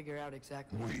never figure out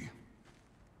exactly. We?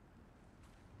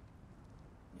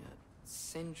 Yeah,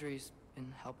 Sindri's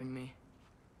been helping me.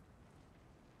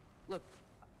 Look,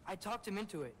 I talked him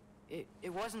into it.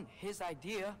 It wasn't his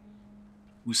idea.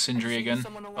 Who's Sindri again?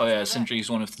 Oh yeah,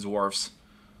 Sindri's one of the dwarves.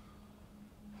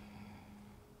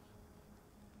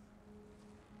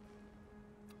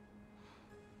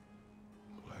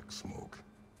 Black smoke.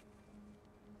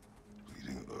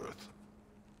 Bleeding earth.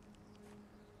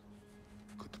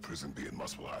 Could the prison be in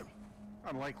Muspelheim?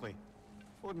 Unlikely.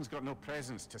 Odin's got no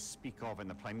presence to speak of in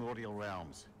the primordial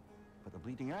realms. But the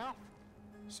Bleeding Earth?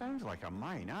 Sounds like a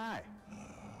mine, aye.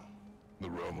 The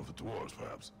realm of the dwarves,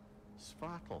 perhaps?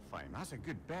 Svartalfheim, that's a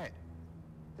good bet.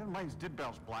 Their mines did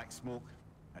belch black smoke,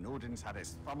 and Odin's had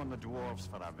his thumb on the dwarves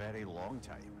for a very long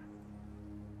time.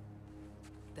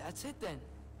 That's it then.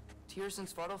 Tyr's in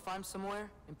Svartalfheim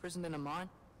somewhere, imprisoned in a mine.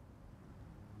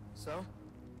 So,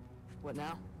 what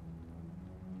now?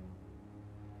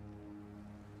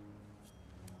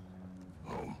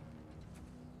 Home.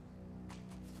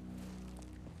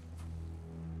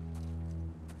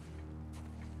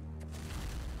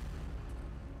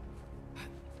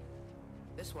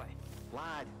 This way.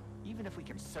 Lad, even if we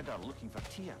consider looking for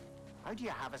Tyr, how do you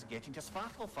have us getting to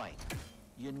Svartalfheim?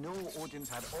 You know Odin's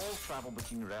had all travel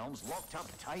between realms locked up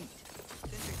tight.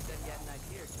 Sindri said he had an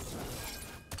idea or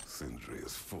two. Sindri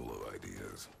is full of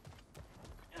ideas.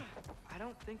 I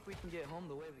don't think we can get home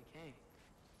the way we came.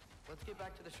 Let's get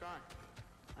back to the shrine.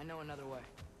 I know another way.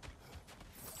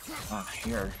 Ah,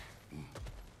 here.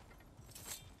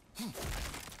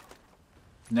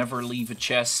 Never leave a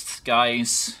chest,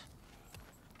 guys.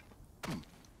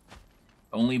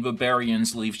 Only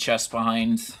barbarians leave chests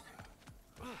behind.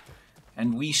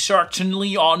 And we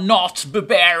certainly are not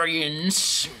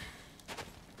barbarians.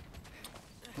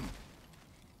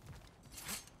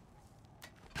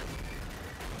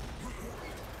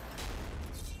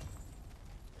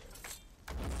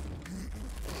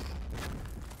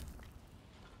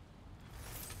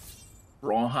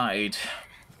 Rawhide.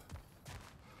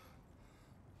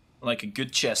 Like a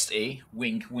good chest, eh?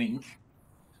 Wink, wink.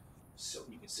 So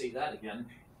you can say that again.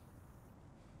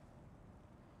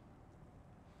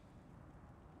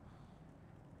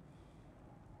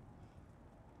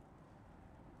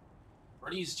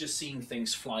 Jordy's just seeing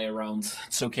things fly around.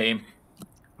 It's okay.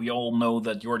 We all know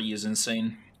that Jordy is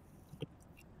insane.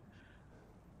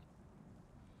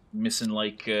 Missing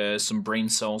like some brain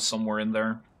cells somewhere in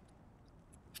there.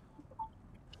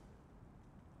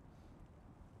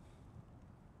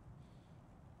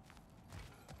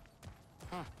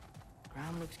 Huh.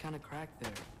 Ground looks kind of cracked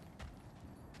there.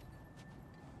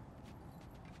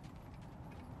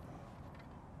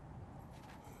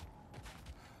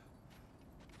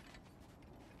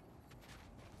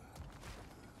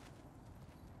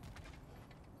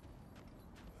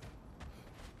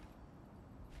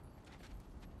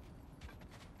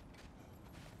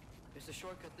 There's a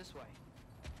shortcut this way.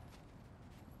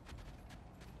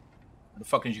 The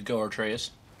fuck did you go,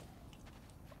 Atreus?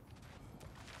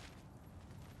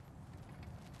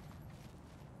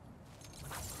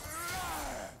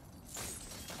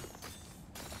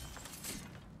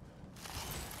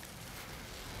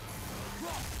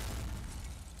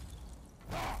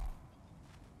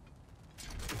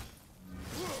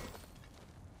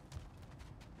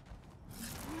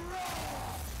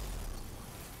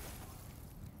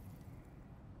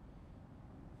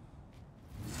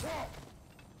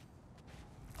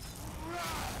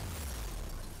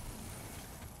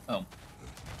 Oh.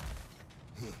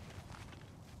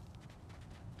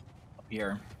 Up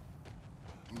here.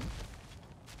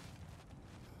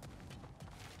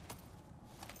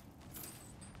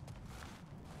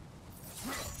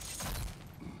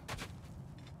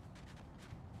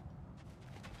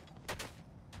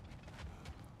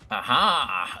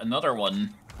 Aha! Another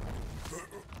one.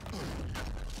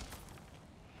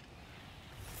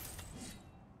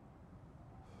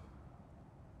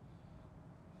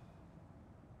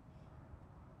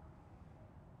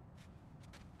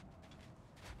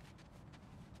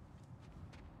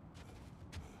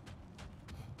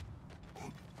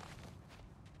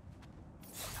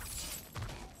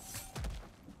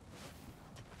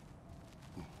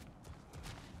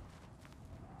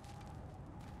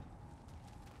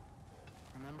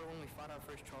 Remember when we fought our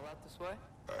first troll out this way?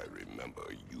 I remember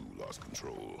you lost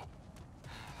control. You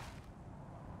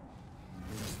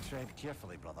must tread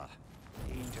carefully, brother.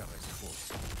 Danger is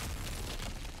close.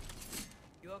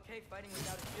 You okay fighting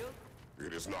without a shield?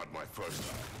 It is not my first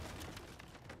time.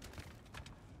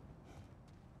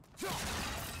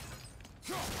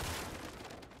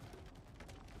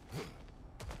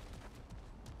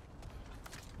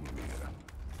 Mia,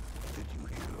 did you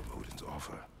hear of Odin's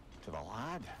offer? To the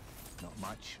lad? Not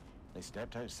much. They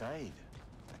stepped outside.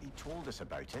 But he told us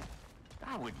about it.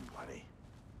 I wouldn't worry.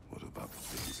 What about the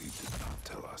things he did not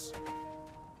tell us?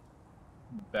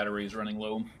 Battery is running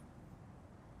low.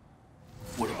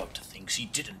 What about the things he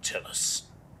didn't tell us?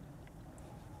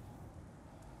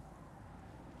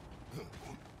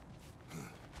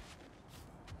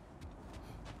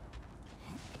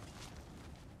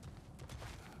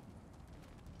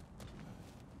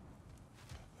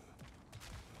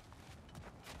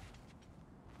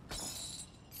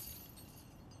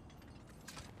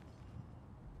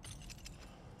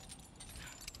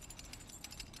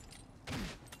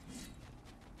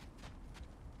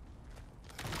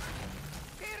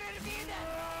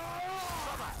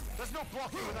 There's no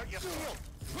blocking without your shield!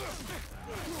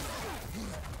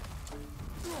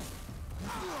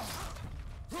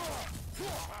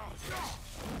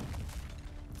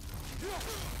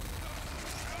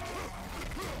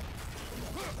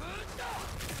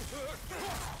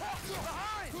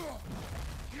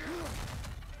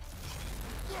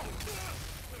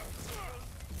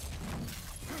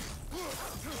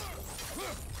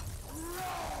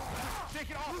 Take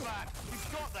it off, lad!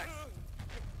 You've got this!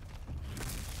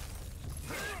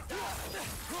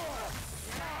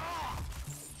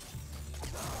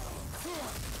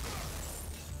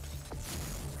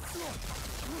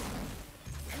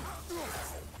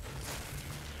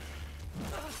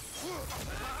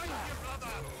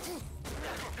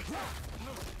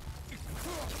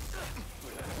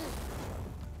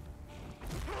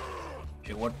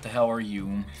 Okay, what the hell are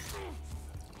you?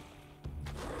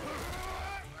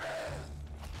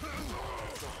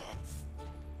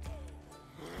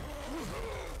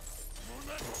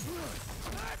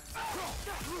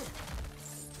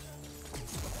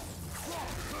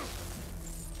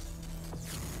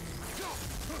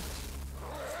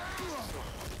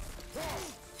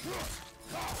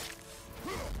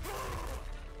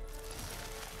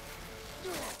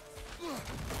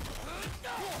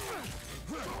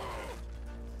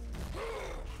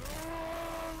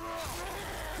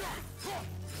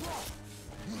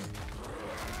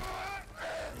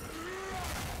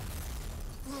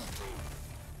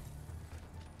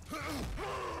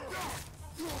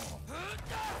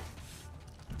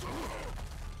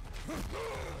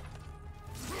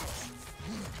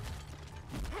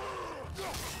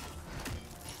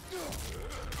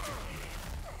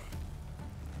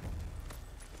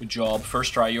 Good job.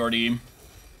 First try, Jordy.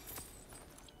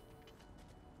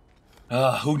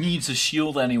 Who needs a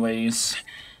shield anyways?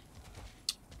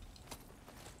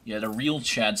 Yeah, the real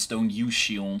chads don't use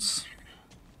shields.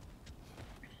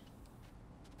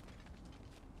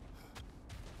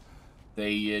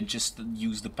 They just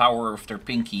use the power of their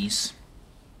pinkies.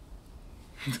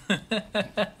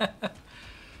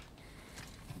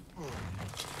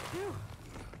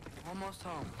 Almost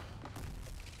home.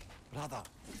 Brother,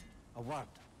 a word.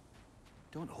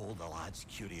 Don't hold the lad's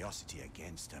curiosity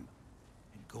against him.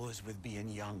 It goes with being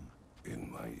young.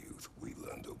 In my youth, we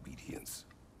learned obedience.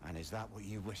 And is that what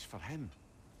you wish for him?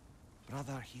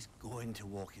 Brother, he's going to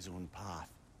walk his own path.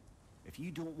 If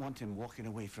you don't want him walking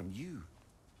away from you,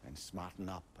 then smarten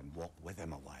up and walk with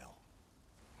him a while.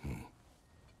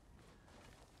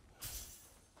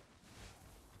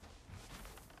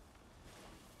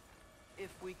 If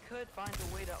we could find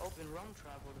a way to open realm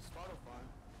travel to Svartalfheim,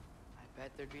 I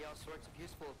bet there'd be all sorts of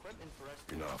useful equipment for us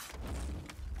to... Enough.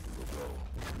 We will go.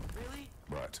 Really?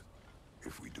 But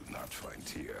if we do not find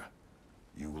Tyr,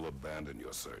 you will abandon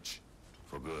your search.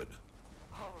 For good.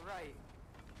 All right.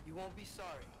 You won't be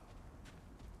sorry.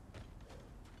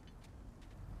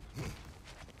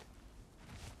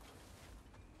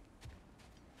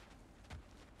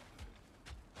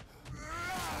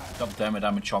 God damn it,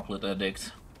 I'm a chocolate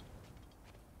addict.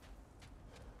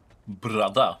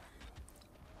 Brother.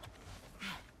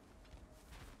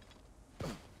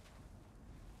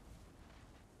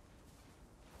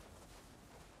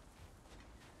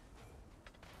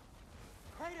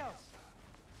 Kratos!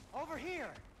 Over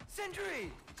here!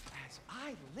 Sindri! As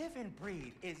I live and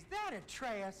breathe, is that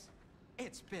Atreus?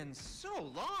 It's been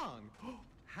so long!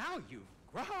 How you've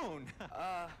grown!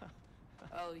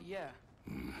 Oh, yeah.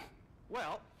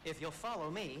 Well, if you'll follow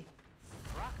me,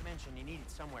 Brock mentioned you needed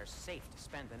somewhere safe to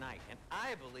spend the night, and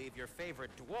I believe your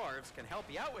favorite dwarves can help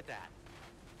you out with that.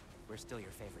 We're still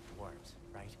your favorite dwarves,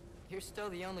 right? You're still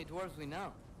the only dwarves we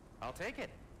know. I'll take it.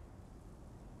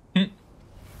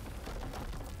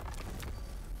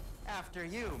 After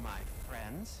you, my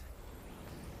friends.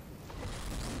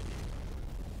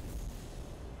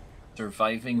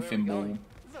 Surviving Fimble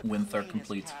The Winter cleanest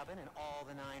complete. cabin in all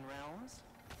the 9 realms,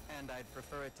 and I'd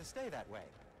prefer it to stay that way.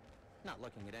 Not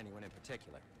looking at anyone in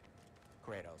particular.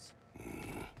 Kratos.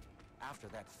 After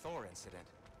that Thor incident,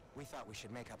 we thought we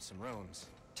should make up some rooms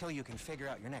till you can figure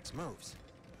out your next moves.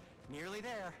 Nearly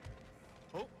there.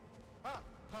 Oh. Ah.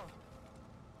 Oh.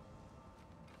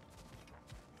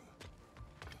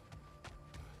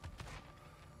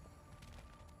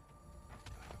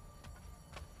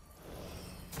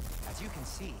 As you can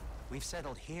see, we've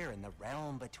settled here in the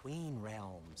realm between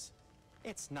realms.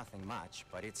 It's nothing much,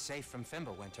 but it's safe from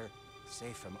Fimbulwinter,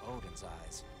 safe from Odin's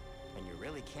eyes. And you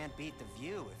really can't beat the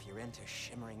view if you're into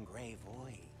shimmering gray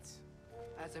voids.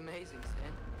 That's amazing,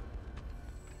 Sin.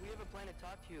 We have a plan to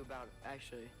talk to you about,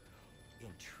 actually.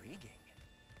 Intriguing.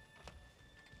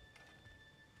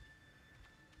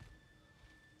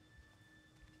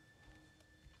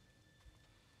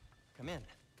 Come in.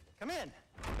 Come in!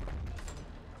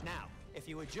 Now, if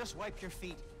you would just wipe your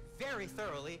feet very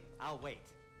thoroughly, I'll wait.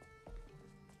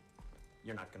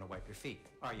 You're not gonna wipe your feet,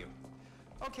 are you?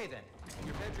 Okay then.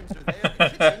 Your bedrooms are there,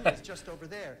 the kitchen is just over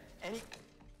there.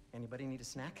 Anybody need a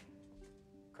snack?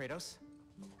 Kratos?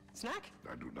 Snack?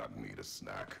 I do not need a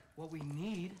snack. What we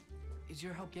need is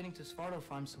your help getting to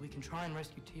Svartalfheim so we can try and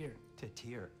rescue Tyr. To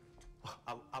Tyr?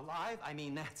 Alive? I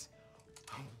mean, that's...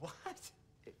 What?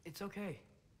 It's okay.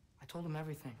 I told him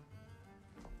everything.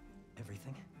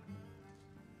 Everything?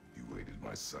 You aided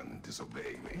my son and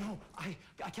disobeyed me. No,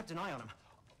 I kept an eye on him.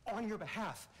 On your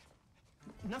behalf.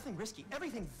 Nothing risky.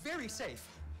 Everything very safe.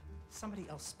 Somebody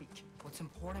else speak. What's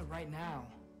important right now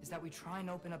is that we try and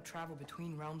open up travel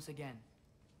between realms again.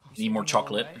 Need more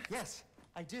chocolate. Right? Yes,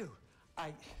 I do.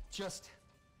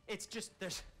 It's just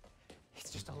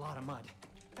a lot of mud.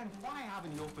 Then why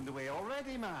haven't you opened the way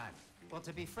already, man? Well,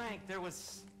 to be frank, there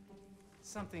was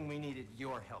something we needed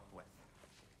your help with.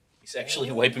 He's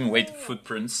actually wiping away the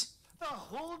footprints. The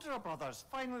Holder brothers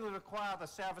finally require the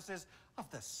services of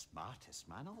the smartest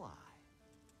man alive.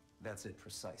 That's it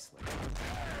precisely.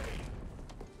 Hey!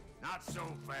 Not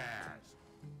so fast.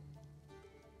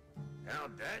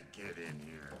 How'd that get in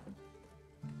here?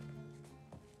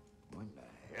 What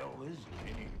the hell is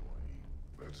it anyway?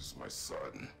 That is my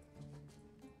son.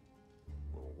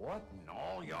 Well, what in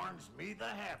all yarns me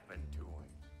that happened to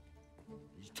him?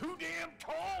 He's too damn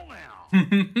tall now.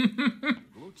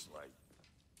 Looks like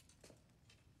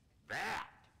that.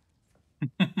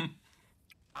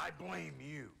 I blame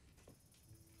you.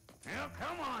 Now,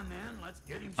 come on then, let's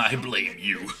get him. I blame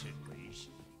you.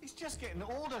 He's just getting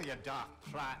older, you dark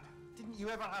prat. Didn't you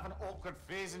ever have an awkward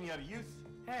phase in your youth?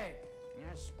 Hey,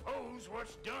 I suppose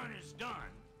what's done is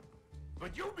done.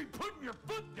 But you'll be putting your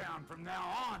foot down from now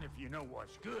on if you know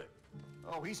what's good.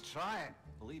 Oh, he's trying.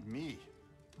 Believe me.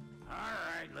 All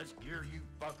right, let's gear you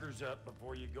fuckers up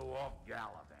before you go off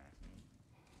gallivanting.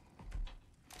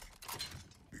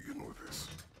 Begin with this.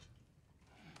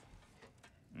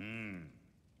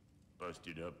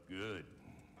 Busted up good.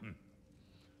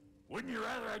 Wouldn't you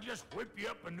rather I just whip you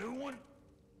up a new one?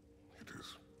 It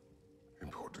is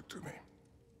important to me.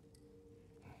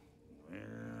 Well,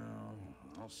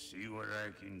 see what I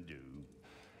can do.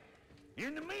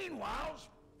 In the meanwhile,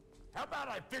 how about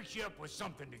I fix you up with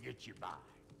something to get you by?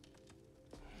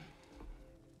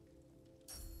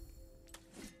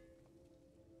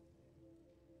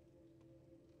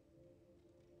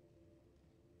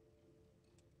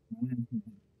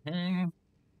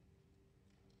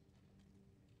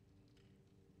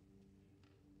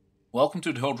 Welcome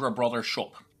to the Hodra Brothers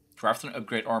shop. Craft and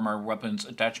upgrade armor, weapons,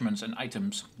 attachments, and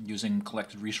items using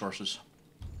collected resources.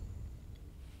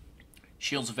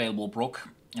 Shields available. Brock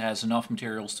has enough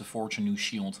materials to forge a new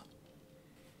shield.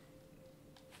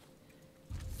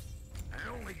 I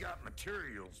only got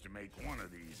materials to make one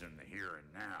of these in the here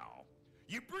and now.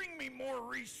 You bring me more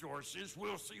resources,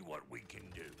 we'll see what we can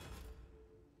do.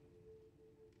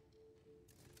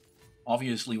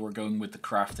 Obviously, we're going with the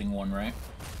crafting one, right?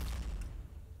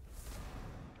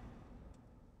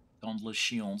 Dauntless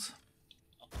shield.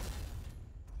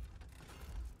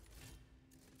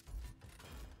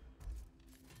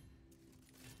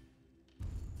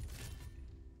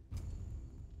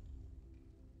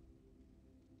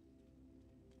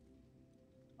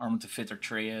 Armor to fit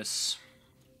Atreus.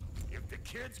 If the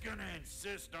kid's gonna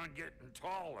insist on getting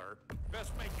taller,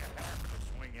 best make a habit of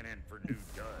swinging in for new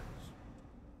duds.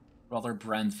 Brother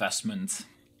brand vestment.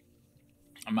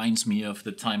 Reminds me of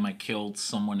the time I killed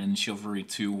someone in Chivalry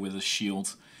 2 with a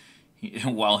shield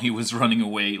while he was running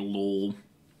away, lol.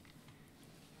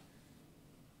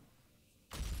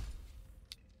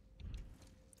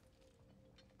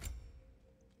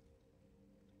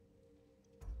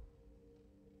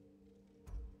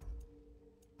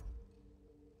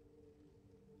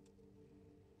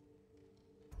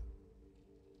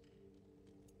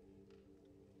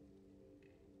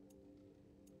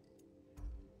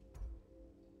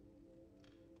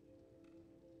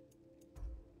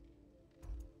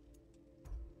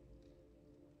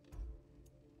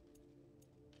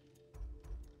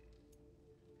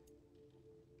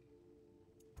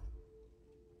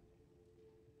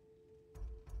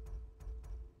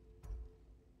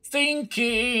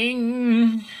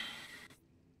 Thinking.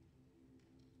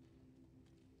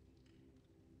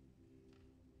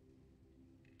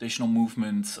 Additional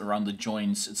movement around the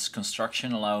joints. Its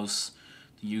construction allows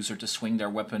the user to swing their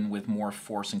weapon with more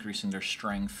force, increasing their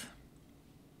strength.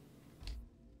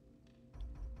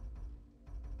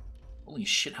 Holy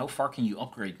shit, how far can you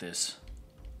upgrade this?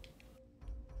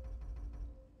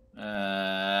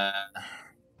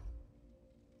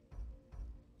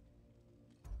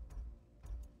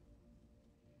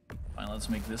 Fine, let's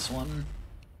make this one.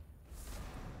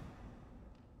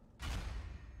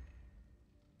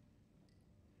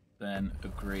 Then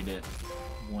upgrade it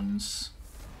once.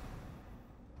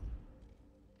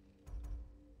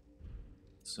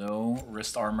 So,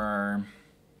 wrist armor.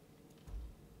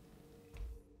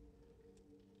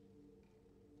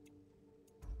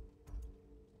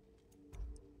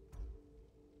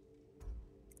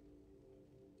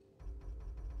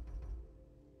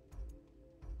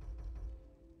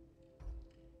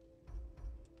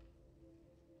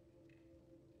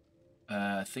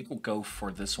 I think we'll go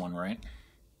for this one, right?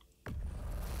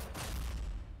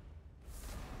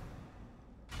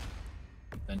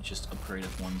 Then just upgrade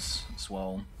it once as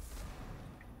well.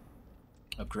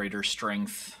 Upgrade our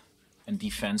strength and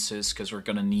defenses, because we're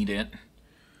gonna need it.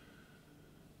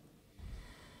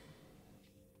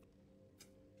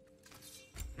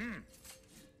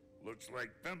 Looks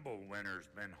like Thimblewinter's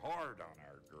been hard on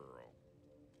our girl.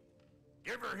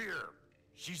 Give her here.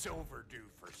 She's overdue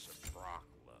for some Brock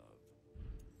love.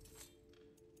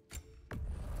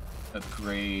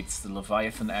 Upgrades the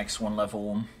Leviathan Axe 1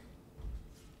 level.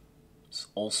 It's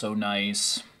also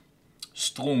nice.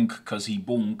 Strunk, cause he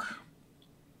bonk.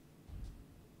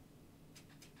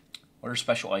 What are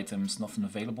special items? Nothing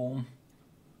available.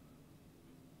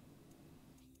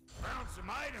 Found some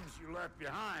items you left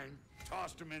behind.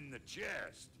 Tossed them in the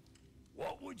chest.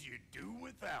 What would you do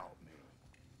without me?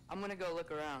 I'm gonna go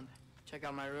look around. Check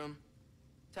out my room.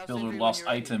 Tell Builder Sindri when lost you're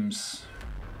ready. items.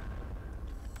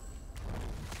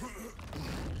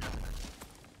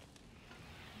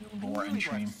 More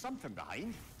entry. Something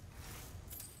behind.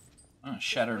 Ah,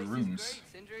 shattered This place runes. is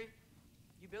great, Sindri.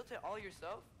 You built it all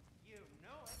yourself? You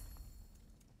know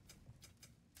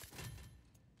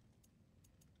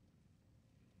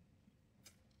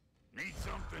it. Need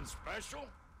something special?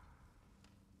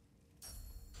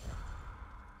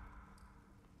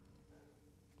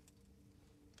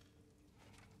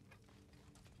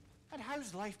 And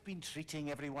how's life been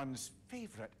treating everyone's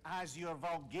favorite Aesir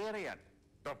Vulgarian?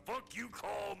 The fuck you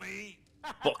call me?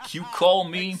 Fuck you call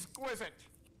me? Exquisite.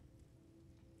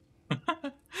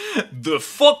 The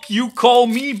fuck you call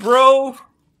me, bro?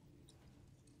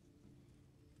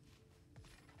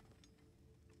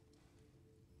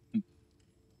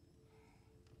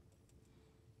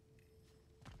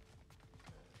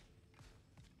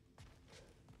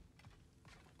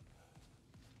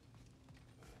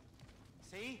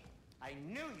 I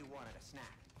knew you wanted a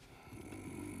snack.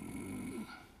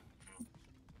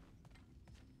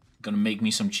 Gonna make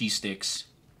me some cheese sticks.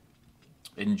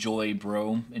 Enjoy,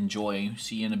 bro. Enjoy.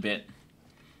 See you in a bit.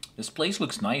 This place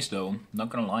looks nice, though. Not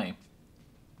gonna lie.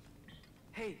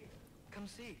 Hey, come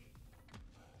see.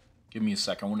 Give me a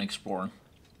sec. I want to explore.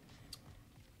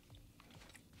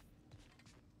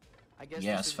 I guess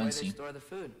Yeah, this it's is where fancy. they store the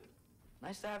food.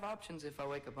 Nice to have options if I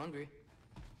wake up hungry.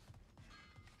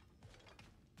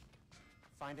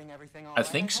 Finding everything all I right,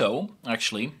 think hope? so,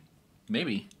 actually.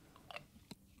 Maybe.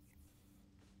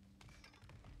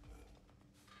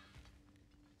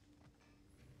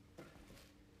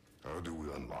 How do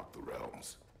we unlock the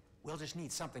realms? We'll just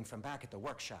need something from back at the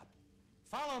workshop.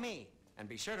 Follow me, and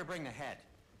be sure to bring the head.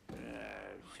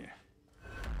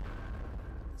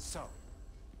 So,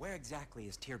 where exactly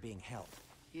is Tyr being held?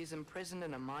 He's imprisoned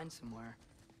in a mine somewhere.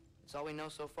 That's all we know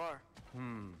so far.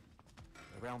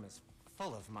 The realm is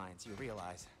full of mines, you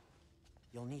realize.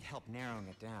 You'll need help narrowing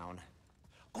it down.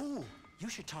 Oh, you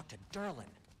should talk to Derlin.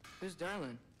 Who's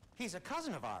Derlin? He's a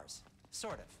cousin of ours,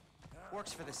 sort of.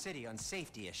 Works for the city on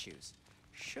safety issues.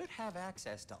 Should have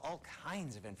access to all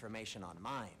kinds of information on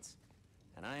mines.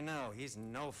 And I know he's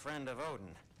no friend of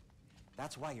Odin.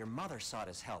 That's why your mother sought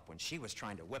his help when she was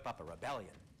trying to whip up a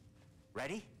rebellion.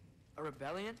 Ready? A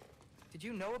rebellion? Did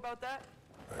you know about that?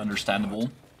 Understandable.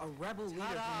 A rebel leader for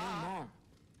new mom.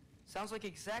 Sounds like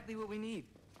exactly what we need.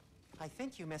 I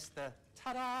think you missed the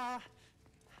ta-da!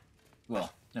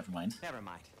 Well, never mind. Never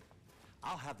mind.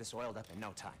 I'll have this oiled up in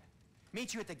no time.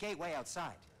 Meet you at the gateway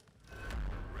outside.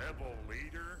 Rebel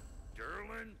leader?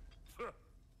 Derlin?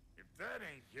 If that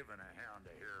ain't giving a hound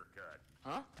a haircut.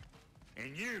 Huh?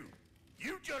 And you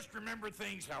just remember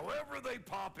things however they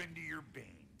pop into your bean,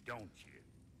 don't you?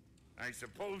 I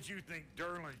suppose you think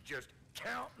Derlin's just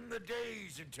counting the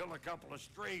days until a couple of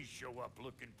strays show up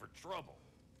looking for trouble.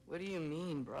 What do you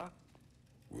mean, Brock?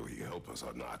 Will he help us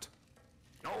or not?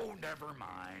 Oh, never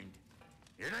mind.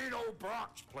 It ain't old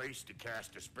Brock's place to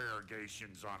cast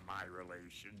aspersions on my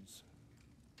relations.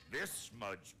 This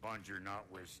smudge sponger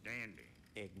notwithstanding.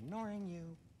 Ignoring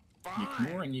you. Fine.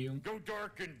 Ignoring you. Go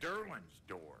darken Derlin's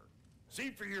door. See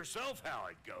for yourself how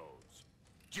it goes.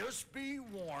 Just be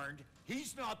warned,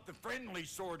 he's not the friendly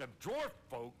sort of dwarf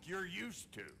folk you're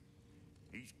used to.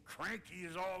 He's cranky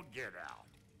as all get out.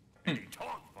 And he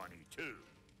talks funny, too.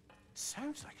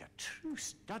 Sounds like a true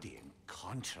study in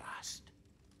contrast.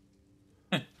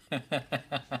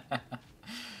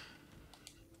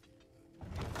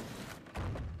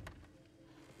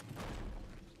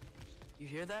 You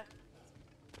hear that?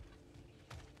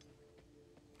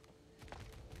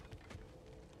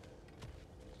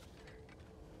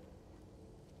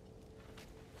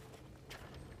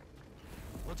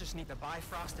 We'll just need the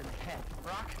Bifrost in the head.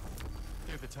 Brock,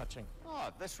 do the touching. Oh,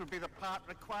 this would be the part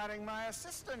requiring my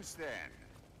assistance then.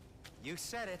 You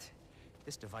said it.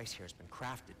 This device here has been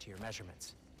crafted to your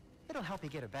measurements. It'll help you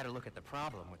get a better look at the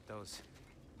problem with those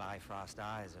Bifrost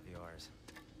eyes of yours.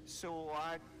 So,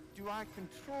 do I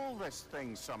control this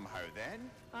thing somehow then?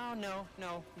 Oh, no.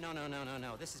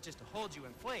 This is just to hold you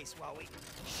in place while we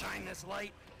shine this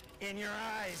light in your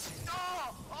eyes.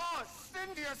 Oh,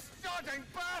 Cindy, you starting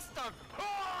bastard!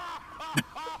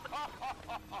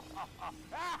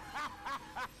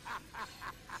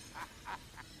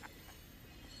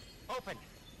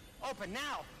 Open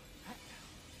now!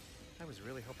 I was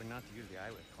really hoping not to use the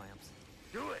eyelid clamps.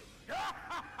 Do it!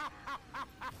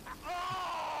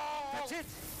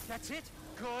 That's it!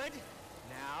 Good!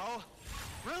 Now,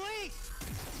 release!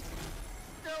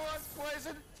 Go on,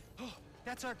 Poison! Oh,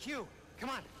 that's our cue. Come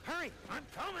on, hurry! I'm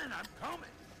coming!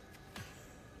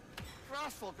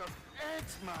 Crossful of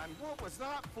eggs, man! What was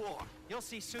that for? You'll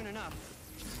see soon enough.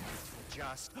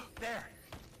 Just there.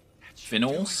 That should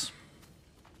Finals. do it.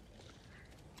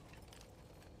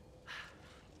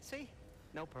 See?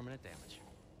 No permanent damage.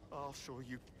 I'll show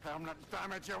you permanent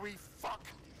damage, you wee fuck!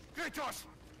 Kratos!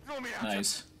 Throw me at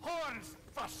Nice. him! Horns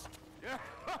first!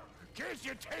 Guess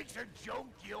you takes a joke,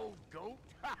 you old goat.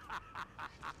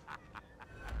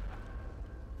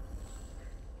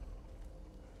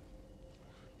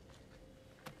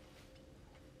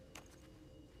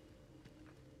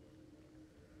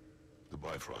 The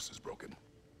Bifrost is broken.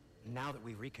 Now that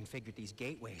we've reconfigured these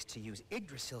gateways to use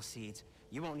Yggdrasil seeds,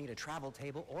 you won't need a travel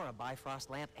table or a Bifrost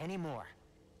lamp anymore.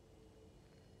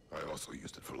 I also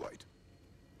used it for light.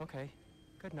 Okay,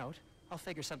 good note. I'll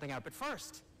figure something out, but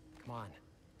first, come on,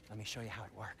 let me show you how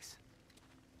it works.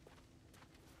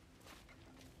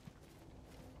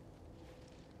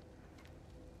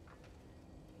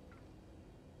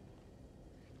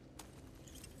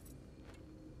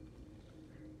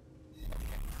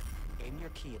 A your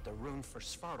key at the rune for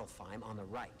Svartalfheim on the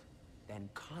right. Then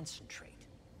concentrate.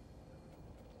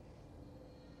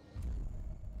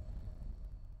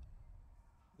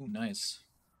 Ooh, nice.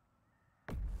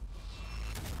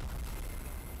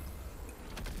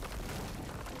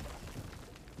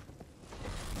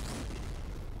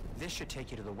 This should take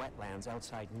you to the wetlands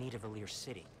outside Nidavellir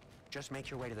City. Just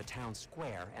make your way to the town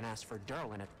square and ask for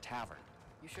Derlin at the tavern.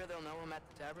 You sure they'll know him at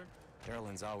the tavern?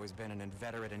 Derlin's always been an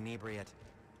inveterate inebriate.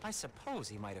 I suppose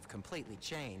he might have completely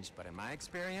changed, but in my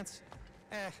experience,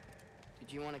 Did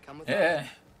you want to come with Eh. us?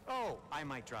 Oh, I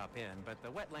might drop in, but the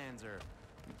wetlands are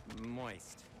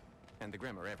moist. And the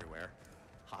Grim are everywhere.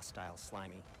 Hostile,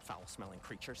 slimy, foul-smelling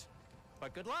creatures.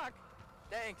 But good luck!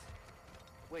 Thanks.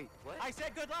 Wait, what? I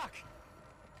said good luck!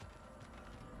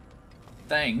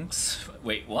 Thanks.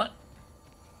 Wait, what?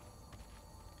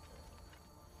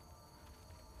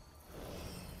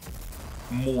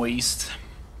 Moist.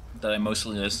 That I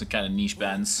mostly listen to kind of niche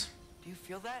bands. Do you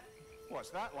feel that? What's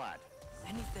that, lad?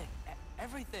 Anything.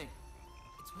 Everything.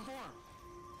 It's warm.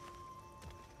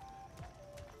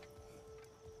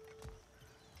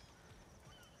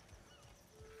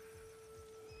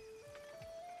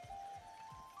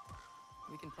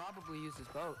 We can probably use this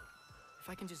boat. If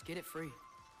I can just get it free.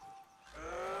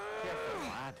 Careful,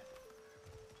 lad.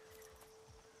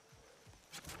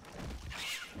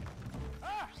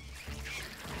 Ah!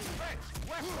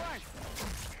 West flank!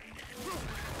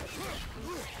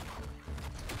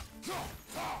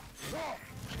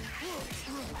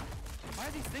 Why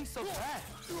are these things so bad?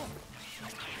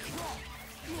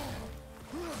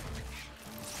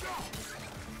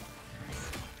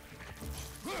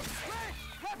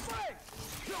 Left flank!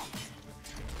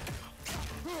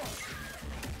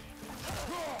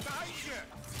 Behind you!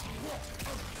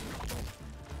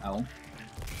 Ow.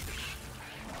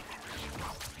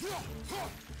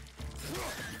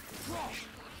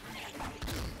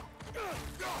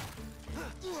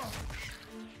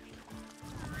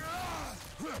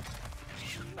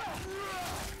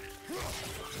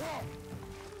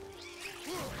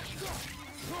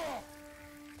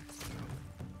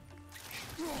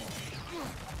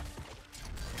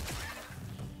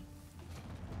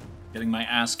 Getting my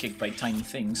ass kicked by tiny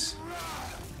things.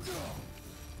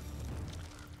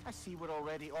 I see we're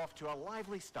already off to a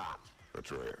lively start.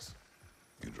 Atreus,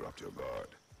 you dropped your guard.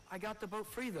 I got the boat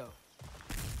free, though.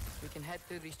 We can head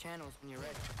through these channels when you're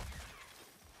ready.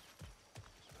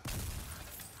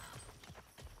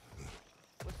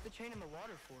 What's the chain in the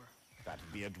water for?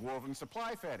 That'd be a dwarven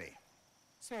supply ferry.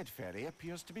 Said ferry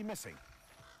appears to be missing.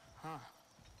 Huh.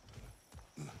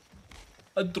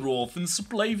 A dwarven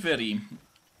supply ferry.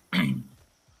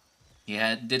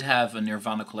 Yeah, it did have a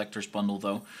Nirvana collector's bundle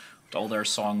though, with all their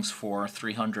songs for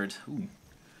 300. Ooh.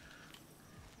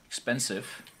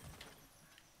 Expensive.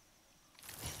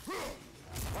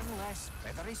 One less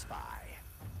feathery spy.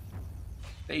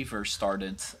 Favor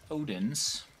started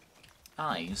Odin's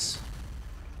eyes.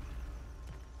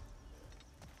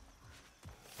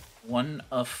 1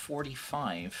 of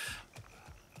 45.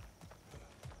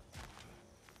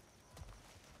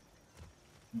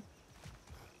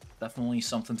 Definitely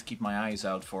something to keep my eyes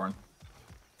out for.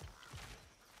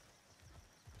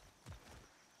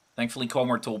 Thankfully,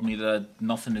 Comer told me that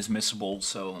nothing is missable,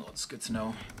 so that's good to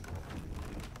know.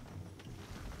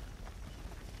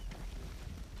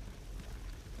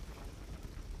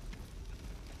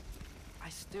 I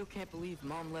still can't believe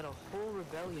Mom led a whole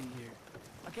rebellion here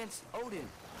against Odin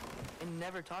and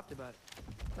never talked about it.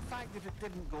 The fact that it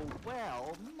didn't go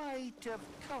well might have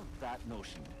killed that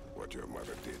notion. What your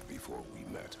mother did before we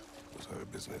met was her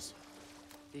business.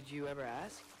 Did you ever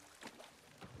ask?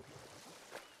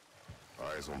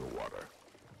 Eyes on the water.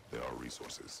 There are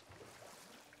resources.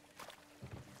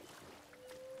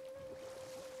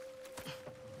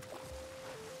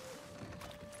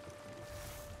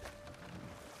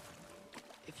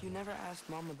 If you never asked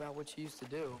Mom about what she used to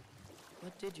do,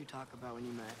 what did you talk about when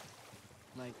you met?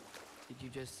 Like, did you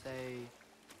just say,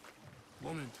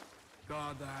 "Woman,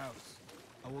 guard the house.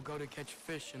 I will go to catch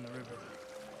fish in the river,"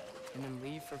 and then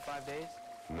leave for 5 days?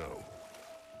 No.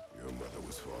 Your mother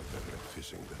was far better at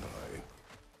fishing than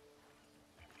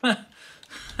I.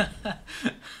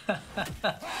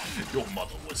 Your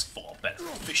mother was far better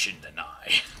at fishing than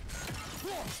I.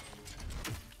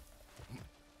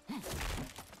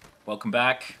 Welcome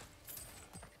back.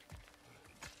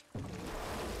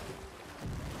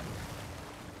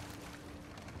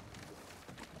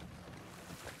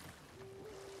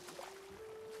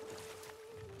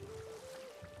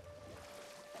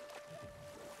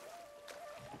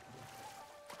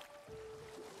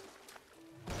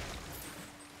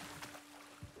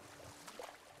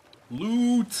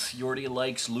 Loot! Jordy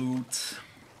likes loot.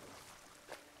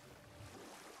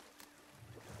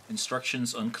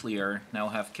 Instructions unclear. Now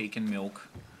have cake and milk.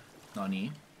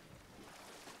 Nani?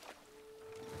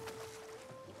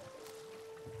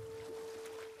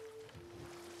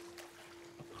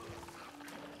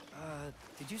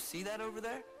 Did you see that over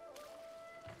there?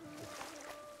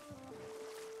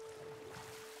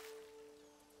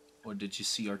 Or did you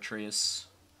see Atreus?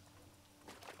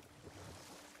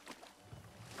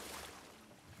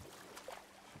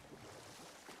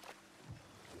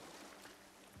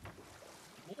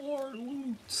 More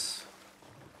loot.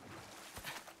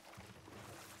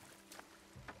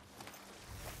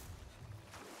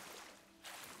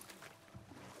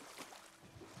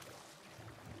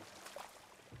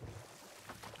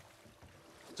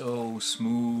 So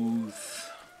smooth.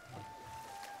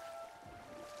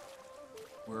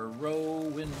 We're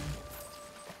rowing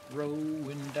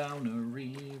down a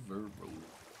river,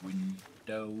 rowing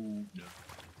down.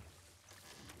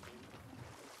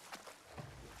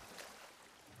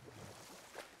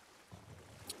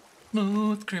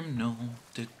 Smooth criminal.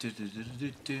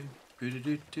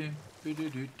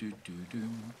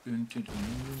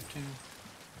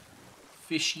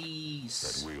 Fishies.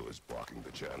 That wheel is blocking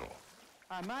the channel.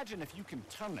 I imagine if you can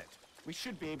turn it, we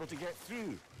should be able to get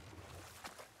through.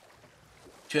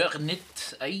 Turn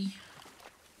it, eh?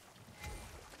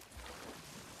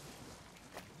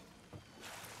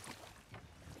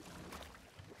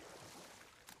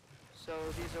 So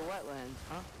these are wetlands,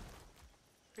 huh?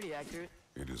 Pretty accurate.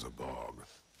 It is a bog.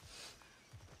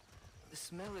 The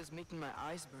smell is making my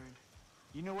eyes burn.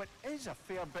 You know, it is a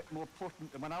fair bit more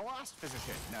potent than when I last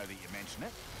visited, now that you mention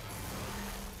it.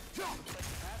 Looks like the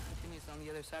path continues on the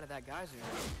other side of that geyser.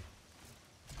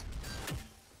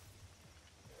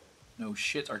 No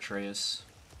shit, Atreus.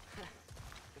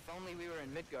 If only we were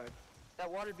in Midgard. That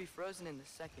water'd be frozen in a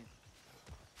second.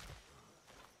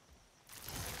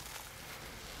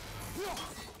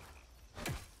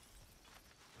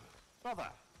 Brother,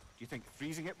 do you think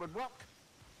freezing it would work?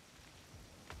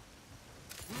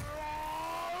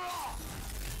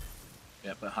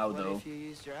 Yeah, but how What though? if you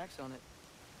used your axe on it?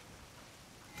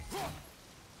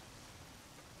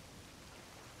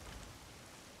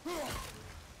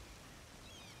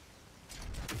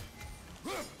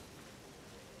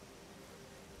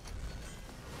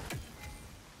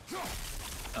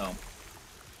 Oh.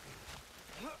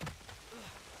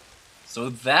 So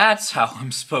that's how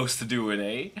I'm supposed to do it,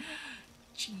 eh?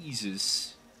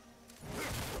 Jesus.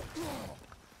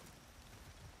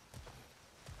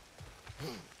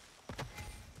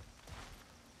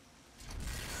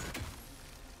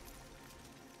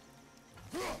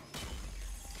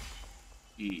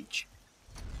 Each.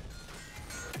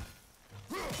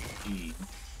 Eat.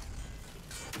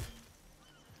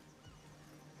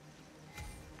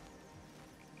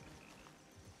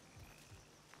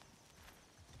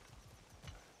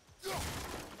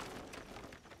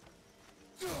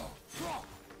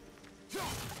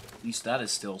 At least that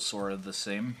is still sort of the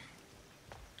same.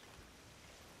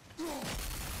 Ooh,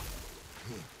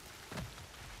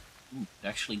 it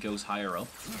actually goes higher up.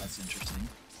 That's interesting.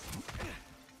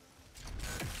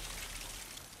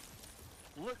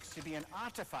 Looks to be an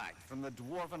artifact from the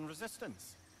Dwarven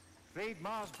Resistance. Raid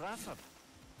Mars Brasser,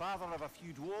 father of a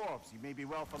few dwarves you may be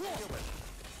well familiar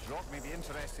with. Rock may be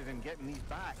interested in getting these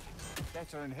back.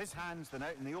 Better in his hands than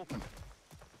out in the open.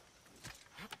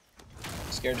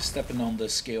 Scared of stepping on the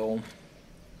scale.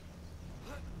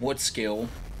 What skill?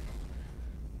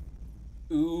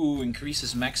 Ooh,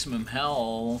 increases maximum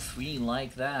health. We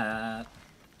like that.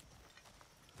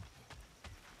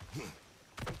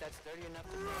 Think that's sturdy enough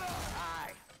to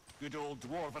Aye, good old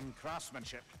Dwarven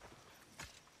craftsmanship.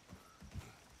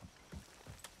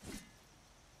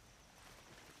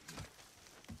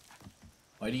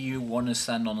 Why do you want to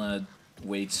stand on a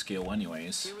weight scale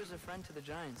anyways? He was a friend to the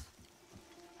Giants.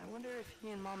 I wonder if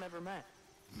he and Mom ever met.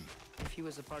 If he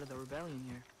was a part of the rebellion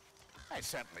here. It's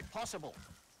certainly possible.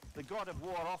 The God of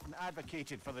War often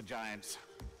advocated for the Giants.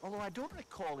 Although I don't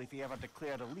recall if he ever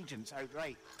declared allegiance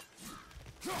outright.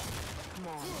 Come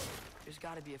on. There's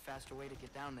gotta be a faster way to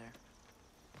get down there.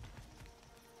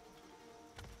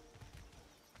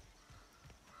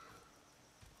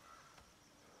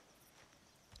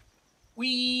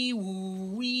 Wee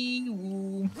woo, wee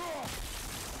woo.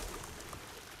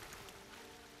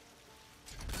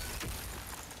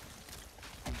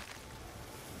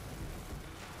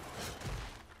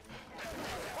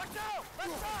 Watch out!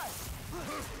 Left side!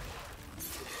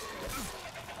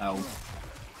 Ow.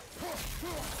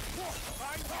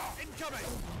 Incoming!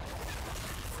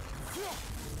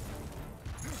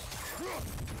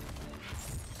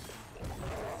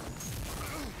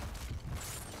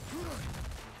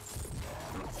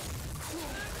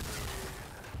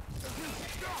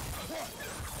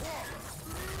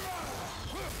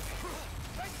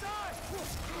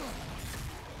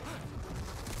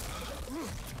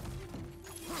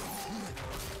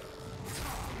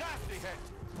 Nasty hit!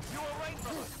 You were right,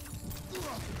 brother!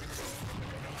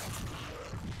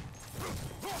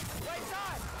 Right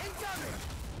side! Incoming!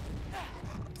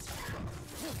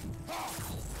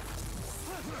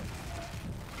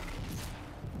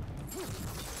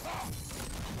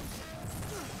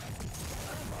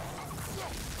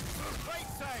 Right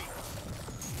side!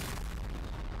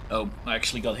 Oh, I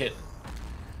actually got hit.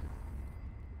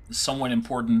 Somewhat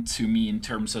important to me in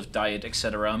terms of diet,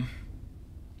 etc.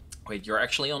 Wait, you're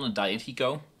actually on a diet,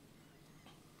 Hiko?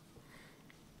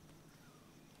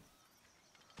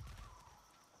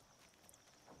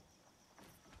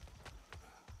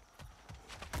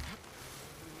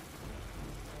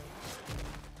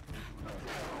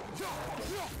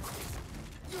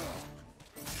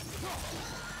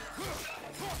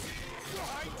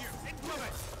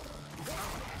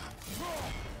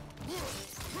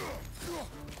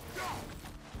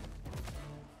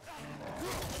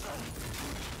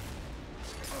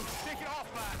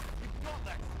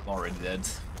 Already dead.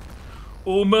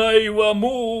 Omae wa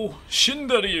mou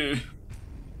shindaru.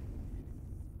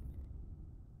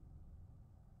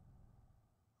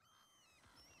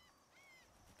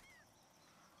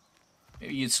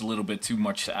 Maybe it's a little bit too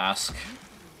much to ask.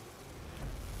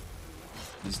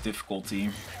 This difficulty.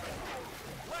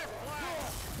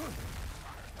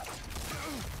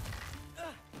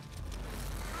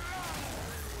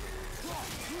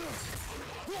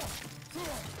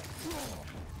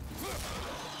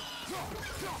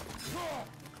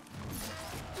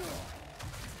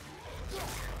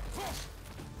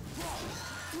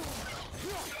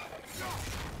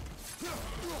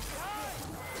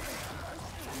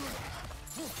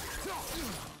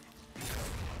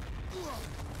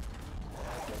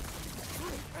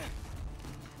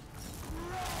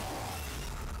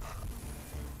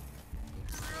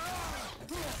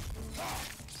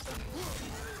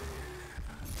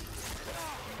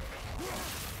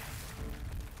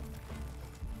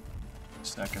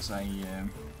 Stack as I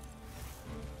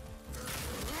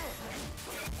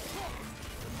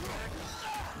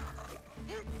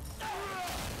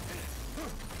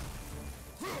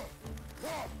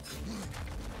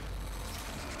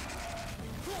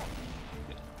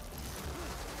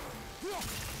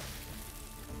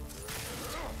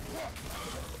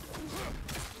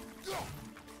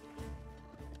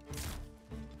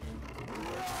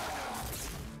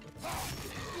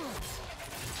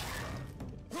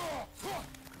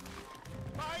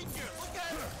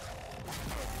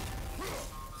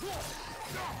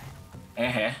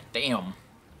damn.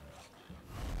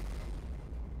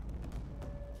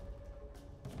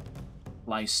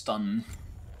 Fly stun.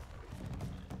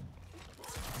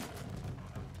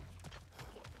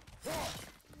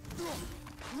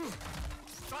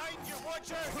 Find you,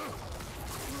 watcher!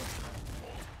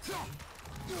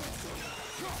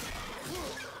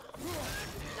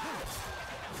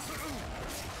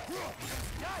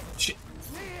 Shit.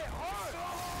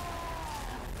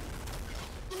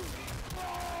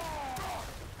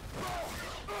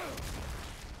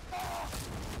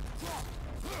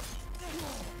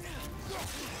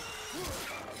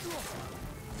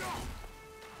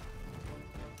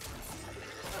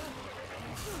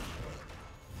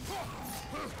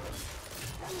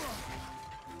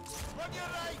 Run your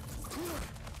right!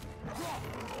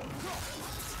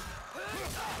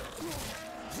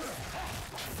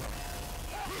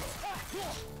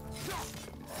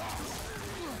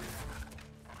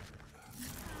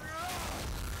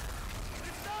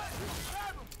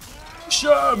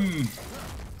 Shum!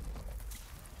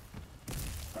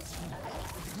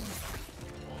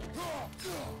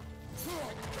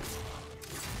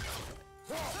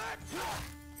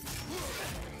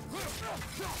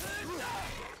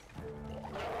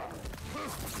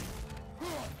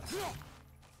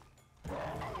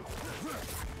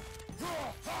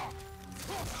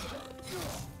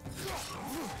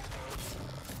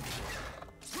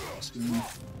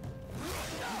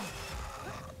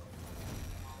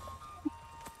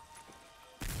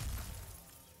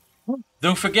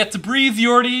 Don't forget to breathe,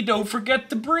 Jordy. Don't forget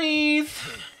to breathe.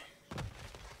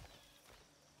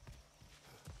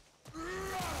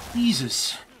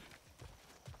 Jesus.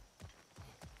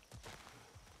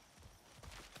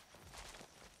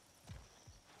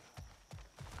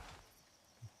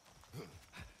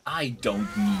 I don't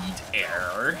need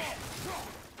air.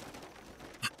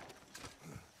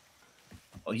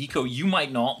 Well, Hiko, you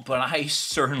might not, but I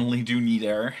certainly do need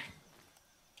air.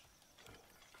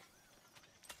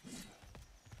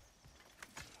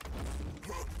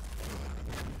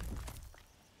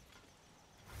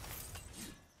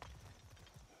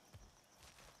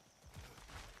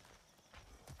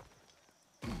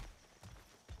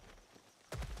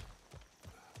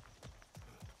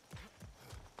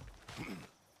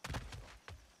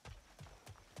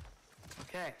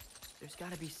 Okay, there's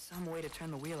gotta be some way to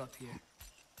turn the wheel up here.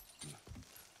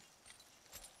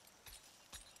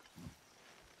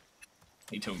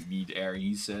 They don't need air,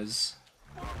 he says.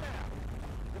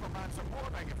 Give a man some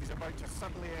warning if he's about to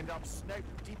suddenly end up snout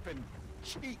deep in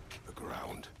cheek. The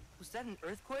ground. Was that an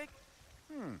earthquake?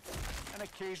 An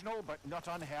occasional but not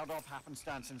unheard of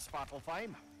happenstance in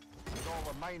Svartalfheim. With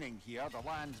all the mining here, the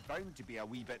land's bound to be a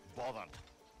wee bit bothered.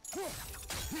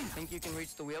 Think you can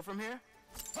reach the wheel from here?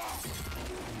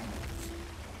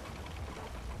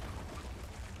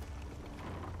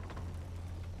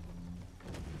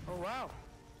 Oh wow,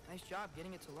 nice job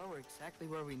getting it to lower exactly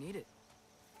where we need it.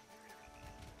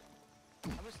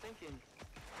 I was thinking,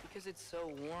 because it's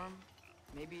so warm,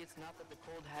 maybe it's not that the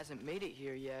cold hasn't made it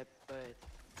here yet, but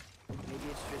maybe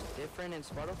it's just different in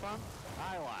Svartalfheim?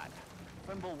 Aye, lad.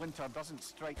 Fimbulwinter doesn't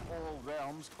strike all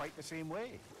realms quite the same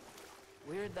way.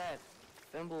 Weird that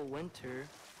Fimbulwinter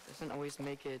doesn't always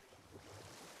make it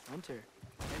winter.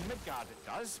 In Midgard it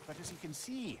does, but as you can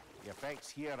see, the effects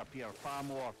here appear far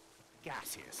more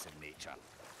gaseous in nature.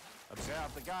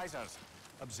 Observe the geysers.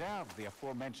 Observe the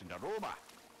aforementioned aroma.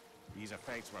 These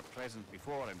effects were present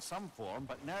before in some form,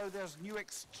 but now there's new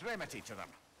extremity to them.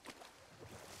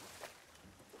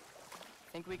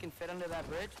 Think we can fit under that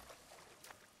bridge?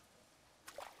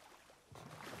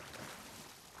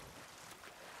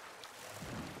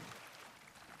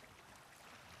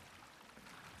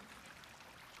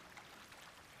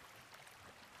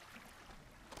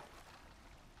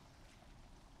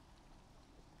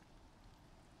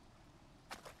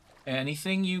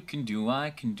 Anything you can do,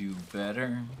 I can do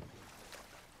better.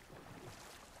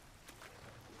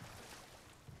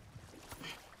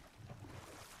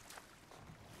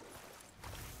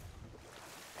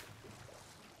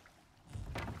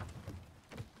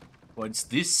 What's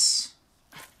this?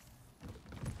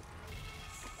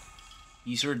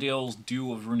 Aesir deals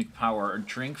dew of runic power. A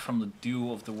drink from the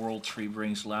dew of the world tree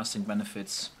brings lasting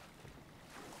benefits.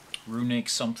 Runic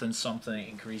something something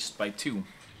increased by 2.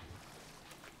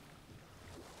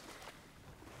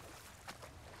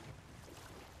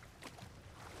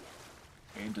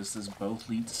 Okay, does this both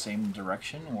lead the same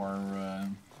direction, or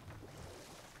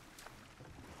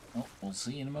well, we'll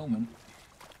see in a moment.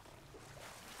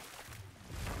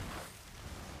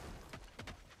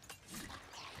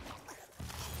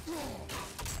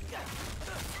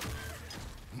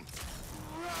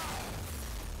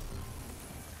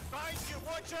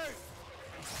 Watch out!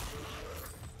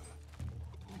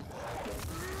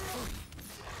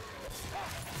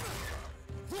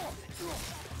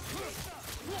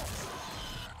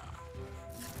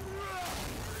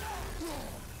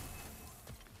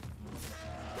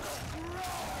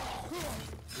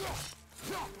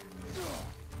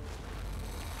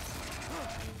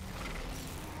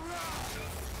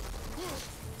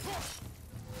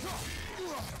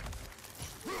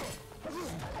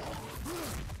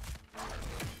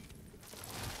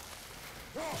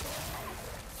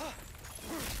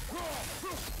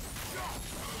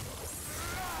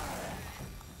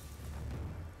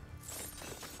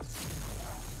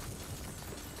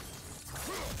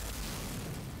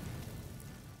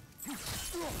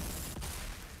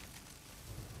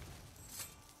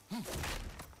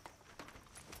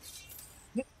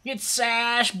 Get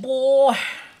sash, boy!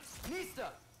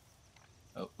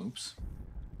 Oh, oops.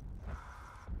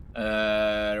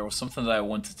 There was something that I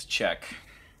wanted to check.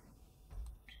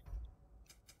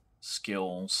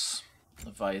 Skills.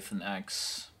 Leviathan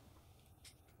X.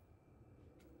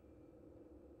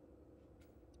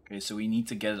 Okay, so we need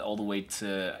to get it all the way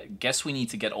to... I guess we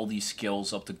need to get all these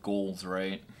skills up to gold,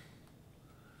 right?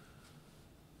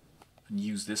 And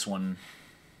use this one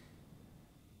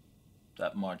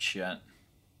that much yet.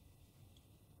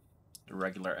 The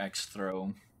regular X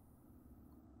throw.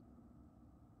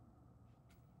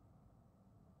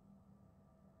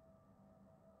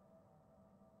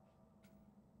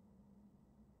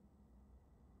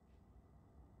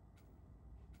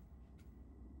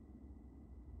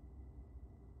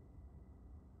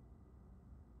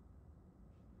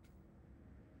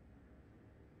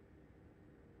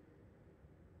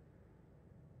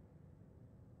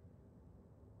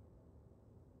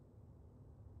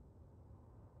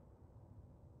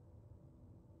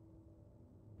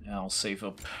 I'll save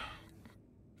up.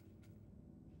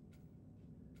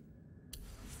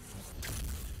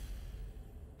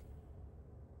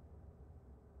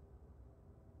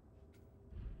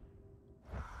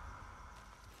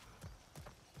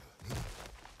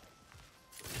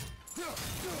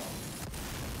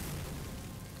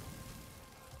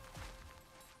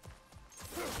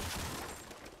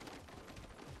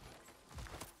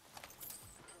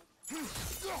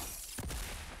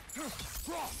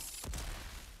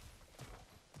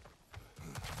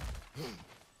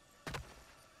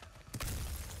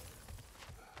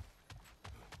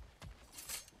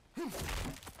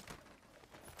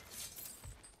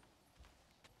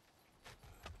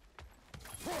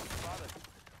 Father,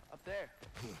 up there.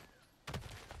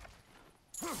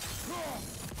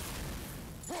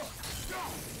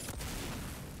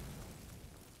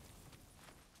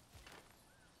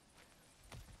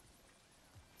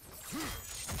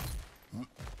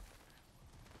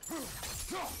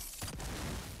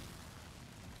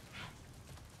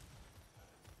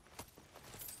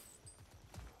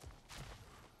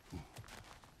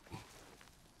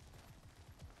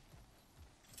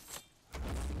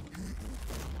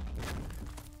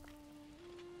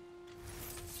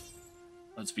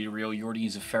 Let's be real, Jordy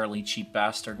is a fairly cheap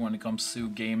bastard when it comes to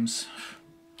games.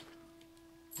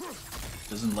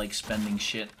 Doesn't like spending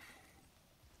shit.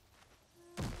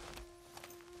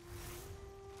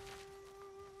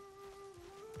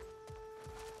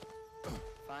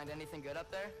 Find anything good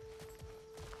up there?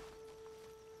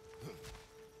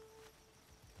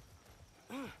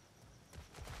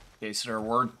 Okay, so there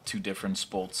were two different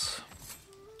spots.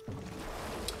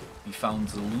 We found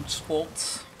the loot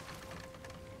spot.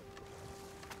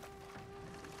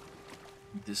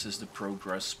 This is the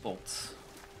progress spot.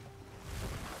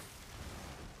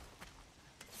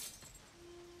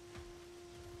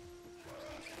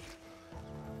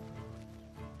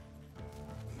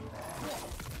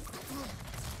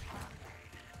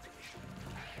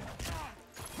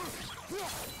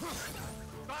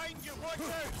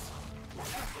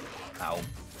 Ow.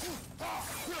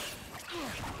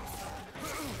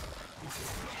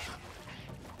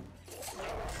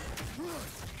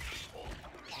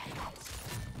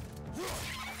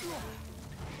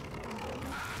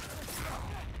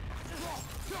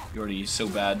 Jordy, so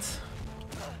bad.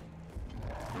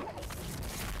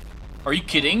 Are you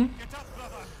kidding?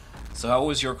 So how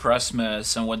was your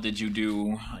Christmas and what did you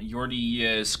do?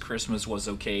 Jordy's Christmas was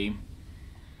okay.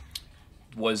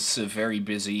 It was very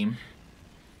busy.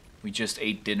 We just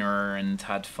ate dinner and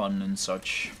had fun and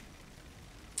such.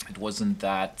 It wasn't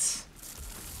that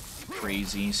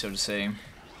crazy, so to say.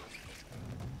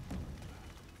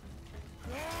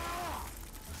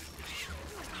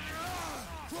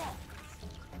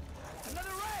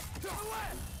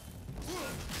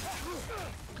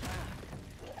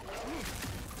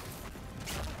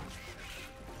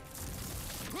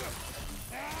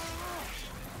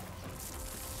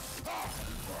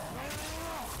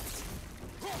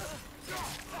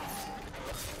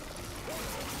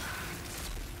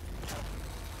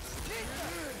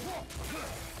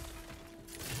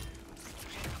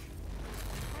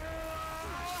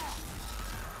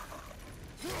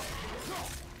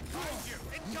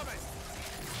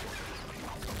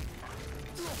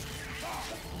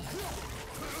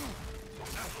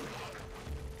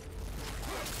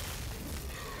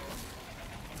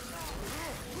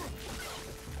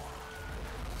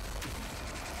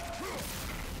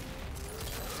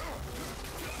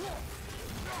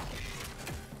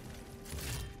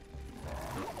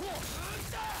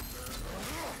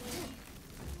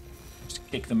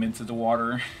 Kick them into the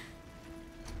water.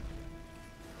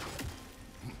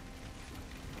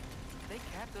 They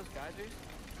cap those geysers?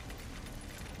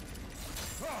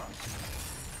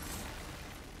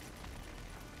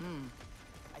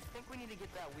 I think we need to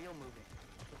get that wheel moving,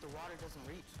 but the water doesn't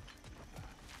reach.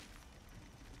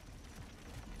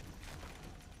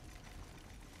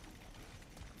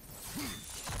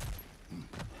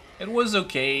 It was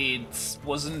okay. It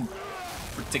wasn't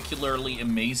particularly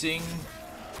amazing.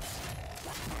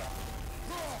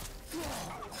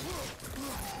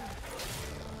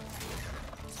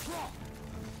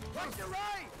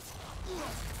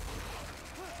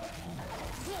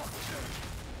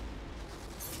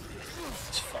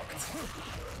 It's fucked.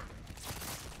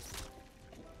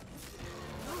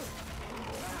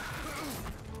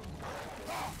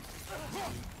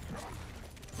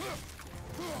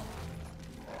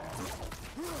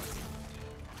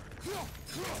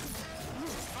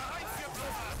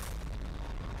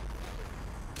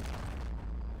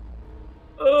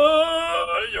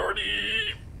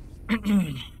 Jordy.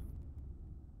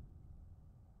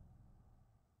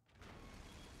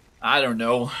 I don't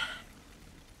know.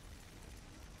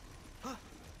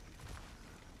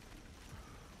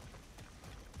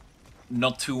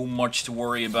 Not too much to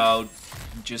worry about.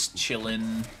 Just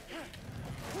chilling.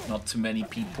 Not too many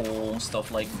people.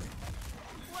 Stuff like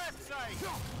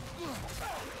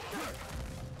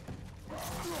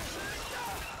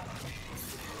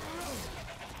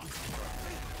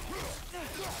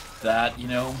that, you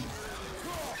know.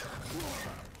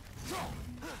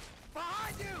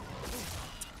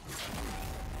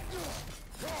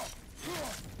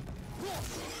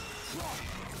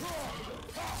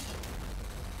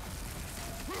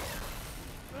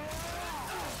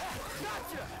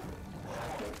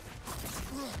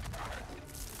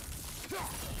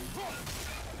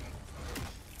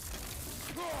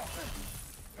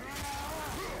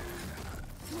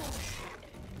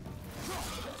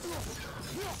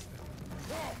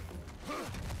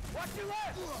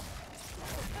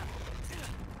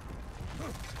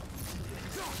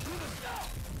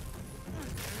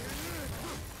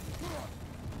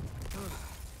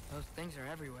 Those things are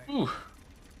everywhere. Ooh.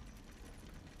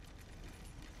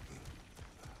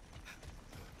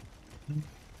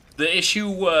 The issue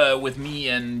with me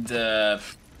and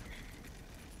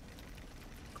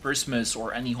Christmas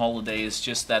or any holiday is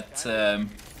just that I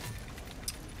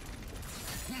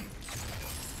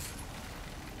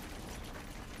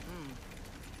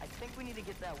think we need to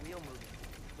get that wheel moving,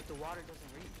 but the water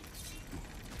doesn't reach.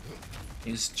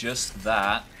 is just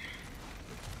that.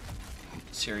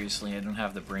 Seriously, I don't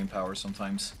have the brain power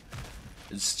sometimes.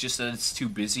 It's just that it's too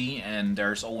busy and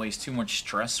there's always too much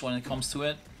stress when it comes to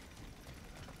it.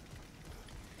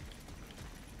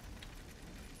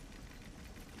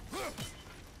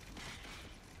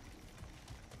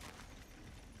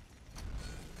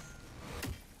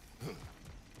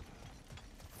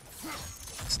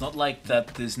 It's not like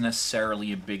that is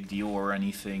necessarily a big deal or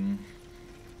anything.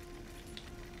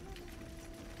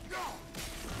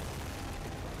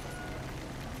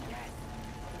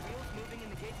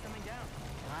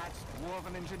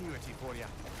 Ingenuity for you.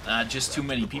 Just too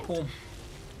many people.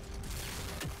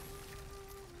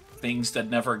 Things that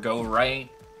never go right.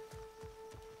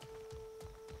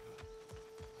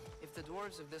 If the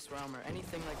dwarves of this realm are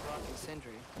anything like Rock and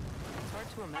Sindri, it's hard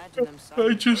to imagine them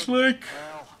I just like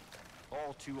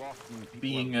all too often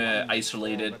being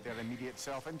isolated. Their immediate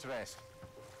self-interest.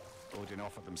 Odin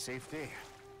offered them safety,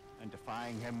 and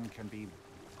defying him can be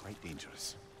quite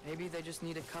dangerous. Maybe they just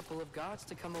need a couple of gods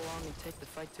to come along and take the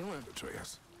fight to him.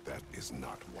 Atreus, that is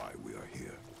not why we are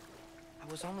here. I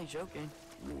was only joking.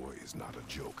 War is not a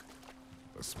joke,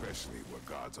 especially where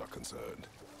gods are concerned.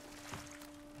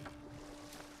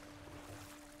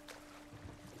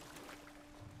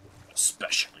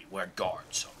 Especially where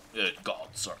gods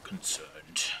are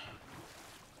concerned.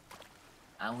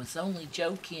 I was only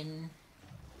joking.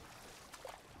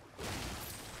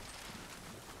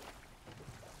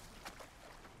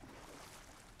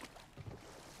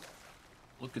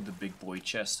 Look at the big boy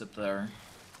chest up there.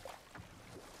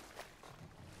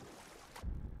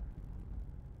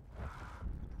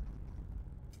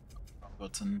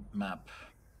 Button map.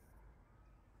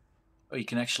 Oh, you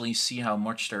can actually see how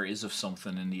much there is of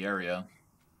something in the area.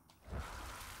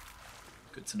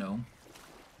 Good to know.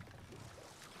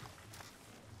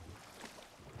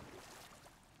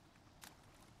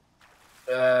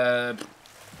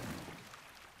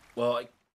 Well,